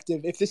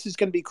perspective. If this is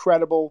going to be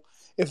credible,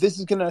 if this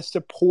is going to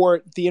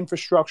support the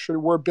infrastructure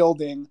we're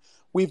building,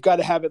 we've got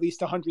to have at least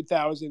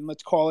 100,000,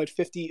 let's call it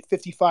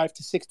 55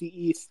 to 60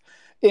 ETH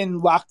in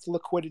locked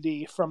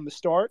liquidity from the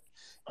start.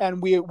 And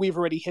we've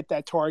already hit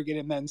that target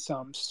and then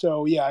some.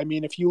 So, yeah, I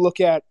mean, if you look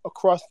at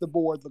across the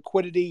board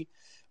liquidity,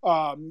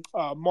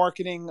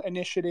 marketing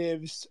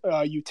initiatives,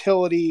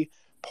 utility,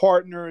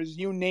 partners,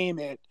 you name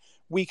it,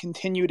 we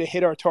continue to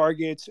hit our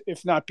targets,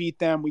 if not beat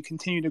them. We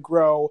continue to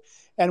grow,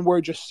 and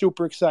we're just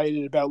super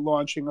excited about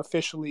launching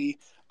officially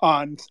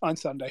on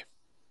Sunday.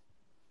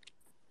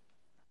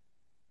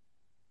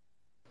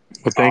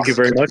 Well, thank you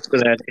very much for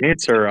that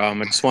answer. I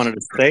just wanted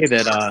to say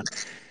that,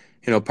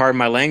 pardon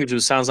my language,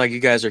 it sounds like you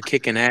guys are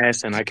kicking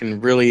ass, and I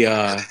can really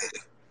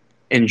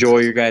enjoy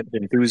your guys'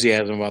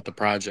 enthusiasm about the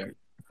project.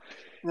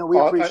 We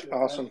appreciate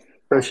awesome.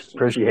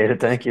 Appreciate it.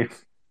 Thank you.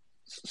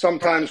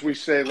 Sometimes we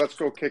say, let's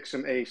go kick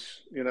some ace,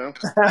 There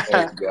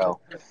you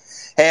go.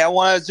 Hey, I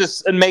want to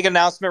just make an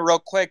announcement real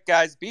quick,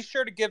 guys. Be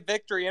sure to give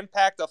Victory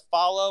Impact a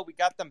follow. We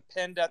got them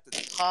pinned at the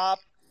top.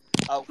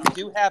 We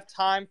do have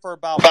time for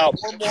about 4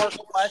 more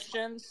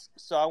questions,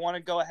 so I want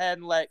to go ahead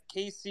and let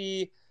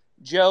Casey,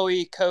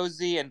 Joey,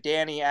 Cozy, and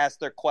Danny ask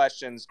their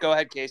questions. Go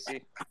ahead,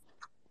 Casey.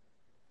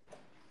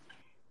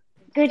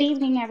 Good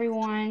evening,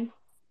 everyone.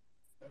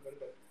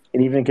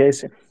 Good evening,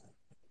 Casey.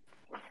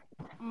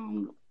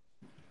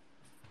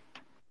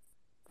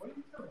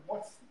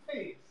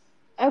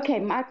 Okay,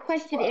 my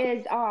question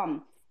is,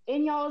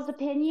 in y'all's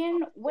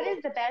opinion, what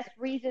is the best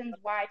reasons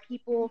why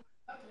people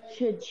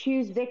should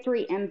choose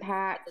Victory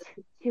Impact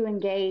to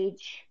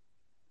engage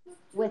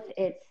with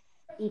its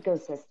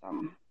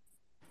ecosystem?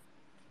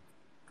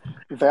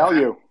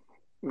 Value.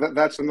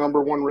 That's the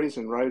number one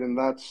reason, right? And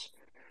that's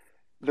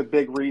the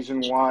big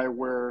reason why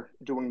we're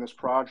doing this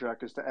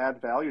project, is to add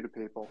value to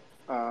people.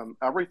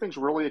 Everything's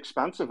really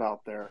expensive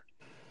out there,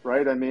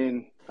 right? I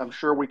mean, I'm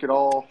sure we could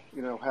all,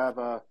 have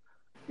a,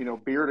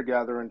 beer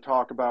together and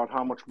talk about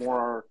how much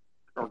more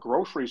our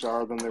groceries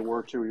are than they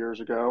were 2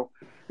 years ago.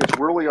 It's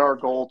really our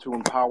goal to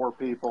empower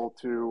people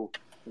to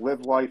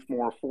live life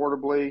more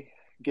affordably,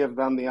 give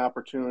them the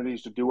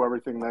opportunities to do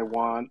everything they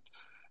want.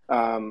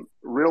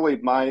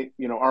 Really,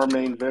 our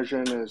main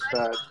vision is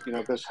that,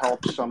 this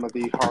helps some of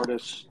the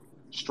hardest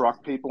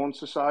struck people in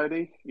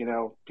society,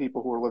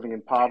 people who are living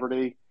in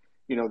poverty.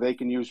 They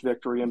can use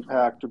Victory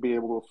Impact to be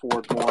able to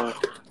afford more.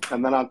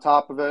 And then on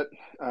top of it,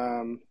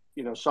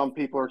 some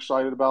people are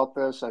excited about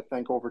this. I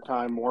think over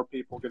time, more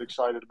people get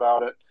excited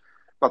about it.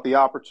 But the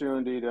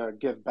opportunity to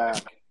give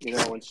back,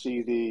 and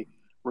see the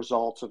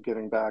results of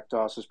giving back to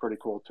us is pretty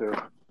cool too.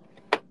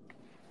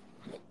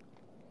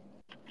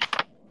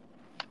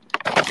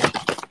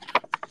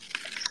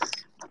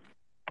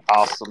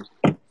 Awesome.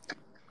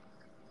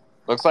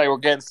 Looks like we're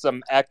getting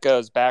some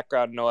echoes,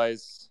 background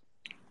noise.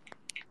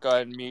 Go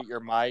ahead and mute your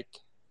mic.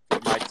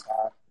 Mic's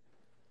hot.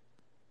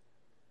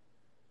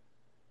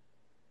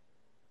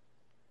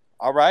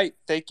 All right.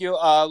 Thank you.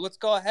 Let's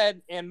go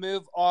ahead and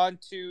move on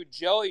to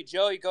Joey.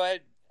 Joey, go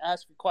ahead and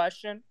ask your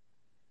question.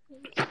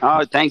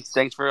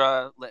 Thanks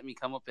for letting me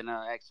come up and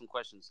ask some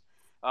questions.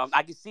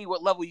 I can see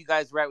what level you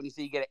guys are at when you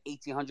say you get an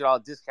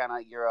 $1,800 discount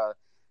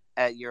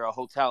at your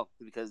hotel,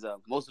 because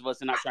most of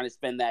us are not trying to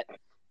spend that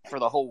for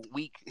the whole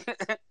week.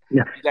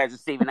 Yeah. You guys are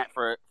saving that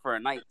for a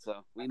night,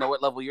 so we know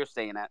what level you're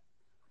staying at.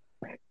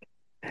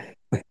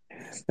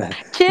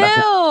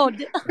 Chill.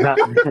 Not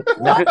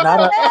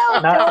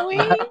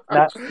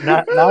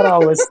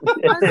always.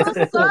 I'm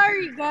so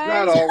sorry, guys.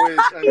 Not always.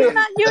 He's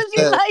not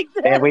usually like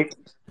that. And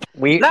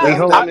we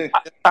hope.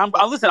 I'm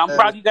listen. I'm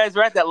proud you guys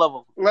are at that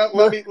level.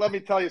 Let me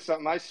tell you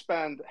something. I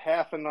spend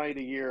half nights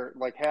a year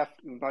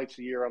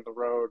on the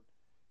road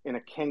in a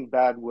king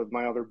bed with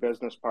my other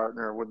business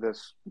partner with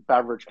this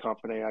beverage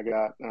company I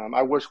got.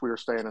 I wish we were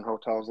staying in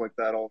hotels like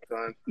that all the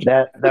time.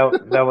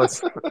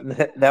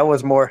 That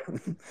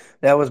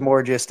was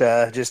more just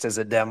as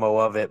a demo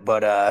of it.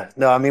 But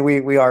no, I mean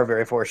we are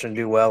very fortunate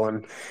to do well,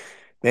 and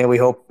man, we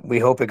hope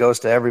it goes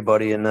to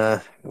everybody,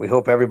 and we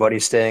hope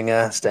everybody's staying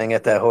at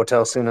that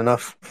hotel soon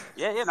enough.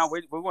 Yeah. No,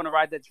 we want to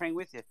ride that train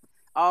with you.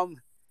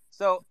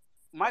 So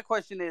my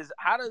question is,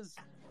 how does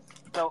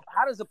So,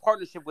 how does the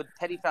partnership with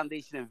Teddy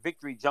Foundation and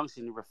Victory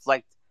Junction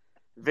reflect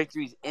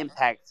Victory's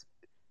impact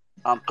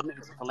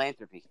commitment to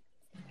philanthropy?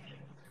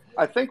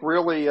 I think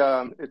really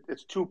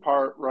it's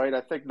two-part, right?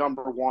 I think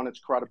number one, it's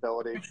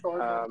credibility.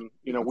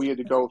 We had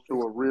to go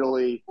through a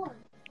really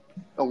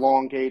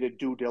elongated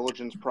due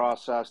diligence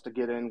process to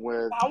get in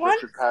with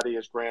Richard Petty,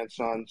 his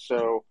grandson.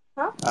 So,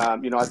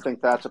 I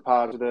think that's a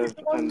positive.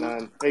 And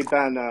then, hey,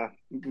 Ben,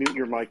 mute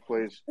your mic,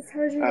 please.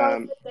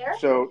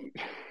 So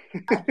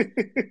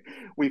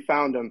we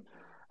found him.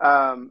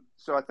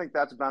 So I think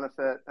that's a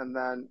benefit. And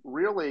then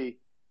really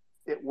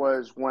it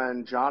was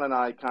when John and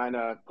I kind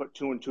of put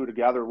two and two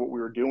together what we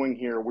were doing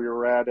here. We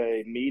were at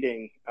a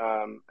meeting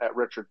at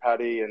Richard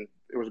Petty, and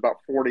it was about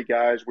 40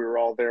 guys. We were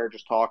all there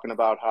just talking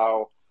about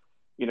how,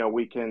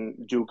 we can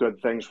do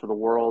good things for the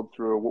world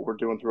through what we're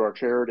doing through our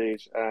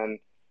charities. And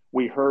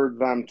we heard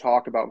them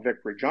talk about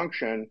Victory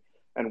Junction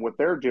and what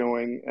they're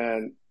doing.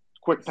 And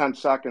quick 10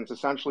 seconds,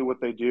 essentially what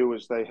they do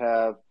is they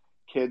have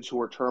kids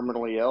who are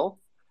terminally ill.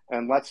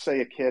 And let's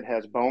say a kid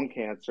has bone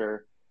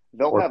cancer.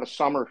 They'll have a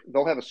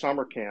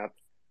summer camp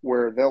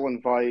where they'll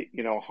invite,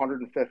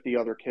 150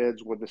 other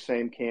kids with the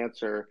same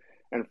cancer.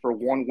 And for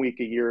 1 week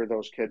a year,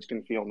 those kids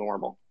can feel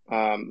normal.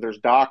 There's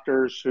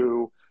doctors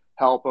who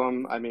help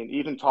them. I mean,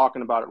 even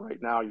talking about it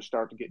right now, you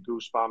start to get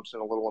goosebumps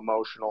and a little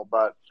emotional,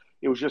 but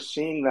it was just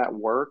seeing that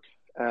work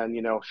and,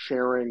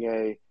 sharing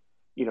a,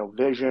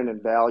 vision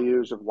and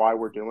values of why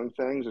we're doing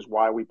things is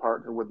why we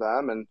partner with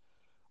them. And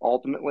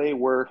ultimately,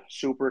 we're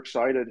super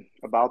excited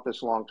about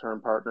this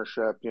long-term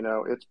partnership.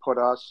 It's put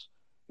us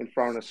in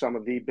front of some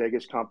of the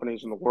biggest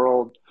companies in the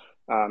world.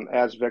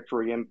 As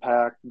Victory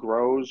Impact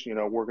grows,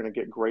 we're going to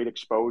get great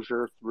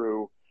exposure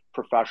through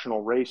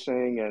professional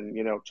racing and,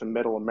 to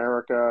middle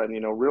America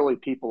and, really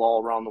people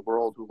all around the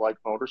world who like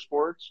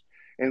motorsports.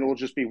 And it'll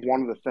just be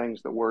one of the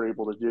things that we're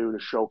able to do to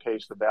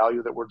showcase the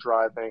value that we're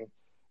driving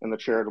and the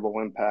charitable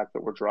impact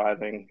that we're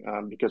driving.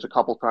 Because a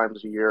couple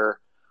times a year,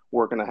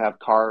 we're going to have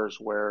cars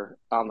where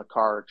on the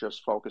car it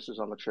just focuses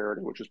on the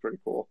charity, which is pretty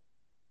cool.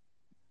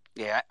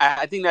 Yeah,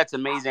 I think that's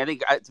amazing. I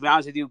think, to be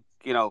honest with you,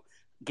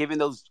 giving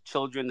those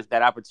children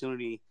that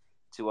opportunity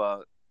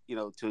to,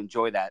 to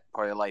enjoy that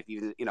part of their life,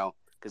 even,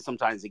 because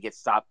sometimes it gets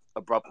stopped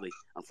abruptly,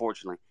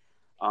 unfortunately.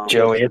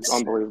 Joe, it's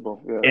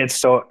unbelievable. Yeah.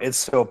 It's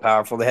so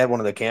powerful. They had one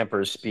of the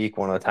campers speak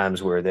one of the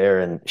times we were there,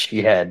 and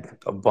she had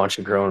a bunch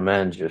of grown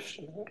men just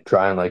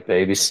crying like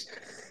babies.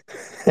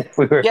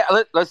 Yeah,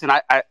 listen,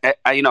 I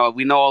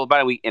we know all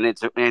about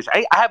it.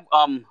 I have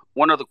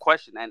one other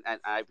question, and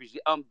I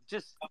appreciate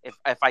just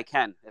if I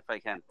can.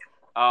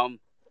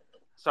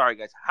 Sorry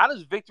guys, how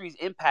does Victory's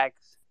impact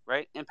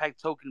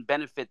token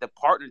benefit the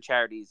partner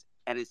charities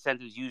and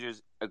incentives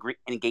users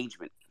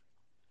engagement?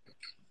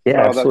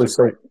 Yeah,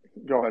 absolutely.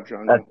 Go ahead,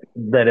 John.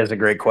 That is a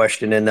great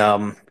question, and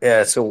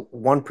so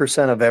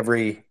 1% of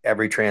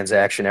every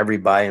transaction, every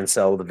buy and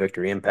sell of the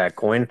Victory Impact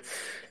coin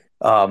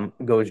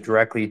goes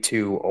directly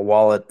to a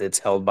wallet that's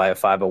held by a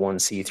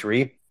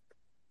 501c3.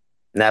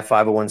 And that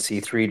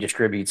 501c3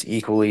 distributes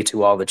equally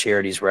to all the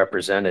charities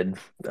represented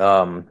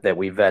that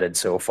we vetted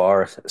so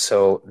far.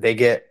 So they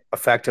get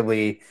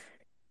effectively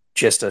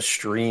just a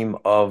stream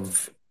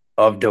of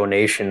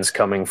donations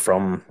coming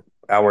from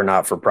our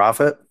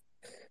not-for-profit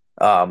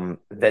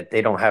that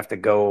they don't have to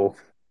go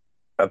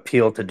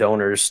appeal to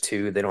donors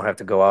to. They don't have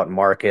to go out and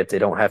market. They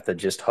don't have to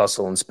just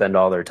hustle and spend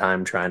all their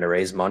time trying to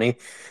raise money.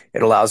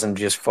 It allows them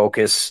to just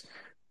focus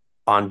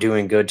on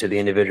doing good to the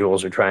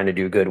individuals they're trying to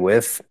do good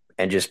with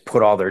and just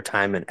put all their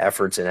time and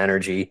efforts and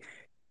energy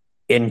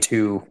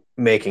into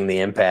making the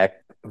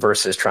impact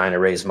versus trying to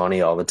raise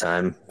money all the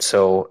time.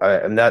 So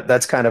and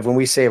that's kind of when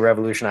we say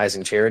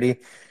revolutionizing charity,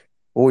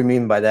 what we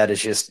mean by that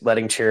is just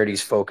letting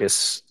charities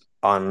focus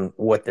on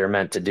what they're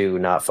meant to do,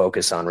 not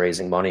focus on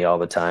raising money all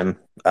the time.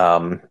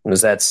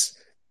 Because that's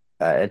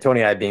Tony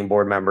and I being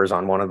board members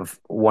on one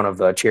of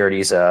the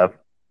charities that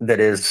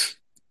is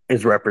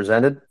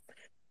represented.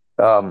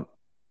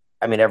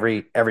 I mean,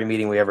 every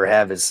meeting we ever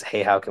have is,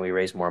 hey, how can we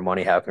raise more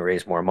money? How can we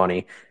raise more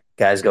money?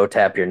 Guys, go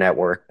tap your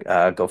network.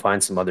 Go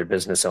find some other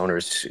business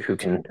owners who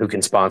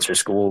can sponsor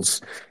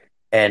schools,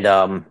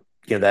 and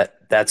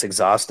that's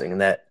exhausting.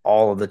 And that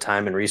all of the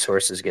time and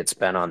resources get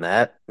spent on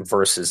that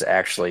versus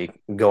actually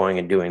going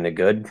and doing the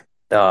good.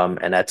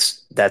 And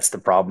that's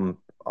the problem.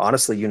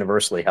 Honestly,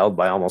 universally held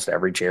by almost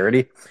every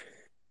charity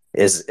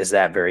is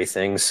that very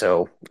thing.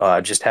 So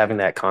just having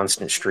that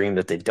constant stream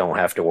that they don't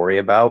have to worry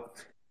about.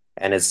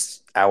 And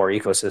as our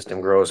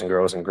ecosystem grows and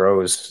grows and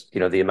grows,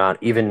 the amount,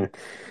 even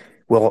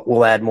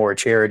we'll add more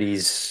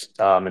charities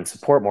and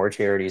support more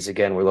charities.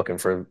 Again, we're looking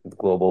for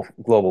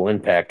global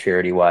impact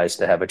charity wise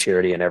to have a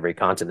charity in every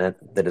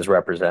continent that is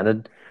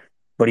represented.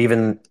 But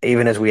even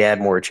as we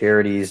add more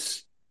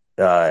charities,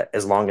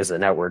 as long as the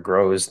network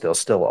grows, they'll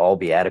still all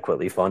be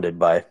adequately funded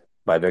by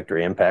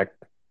Victory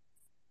Impact.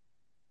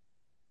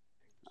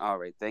 All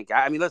right, thank you.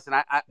 I mean, listen,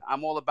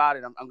 I'm all about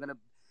it. I'm gonna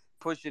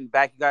push and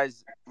back you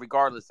guys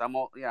regardless. I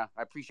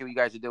appreciate what you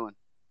guys are doing.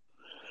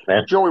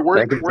 Man. Joey, where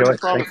you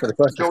from?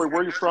 Joey,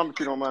 where you from? If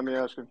you don't mind me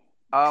asking.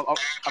 I'm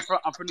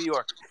from New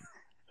York.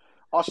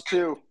 Us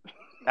too.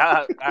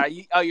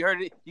 You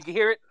heard it? You can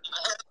hear it?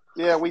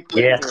 Yeah, we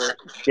Yeah, can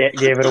hear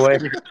gave it away.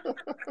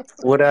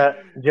 What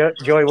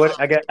Joey? What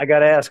I got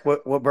to ask?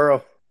 What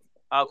borough?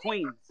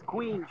 Queens.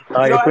 Oh, You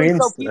know, you're I always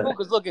tell Queens. people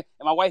because look, and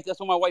my wife. That's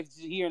what my wife is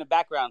here in the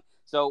background.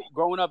 So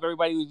growing up,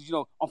 everybody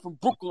was, I'm from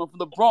Brooklyn, I'm from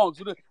the Bronx,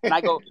 and I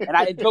go,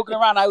 and joking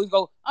around, I always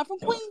go, I'm from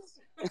Queens.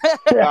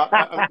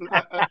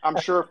 I'm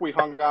sure if we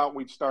hung out,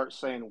 we'd start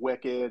saying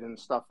 "wicked" and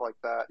stuff like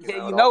that. Yeah, It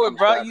you all know it, comes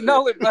bro. back You to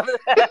know it, brother.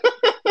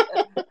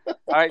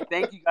 All right,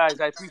 thank you guys.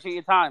 I appreciate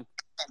your time.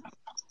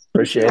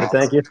 Appreciate it.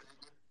 Thank you.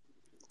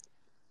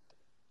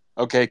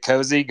 Okay,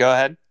 Cozy, go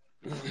ahead.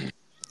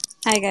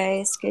 Hi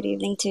guys, good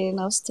evening to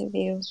most of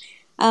you.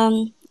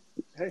 Um,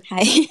 Hey.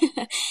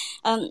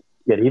 Hi.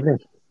 Good evening.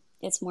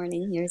 It's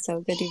morning here,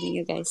 so good evening,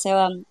 you guys.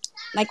 So,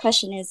 my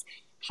question is,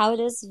 how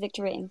does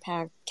Victory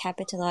Impact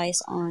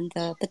capitalize on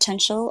the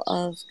potential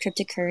of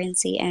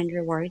cryptocurrency and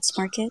rewards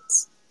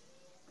markets?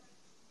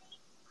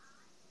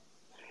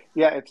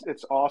 Yeah,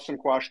 it's awesome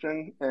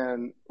question,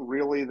 and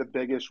really the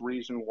biggest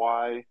reason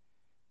why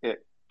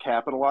it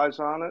capitalize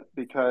on it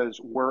because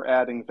we're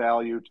adding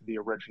value to the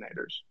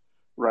originators,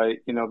 right?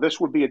 This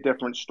would be a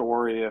different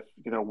story if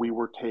we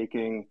were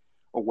taking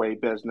away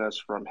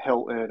business from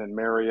Hilton and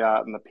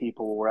Marriott and the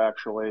people who were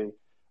actually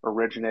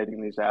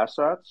originating these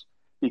assets.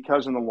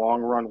 Because in the long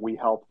run we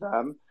help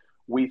them,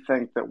 we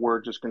think that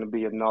we're just going to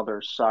be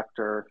another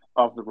sector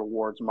of the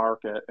rewards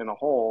market in a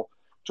whole,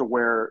 to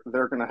where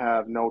they're going to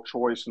have no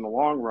choice in the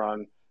long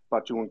run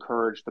but to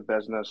encourage the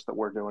business that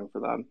we're doing for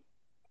them.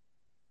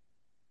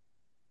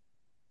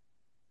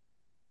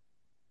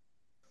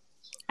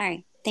 All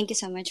right, thank you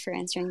so much for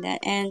answering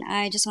that. And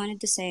I just wanted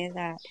to say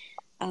that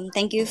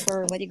thank you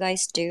for what you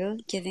guys do,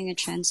 giving a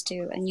chance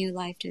to a new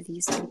life to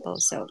these people.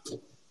 So,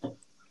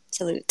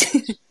 salute.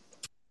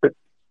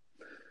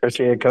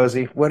 Appreciate it,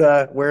 Cozy. What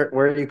where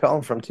are you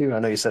calling from too? I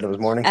know you said it was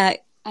morning.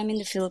 I'm in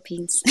the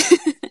Philippines.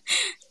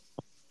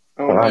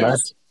 Oh,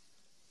 nice.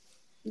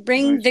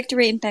 Bring Nice.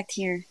 Victory Impact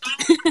here.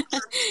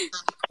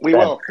 We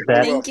will.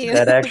 Thank you.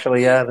 That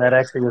actually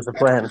was the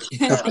plan.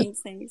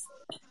 Thanks.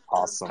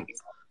 Awesome.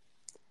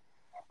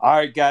 All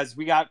right, guys,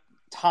 we got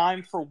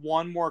time for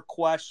one more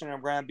question.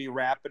 I'm going to be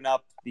wrapping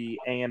up the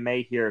AMA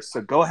here. So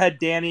go ahead,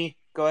 Danny.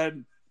 Go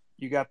ahead.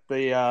 You got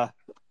the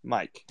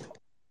mic.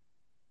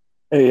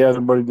 Hey, how's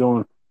everybody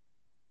doing?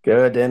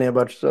 Good, Danny. How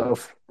about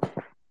yourself?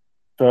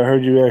 So I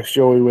heard you ask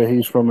Joey where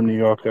he's from in New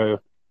York. I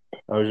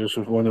was just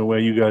wondering where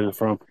you guys are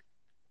from.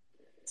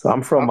 So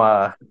I'm from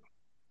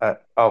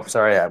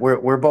sorry. Yeah,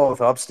 we're both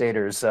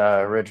upstaters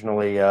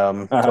originally.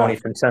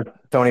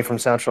 Tony from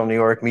Central New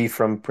York, me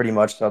from pretty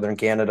much Southern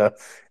Canada.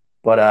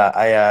 But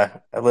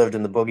I lived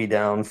in the Boogie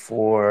Down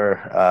for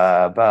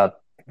about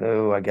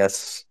I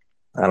guess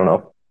I don't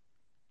know,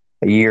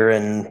 a year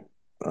and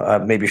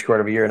maybe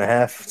short of a year and a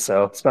half.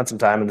 So spent some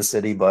time in the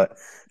city, but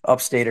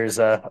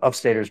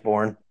upstaters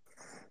born.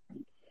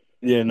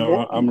 Yeah,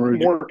 no, I'm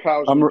originally more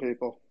cows than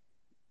people.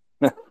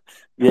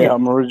 Yeah,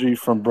 I'm originally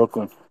from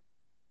Brooklyn.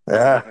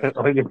 Yeah,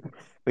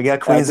 we got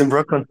Queens in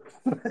Brooklyn.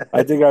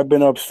 I think I've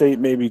been upstate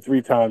maybe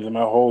 3 times in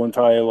my whole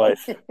entire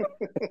life.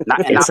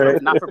 Not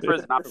for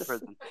prison.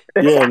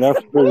 Yeah, not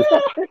for prison.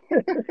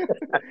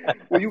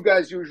 Well, you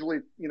guys usually,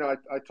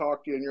 I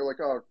talk to you and you're like,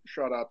 "Oh,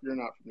 shut up! You're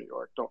not from New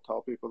York. Don't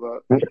tell people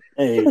that."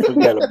 Hey,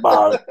 forget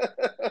about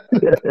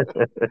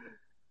it.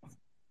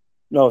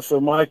 No, so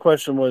my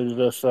question was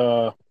this: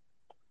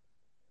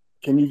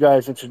 can you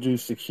guys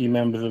introduce the key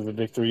members of the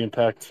Victory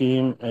Impact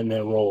team and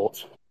their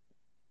roles?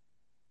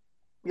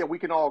 Yeah, we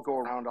can all go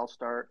around. I'll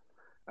start.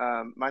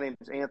 My name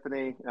is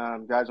Anthony.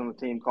 Guys on the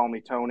team call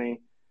me Tony.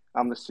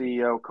 I'm the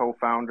CEO,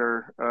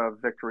 co-founder of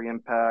Victory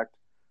Impact.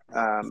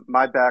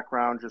 My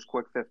background, just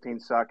quick 15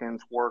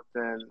 seconds, worked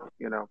in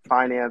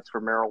finance for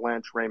Merrill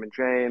Lynch, Raymond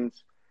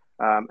James.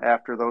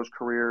 After those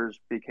careers,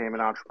 became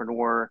an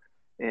entrepreneur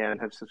and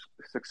have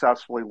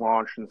successfully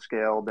launched and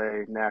scaled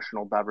a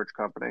national beverage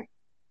company.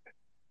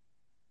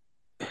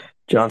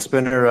 John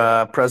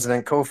Spinner,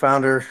 president,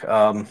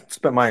 co-founder.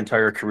 Spent my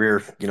entire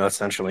career,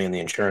 essentially in the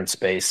insurance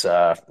space.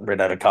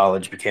 Right out of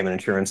college, became an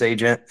insurance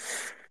agent.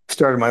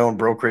 Started my own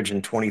brokerage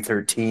in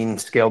 2013.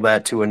 Scaled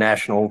that to a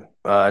national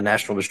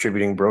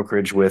distributing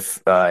brokerage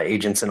with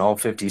agents in all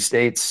 50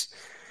 states.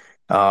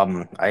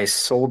 I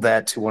sold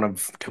that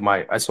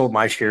I sold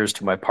my shares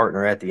to my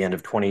partner at the end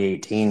of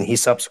 2018. He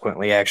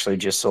subsequently actually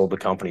just sold the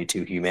company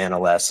to Humana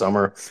last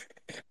summer.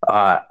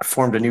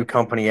 Formed a new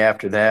company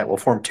after that. Well,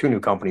 formed 2 new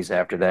companies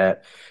after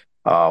that.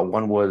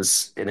 One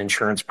was an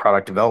insurance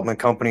product development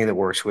company that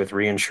works with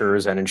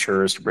reinsurers and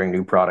insurers to bring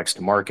new products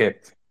to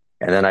market.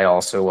 And then I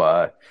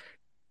also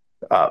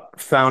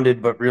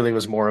founded, but really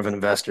was more of an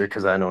investor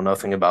because I know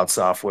nothing about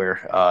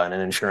software, and an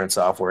insurance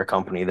software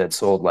company that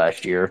sold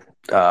last year.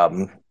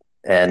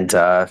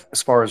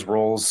 As far as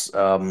roles,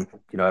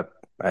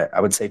 I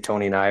would say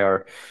Tony and I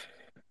are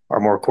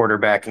more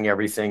quarterbacking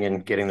everything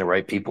and getting the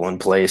right people in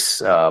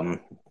place.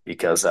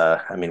 Because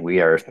we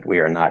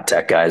are not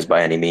tech guys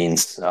by any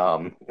means.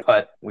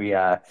 But we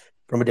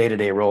from a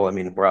day-to-day role,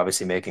 we're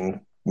obviously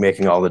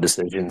making all the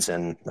decisions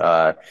and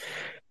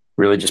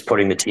really just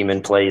putting the team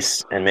in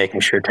place and making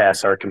sure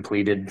tasks are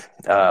completed.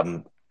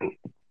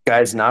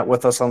 Guys not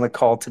with us on the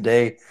call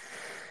today.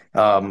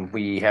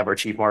 We have our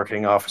chief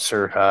marketing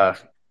officer.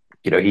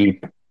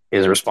 He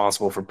is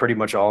responsible for pretty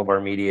much all of our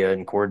media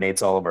and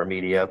coordinates all of our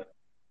media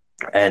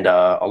and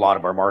a lot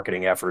of our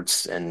marketing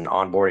efforts and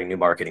onboarding new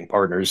marketing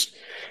partners.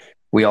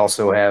 We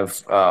also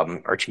have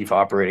our chief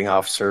operating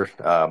officer,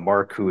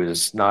 Mark, who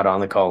is not on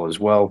the call as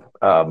well.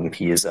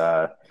 He is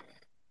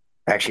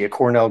actually a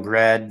Cornell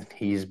grad.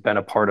 He's been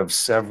a part of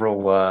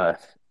several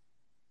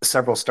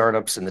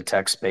startups in the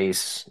tech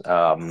space,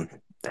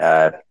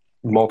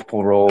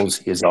 multiple roles.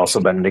 He has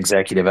also been an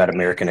executive at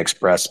American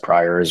Express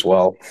prior as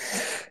well.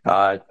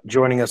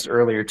 Joining us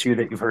earlier too,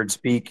 that you've heard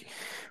speak,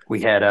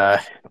 we had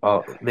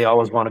they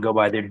always want to go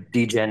by their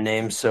DGen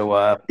names, so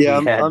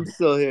I'm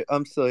still here.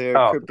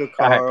 Oh, Crypto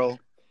Carl.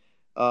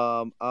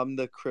 I'm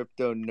the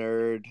crypto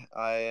nerd.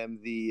 I am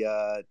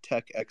the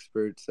tech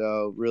expert,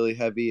 so really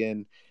heavy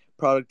in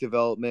product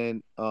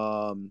development,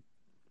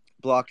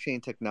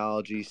 blockchain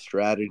technology,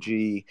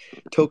 strategy,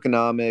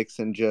 tokenomics,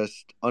 and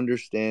just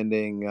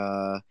understanding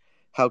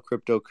how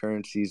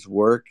cryptocurrencies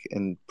work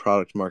and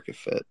product market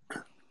fit.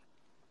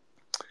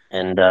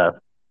 And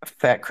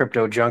Fat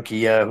Crypto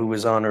Junkie, who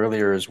was on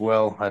earlier as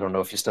well. I don't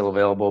know if he's still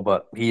available,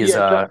 but he is.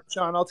 John,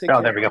 I'll take care.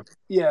 Oh, there we go.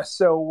 Yeah,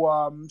 so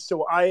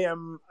I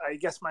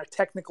guess my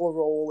technical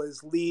role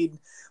is lead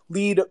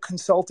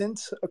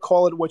consultant,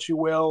 call it what you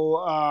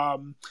will. I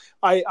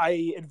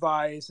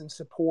advise and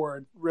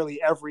support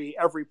really every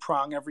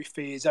prong, every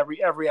phase,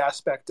 every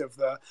aspect of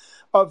the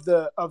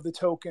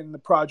token, the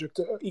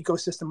project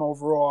ecosystem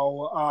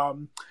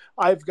overall.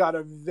 I've got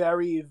a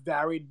very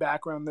varied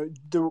background.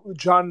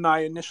 John and I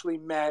initially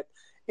met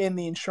in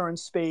the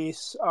insurance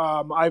space.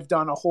 I've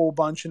done a whole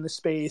bunch in the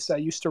space. I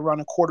used to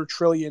run a $250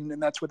 billion,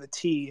 and that's with a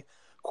T,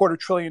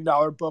 $250 billion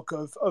book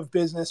of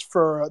business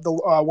for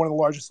one of the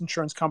largest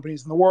insurance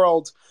companies in the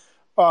world.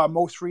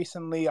 Most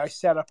recently, I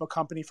set up a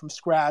company from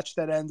scratch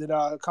that ended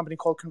a company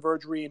called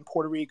Converge Re in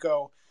Puerto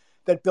Rico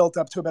that built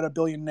up to about $1.5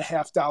 billion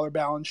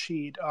balance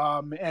sheet,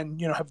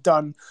 and have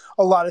done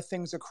a lot of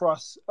things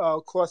across a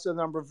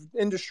number of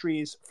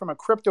industries. From a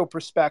crypto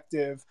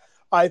perspective,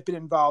 I've been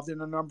involved in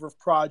a number of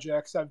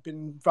projects. I've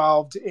been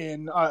involved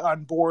in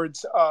on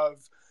boards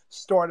of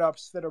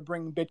startups that are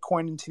bringing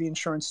Bitcoin into the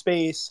insurance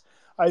space.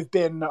 I've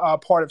been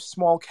part of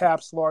small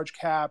caps, large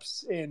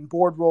caps, in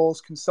board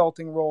roles,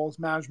 consulting roles,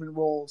 management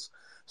roles.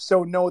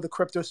 So know the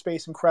crypto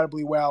space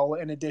incredibly well,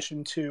 in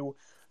addition to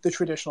the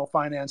traditional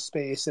finance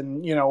space.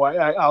 And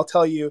I'll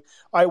tell you,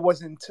 I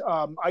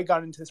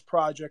got into this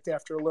project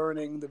after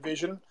learning the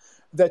vision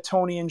that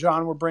Tony and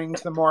John were bringing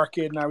to the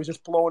market, and I was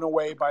just blown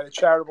away by the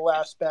charitable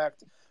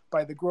aspect,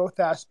 by the growth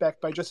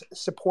aspect, by just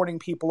supporting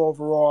people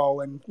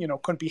overall, and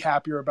couldn't be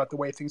happier about the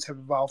way things have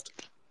evolved.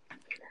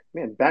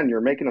 Man, Ben,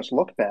 you're making us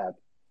look bad.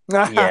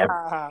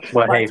 Yeah.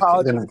 Well, My hey,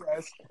 apologies,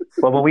 guys.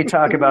 well, when we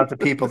talk about the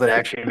people that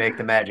actually make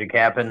the magic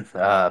happen,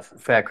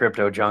 Fat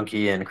Crypto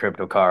Junkie and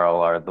Crypto Carl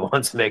are the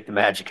ones that make the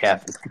magic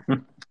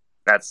happen.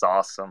 That's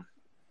awesome.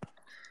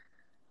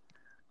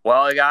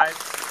 Well, guys,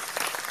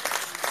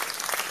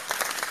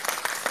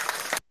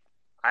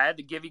 I had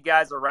to give you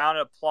guys a round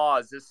of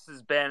applause. This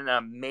has been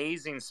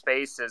amazing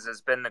spaces.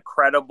 It's been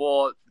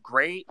incredible.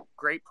 Great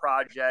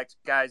project.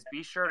 Guys,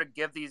 be sure to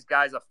give these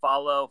guys a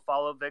follow.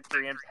 Follow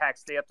Victory Impact.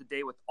 Stay up to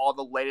date with all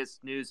the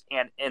latest news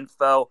and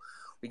info.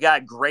 We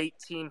got a great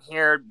team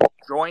here.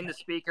 Join the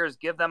speakers.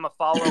 Give them a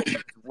follow as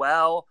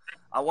well.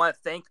 I want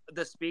to thank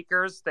the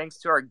speakers. Thanks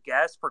to our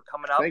guests for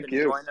coming up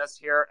joining us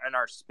here in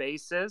our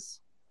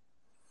spaces.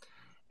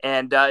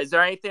 And is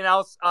there anything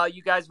else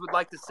you guys would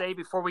like to say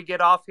before we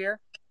get off here?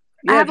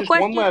 Yeah, I have a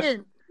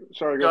question.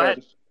 Sorry, go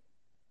ahead.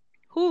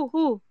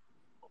 Who?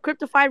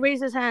 Cryptified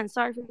raised his hand.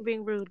 Sorry for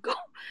being rude. Go.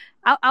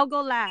 I'll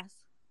go last.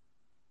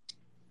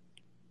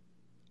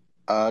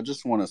 I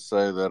just want to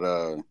say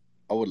that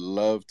I would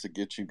love to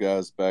get you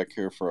guys back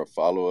here for a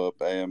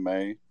follow-up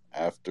AMA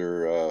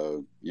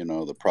after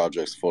the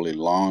project's fully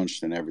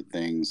launched and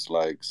everything's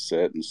like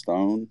set in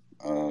stone.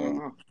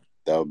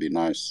 That would be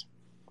nice.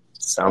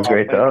 Sounds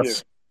great to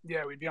us.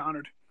 Yeah, we'd be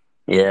honored.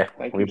 Yeah,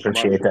 we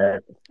appreciate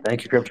that.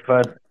 Thank you,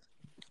 Cryptified.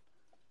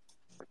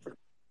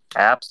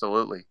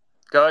 Absolutely.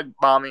 Go ahead,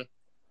 Mommy.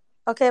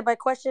 Okay, my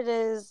question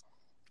is,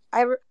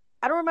 I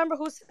don't remember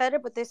who said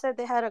it, but they said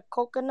they had a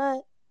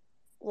coconut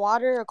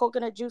water or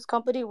coconut juice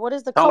company. What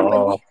is the company?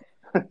 Oh,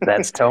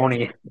 that's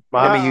Tony.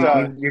 Mommy,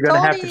 you're going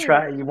to have to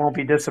try it. You won't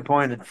be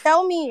disappointed.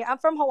 Tell me. I'm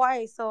from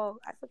Hawaii, so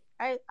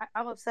I'm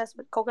obsessed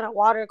with coconut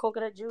water,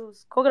 coconut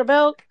juice, coconut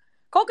milk,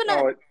 coconut.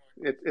 Oh,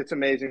 it's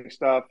amazing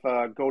stuff.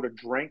 Go to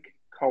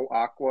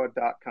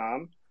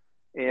drinkcoaqua.com.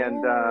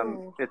 And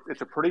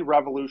it's a pretty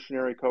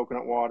revolutionary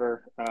coconut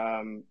water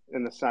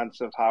in the sense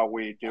of how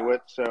we do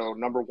it. So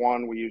number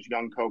one, we use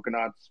young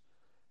coconuts.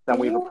 Then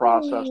we have a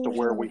process to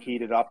where we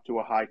heat it up to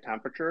a high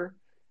temperature,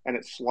 and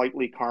it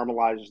slightly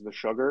caramelizes the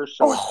sugar.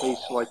 So it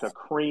tastes like a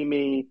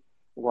creamy,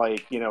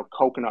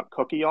 coconut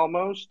cookie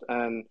almost.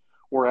 And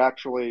we're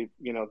actually,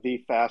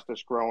 the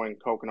fastest growing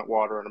coconut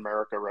water in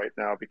America right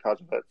now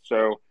because of it.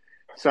 So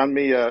send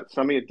me a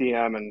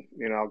DM, and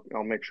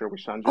I'll make sure we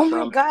send you Oh some.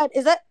 my God,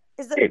 is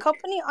the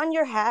company on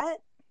your hat?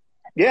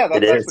 Yeah, It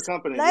that's is. the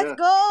company. Let's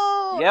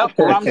go. Yep.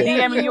 Everybody I'm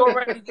DM DMing you you.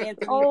 already,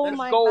 Anthony. Oh Let's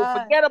my go.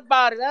 God. Forget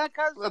about it, huh,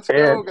 cuz? Let's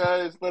Yeah. go,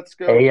 guys. Let's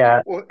go.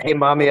 Hey,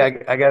 mommy, I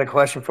got a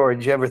question for you.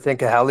 Did you ever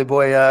think a Howley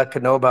boy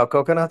could know about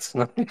coconuts?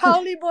 No.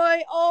 Howley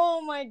boy.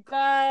 Oh my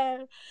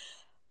God.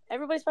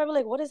 Everybody's probably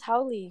like, what is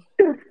Howley?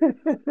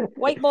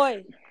 White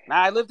boy. Nah,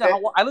 I lived in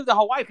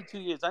Hawaii for 2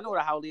 years. I know what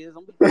a howley is.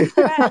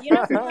 Yeah, you're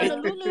not from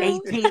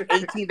Honolulu.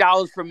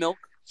 $18 for milk.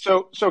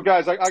 So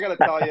guys, I got to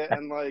tell you,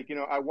 and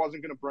I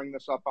wasn't going to bring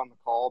this up on the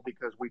call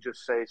because we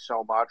just say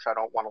so much. I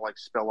don't want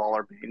to spill all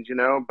our beans,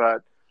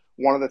 but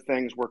one of the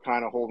things we're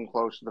kind of holding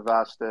close to the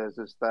vest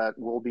is that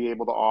we'll be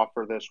able to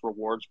offer this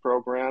rewards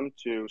program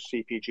to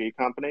CPG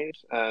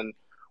companies, and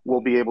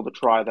we'll be able to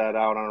try that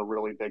out on a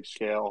really big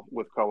scale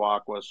with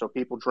Coaqua. So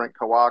people drink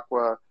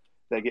Coaqua,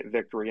 they get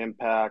Victory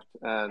Impact,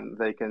 and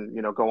they can,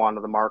 go onto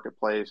the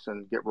marketplace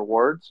and get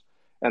rewards.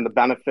 And the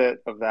benefit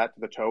of that to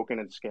the token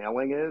and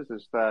scaling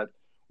is that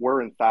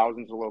we're in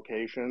thousands of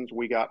locations.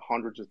 We got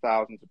hundreds of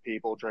thousands of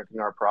people drinking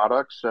our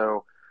products.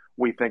 So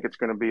we think it's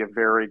going to be a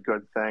very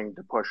good thing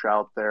to push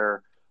out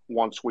there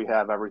once we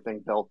have everything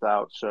built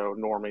out so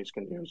normies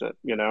can use it,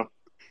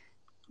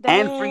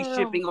 And free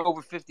shipping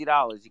over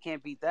 $50. You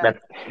can't beat that.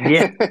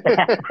 Yeah.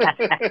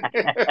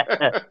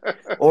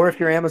 Or if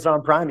you're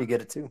Amazon Prime, you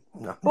get it too.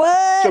 No.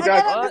 What? So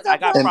guys, I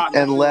got Prime.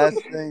 And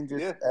last thing,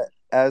 just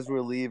as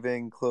we're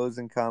leaving,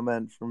 closing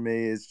comment for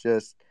me is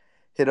just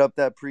hit up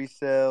that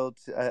pre-sale.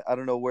 I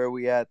don't know where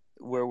we're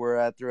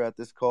at throughout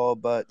this call,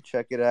 but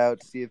check it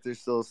out, see if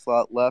there's still a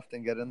slot left,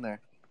 and get in there.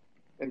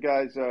 And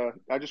guys,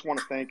 I just want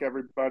to thank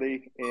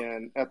everybody.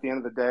 And at the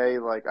end of the day,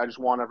 I just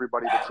want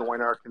everybody to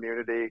join our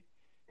community,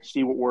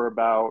 see what we're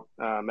about.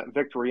 At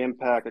Victory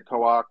Impact, at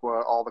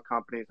Coaqua, all the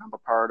companies I'm a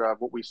part of,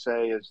 what we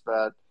say is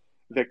that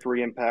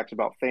Victory Impact's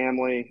about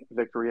family,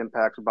 Victory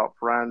Impact's about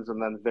friends,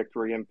 and then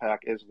Victory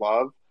Impact is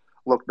love.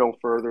 Look no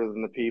further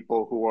than the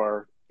people who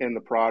are in the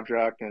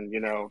project and,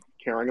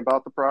 caring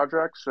about the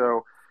project.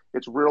 So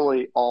it's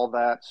really all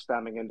that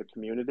stemming into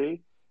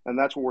community. And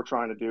that's what we're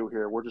trying to do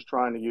here. We're just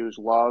trying to use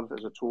love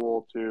as a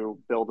tool to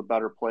build a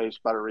better place,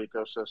 better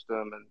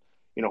ecosystem,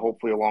 and,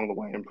 hopefully along the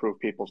way, improve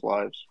people's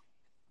lives.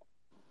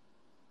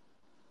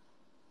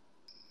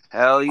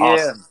 Hell yeah.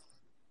 Awesome.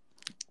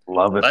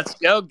 Love it. Let's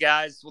go,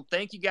 guys. Well,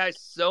 thank you guys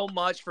so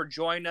much for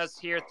joining us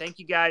here. Thank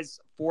you guys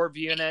for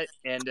viewing it.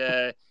 And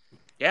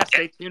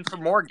stay tuned for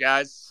more,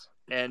 guys.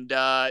 And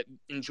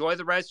enjoy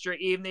the rest of your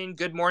evening.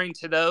 Good morning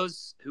to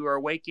those who are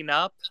waking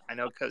up. I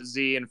know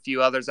Cozy and a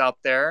few others out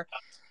there.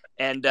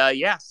 And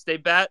stay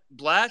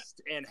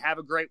blessed and have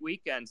a great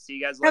weekend. See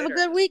you guys later. Have a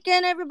good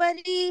weekend,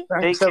 everybody.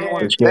 Thanks,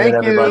 everyone.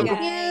 Thank you.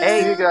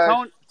 Hey, see you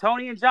guys.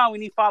 Tony and John, we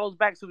need follows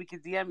back so we can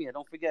DM you.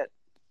 Don't forget.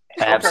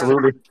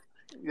 Absolutely.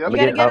 Yep. You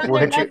gotta get on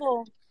their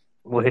level.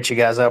 We'll hit you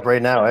guys up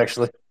right now,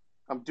 actually.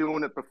 I'm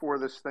doing it before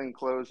this thing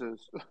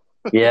closes.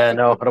 Yeah,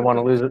 no, I don't want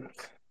to lose it.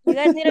 You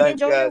guys need to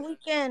enjoy your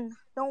weekend.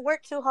 Don't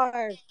work too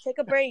hard. Take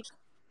a break.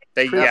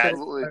 Thank you guys.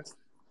 Absolutely.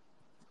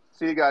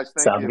 See you guys.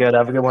 Thank Sounds you. good.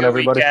 Have a good one,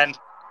 everybody. Weekend.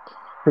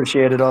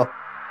 Appreciate it all.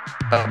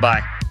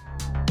 Bye-bye.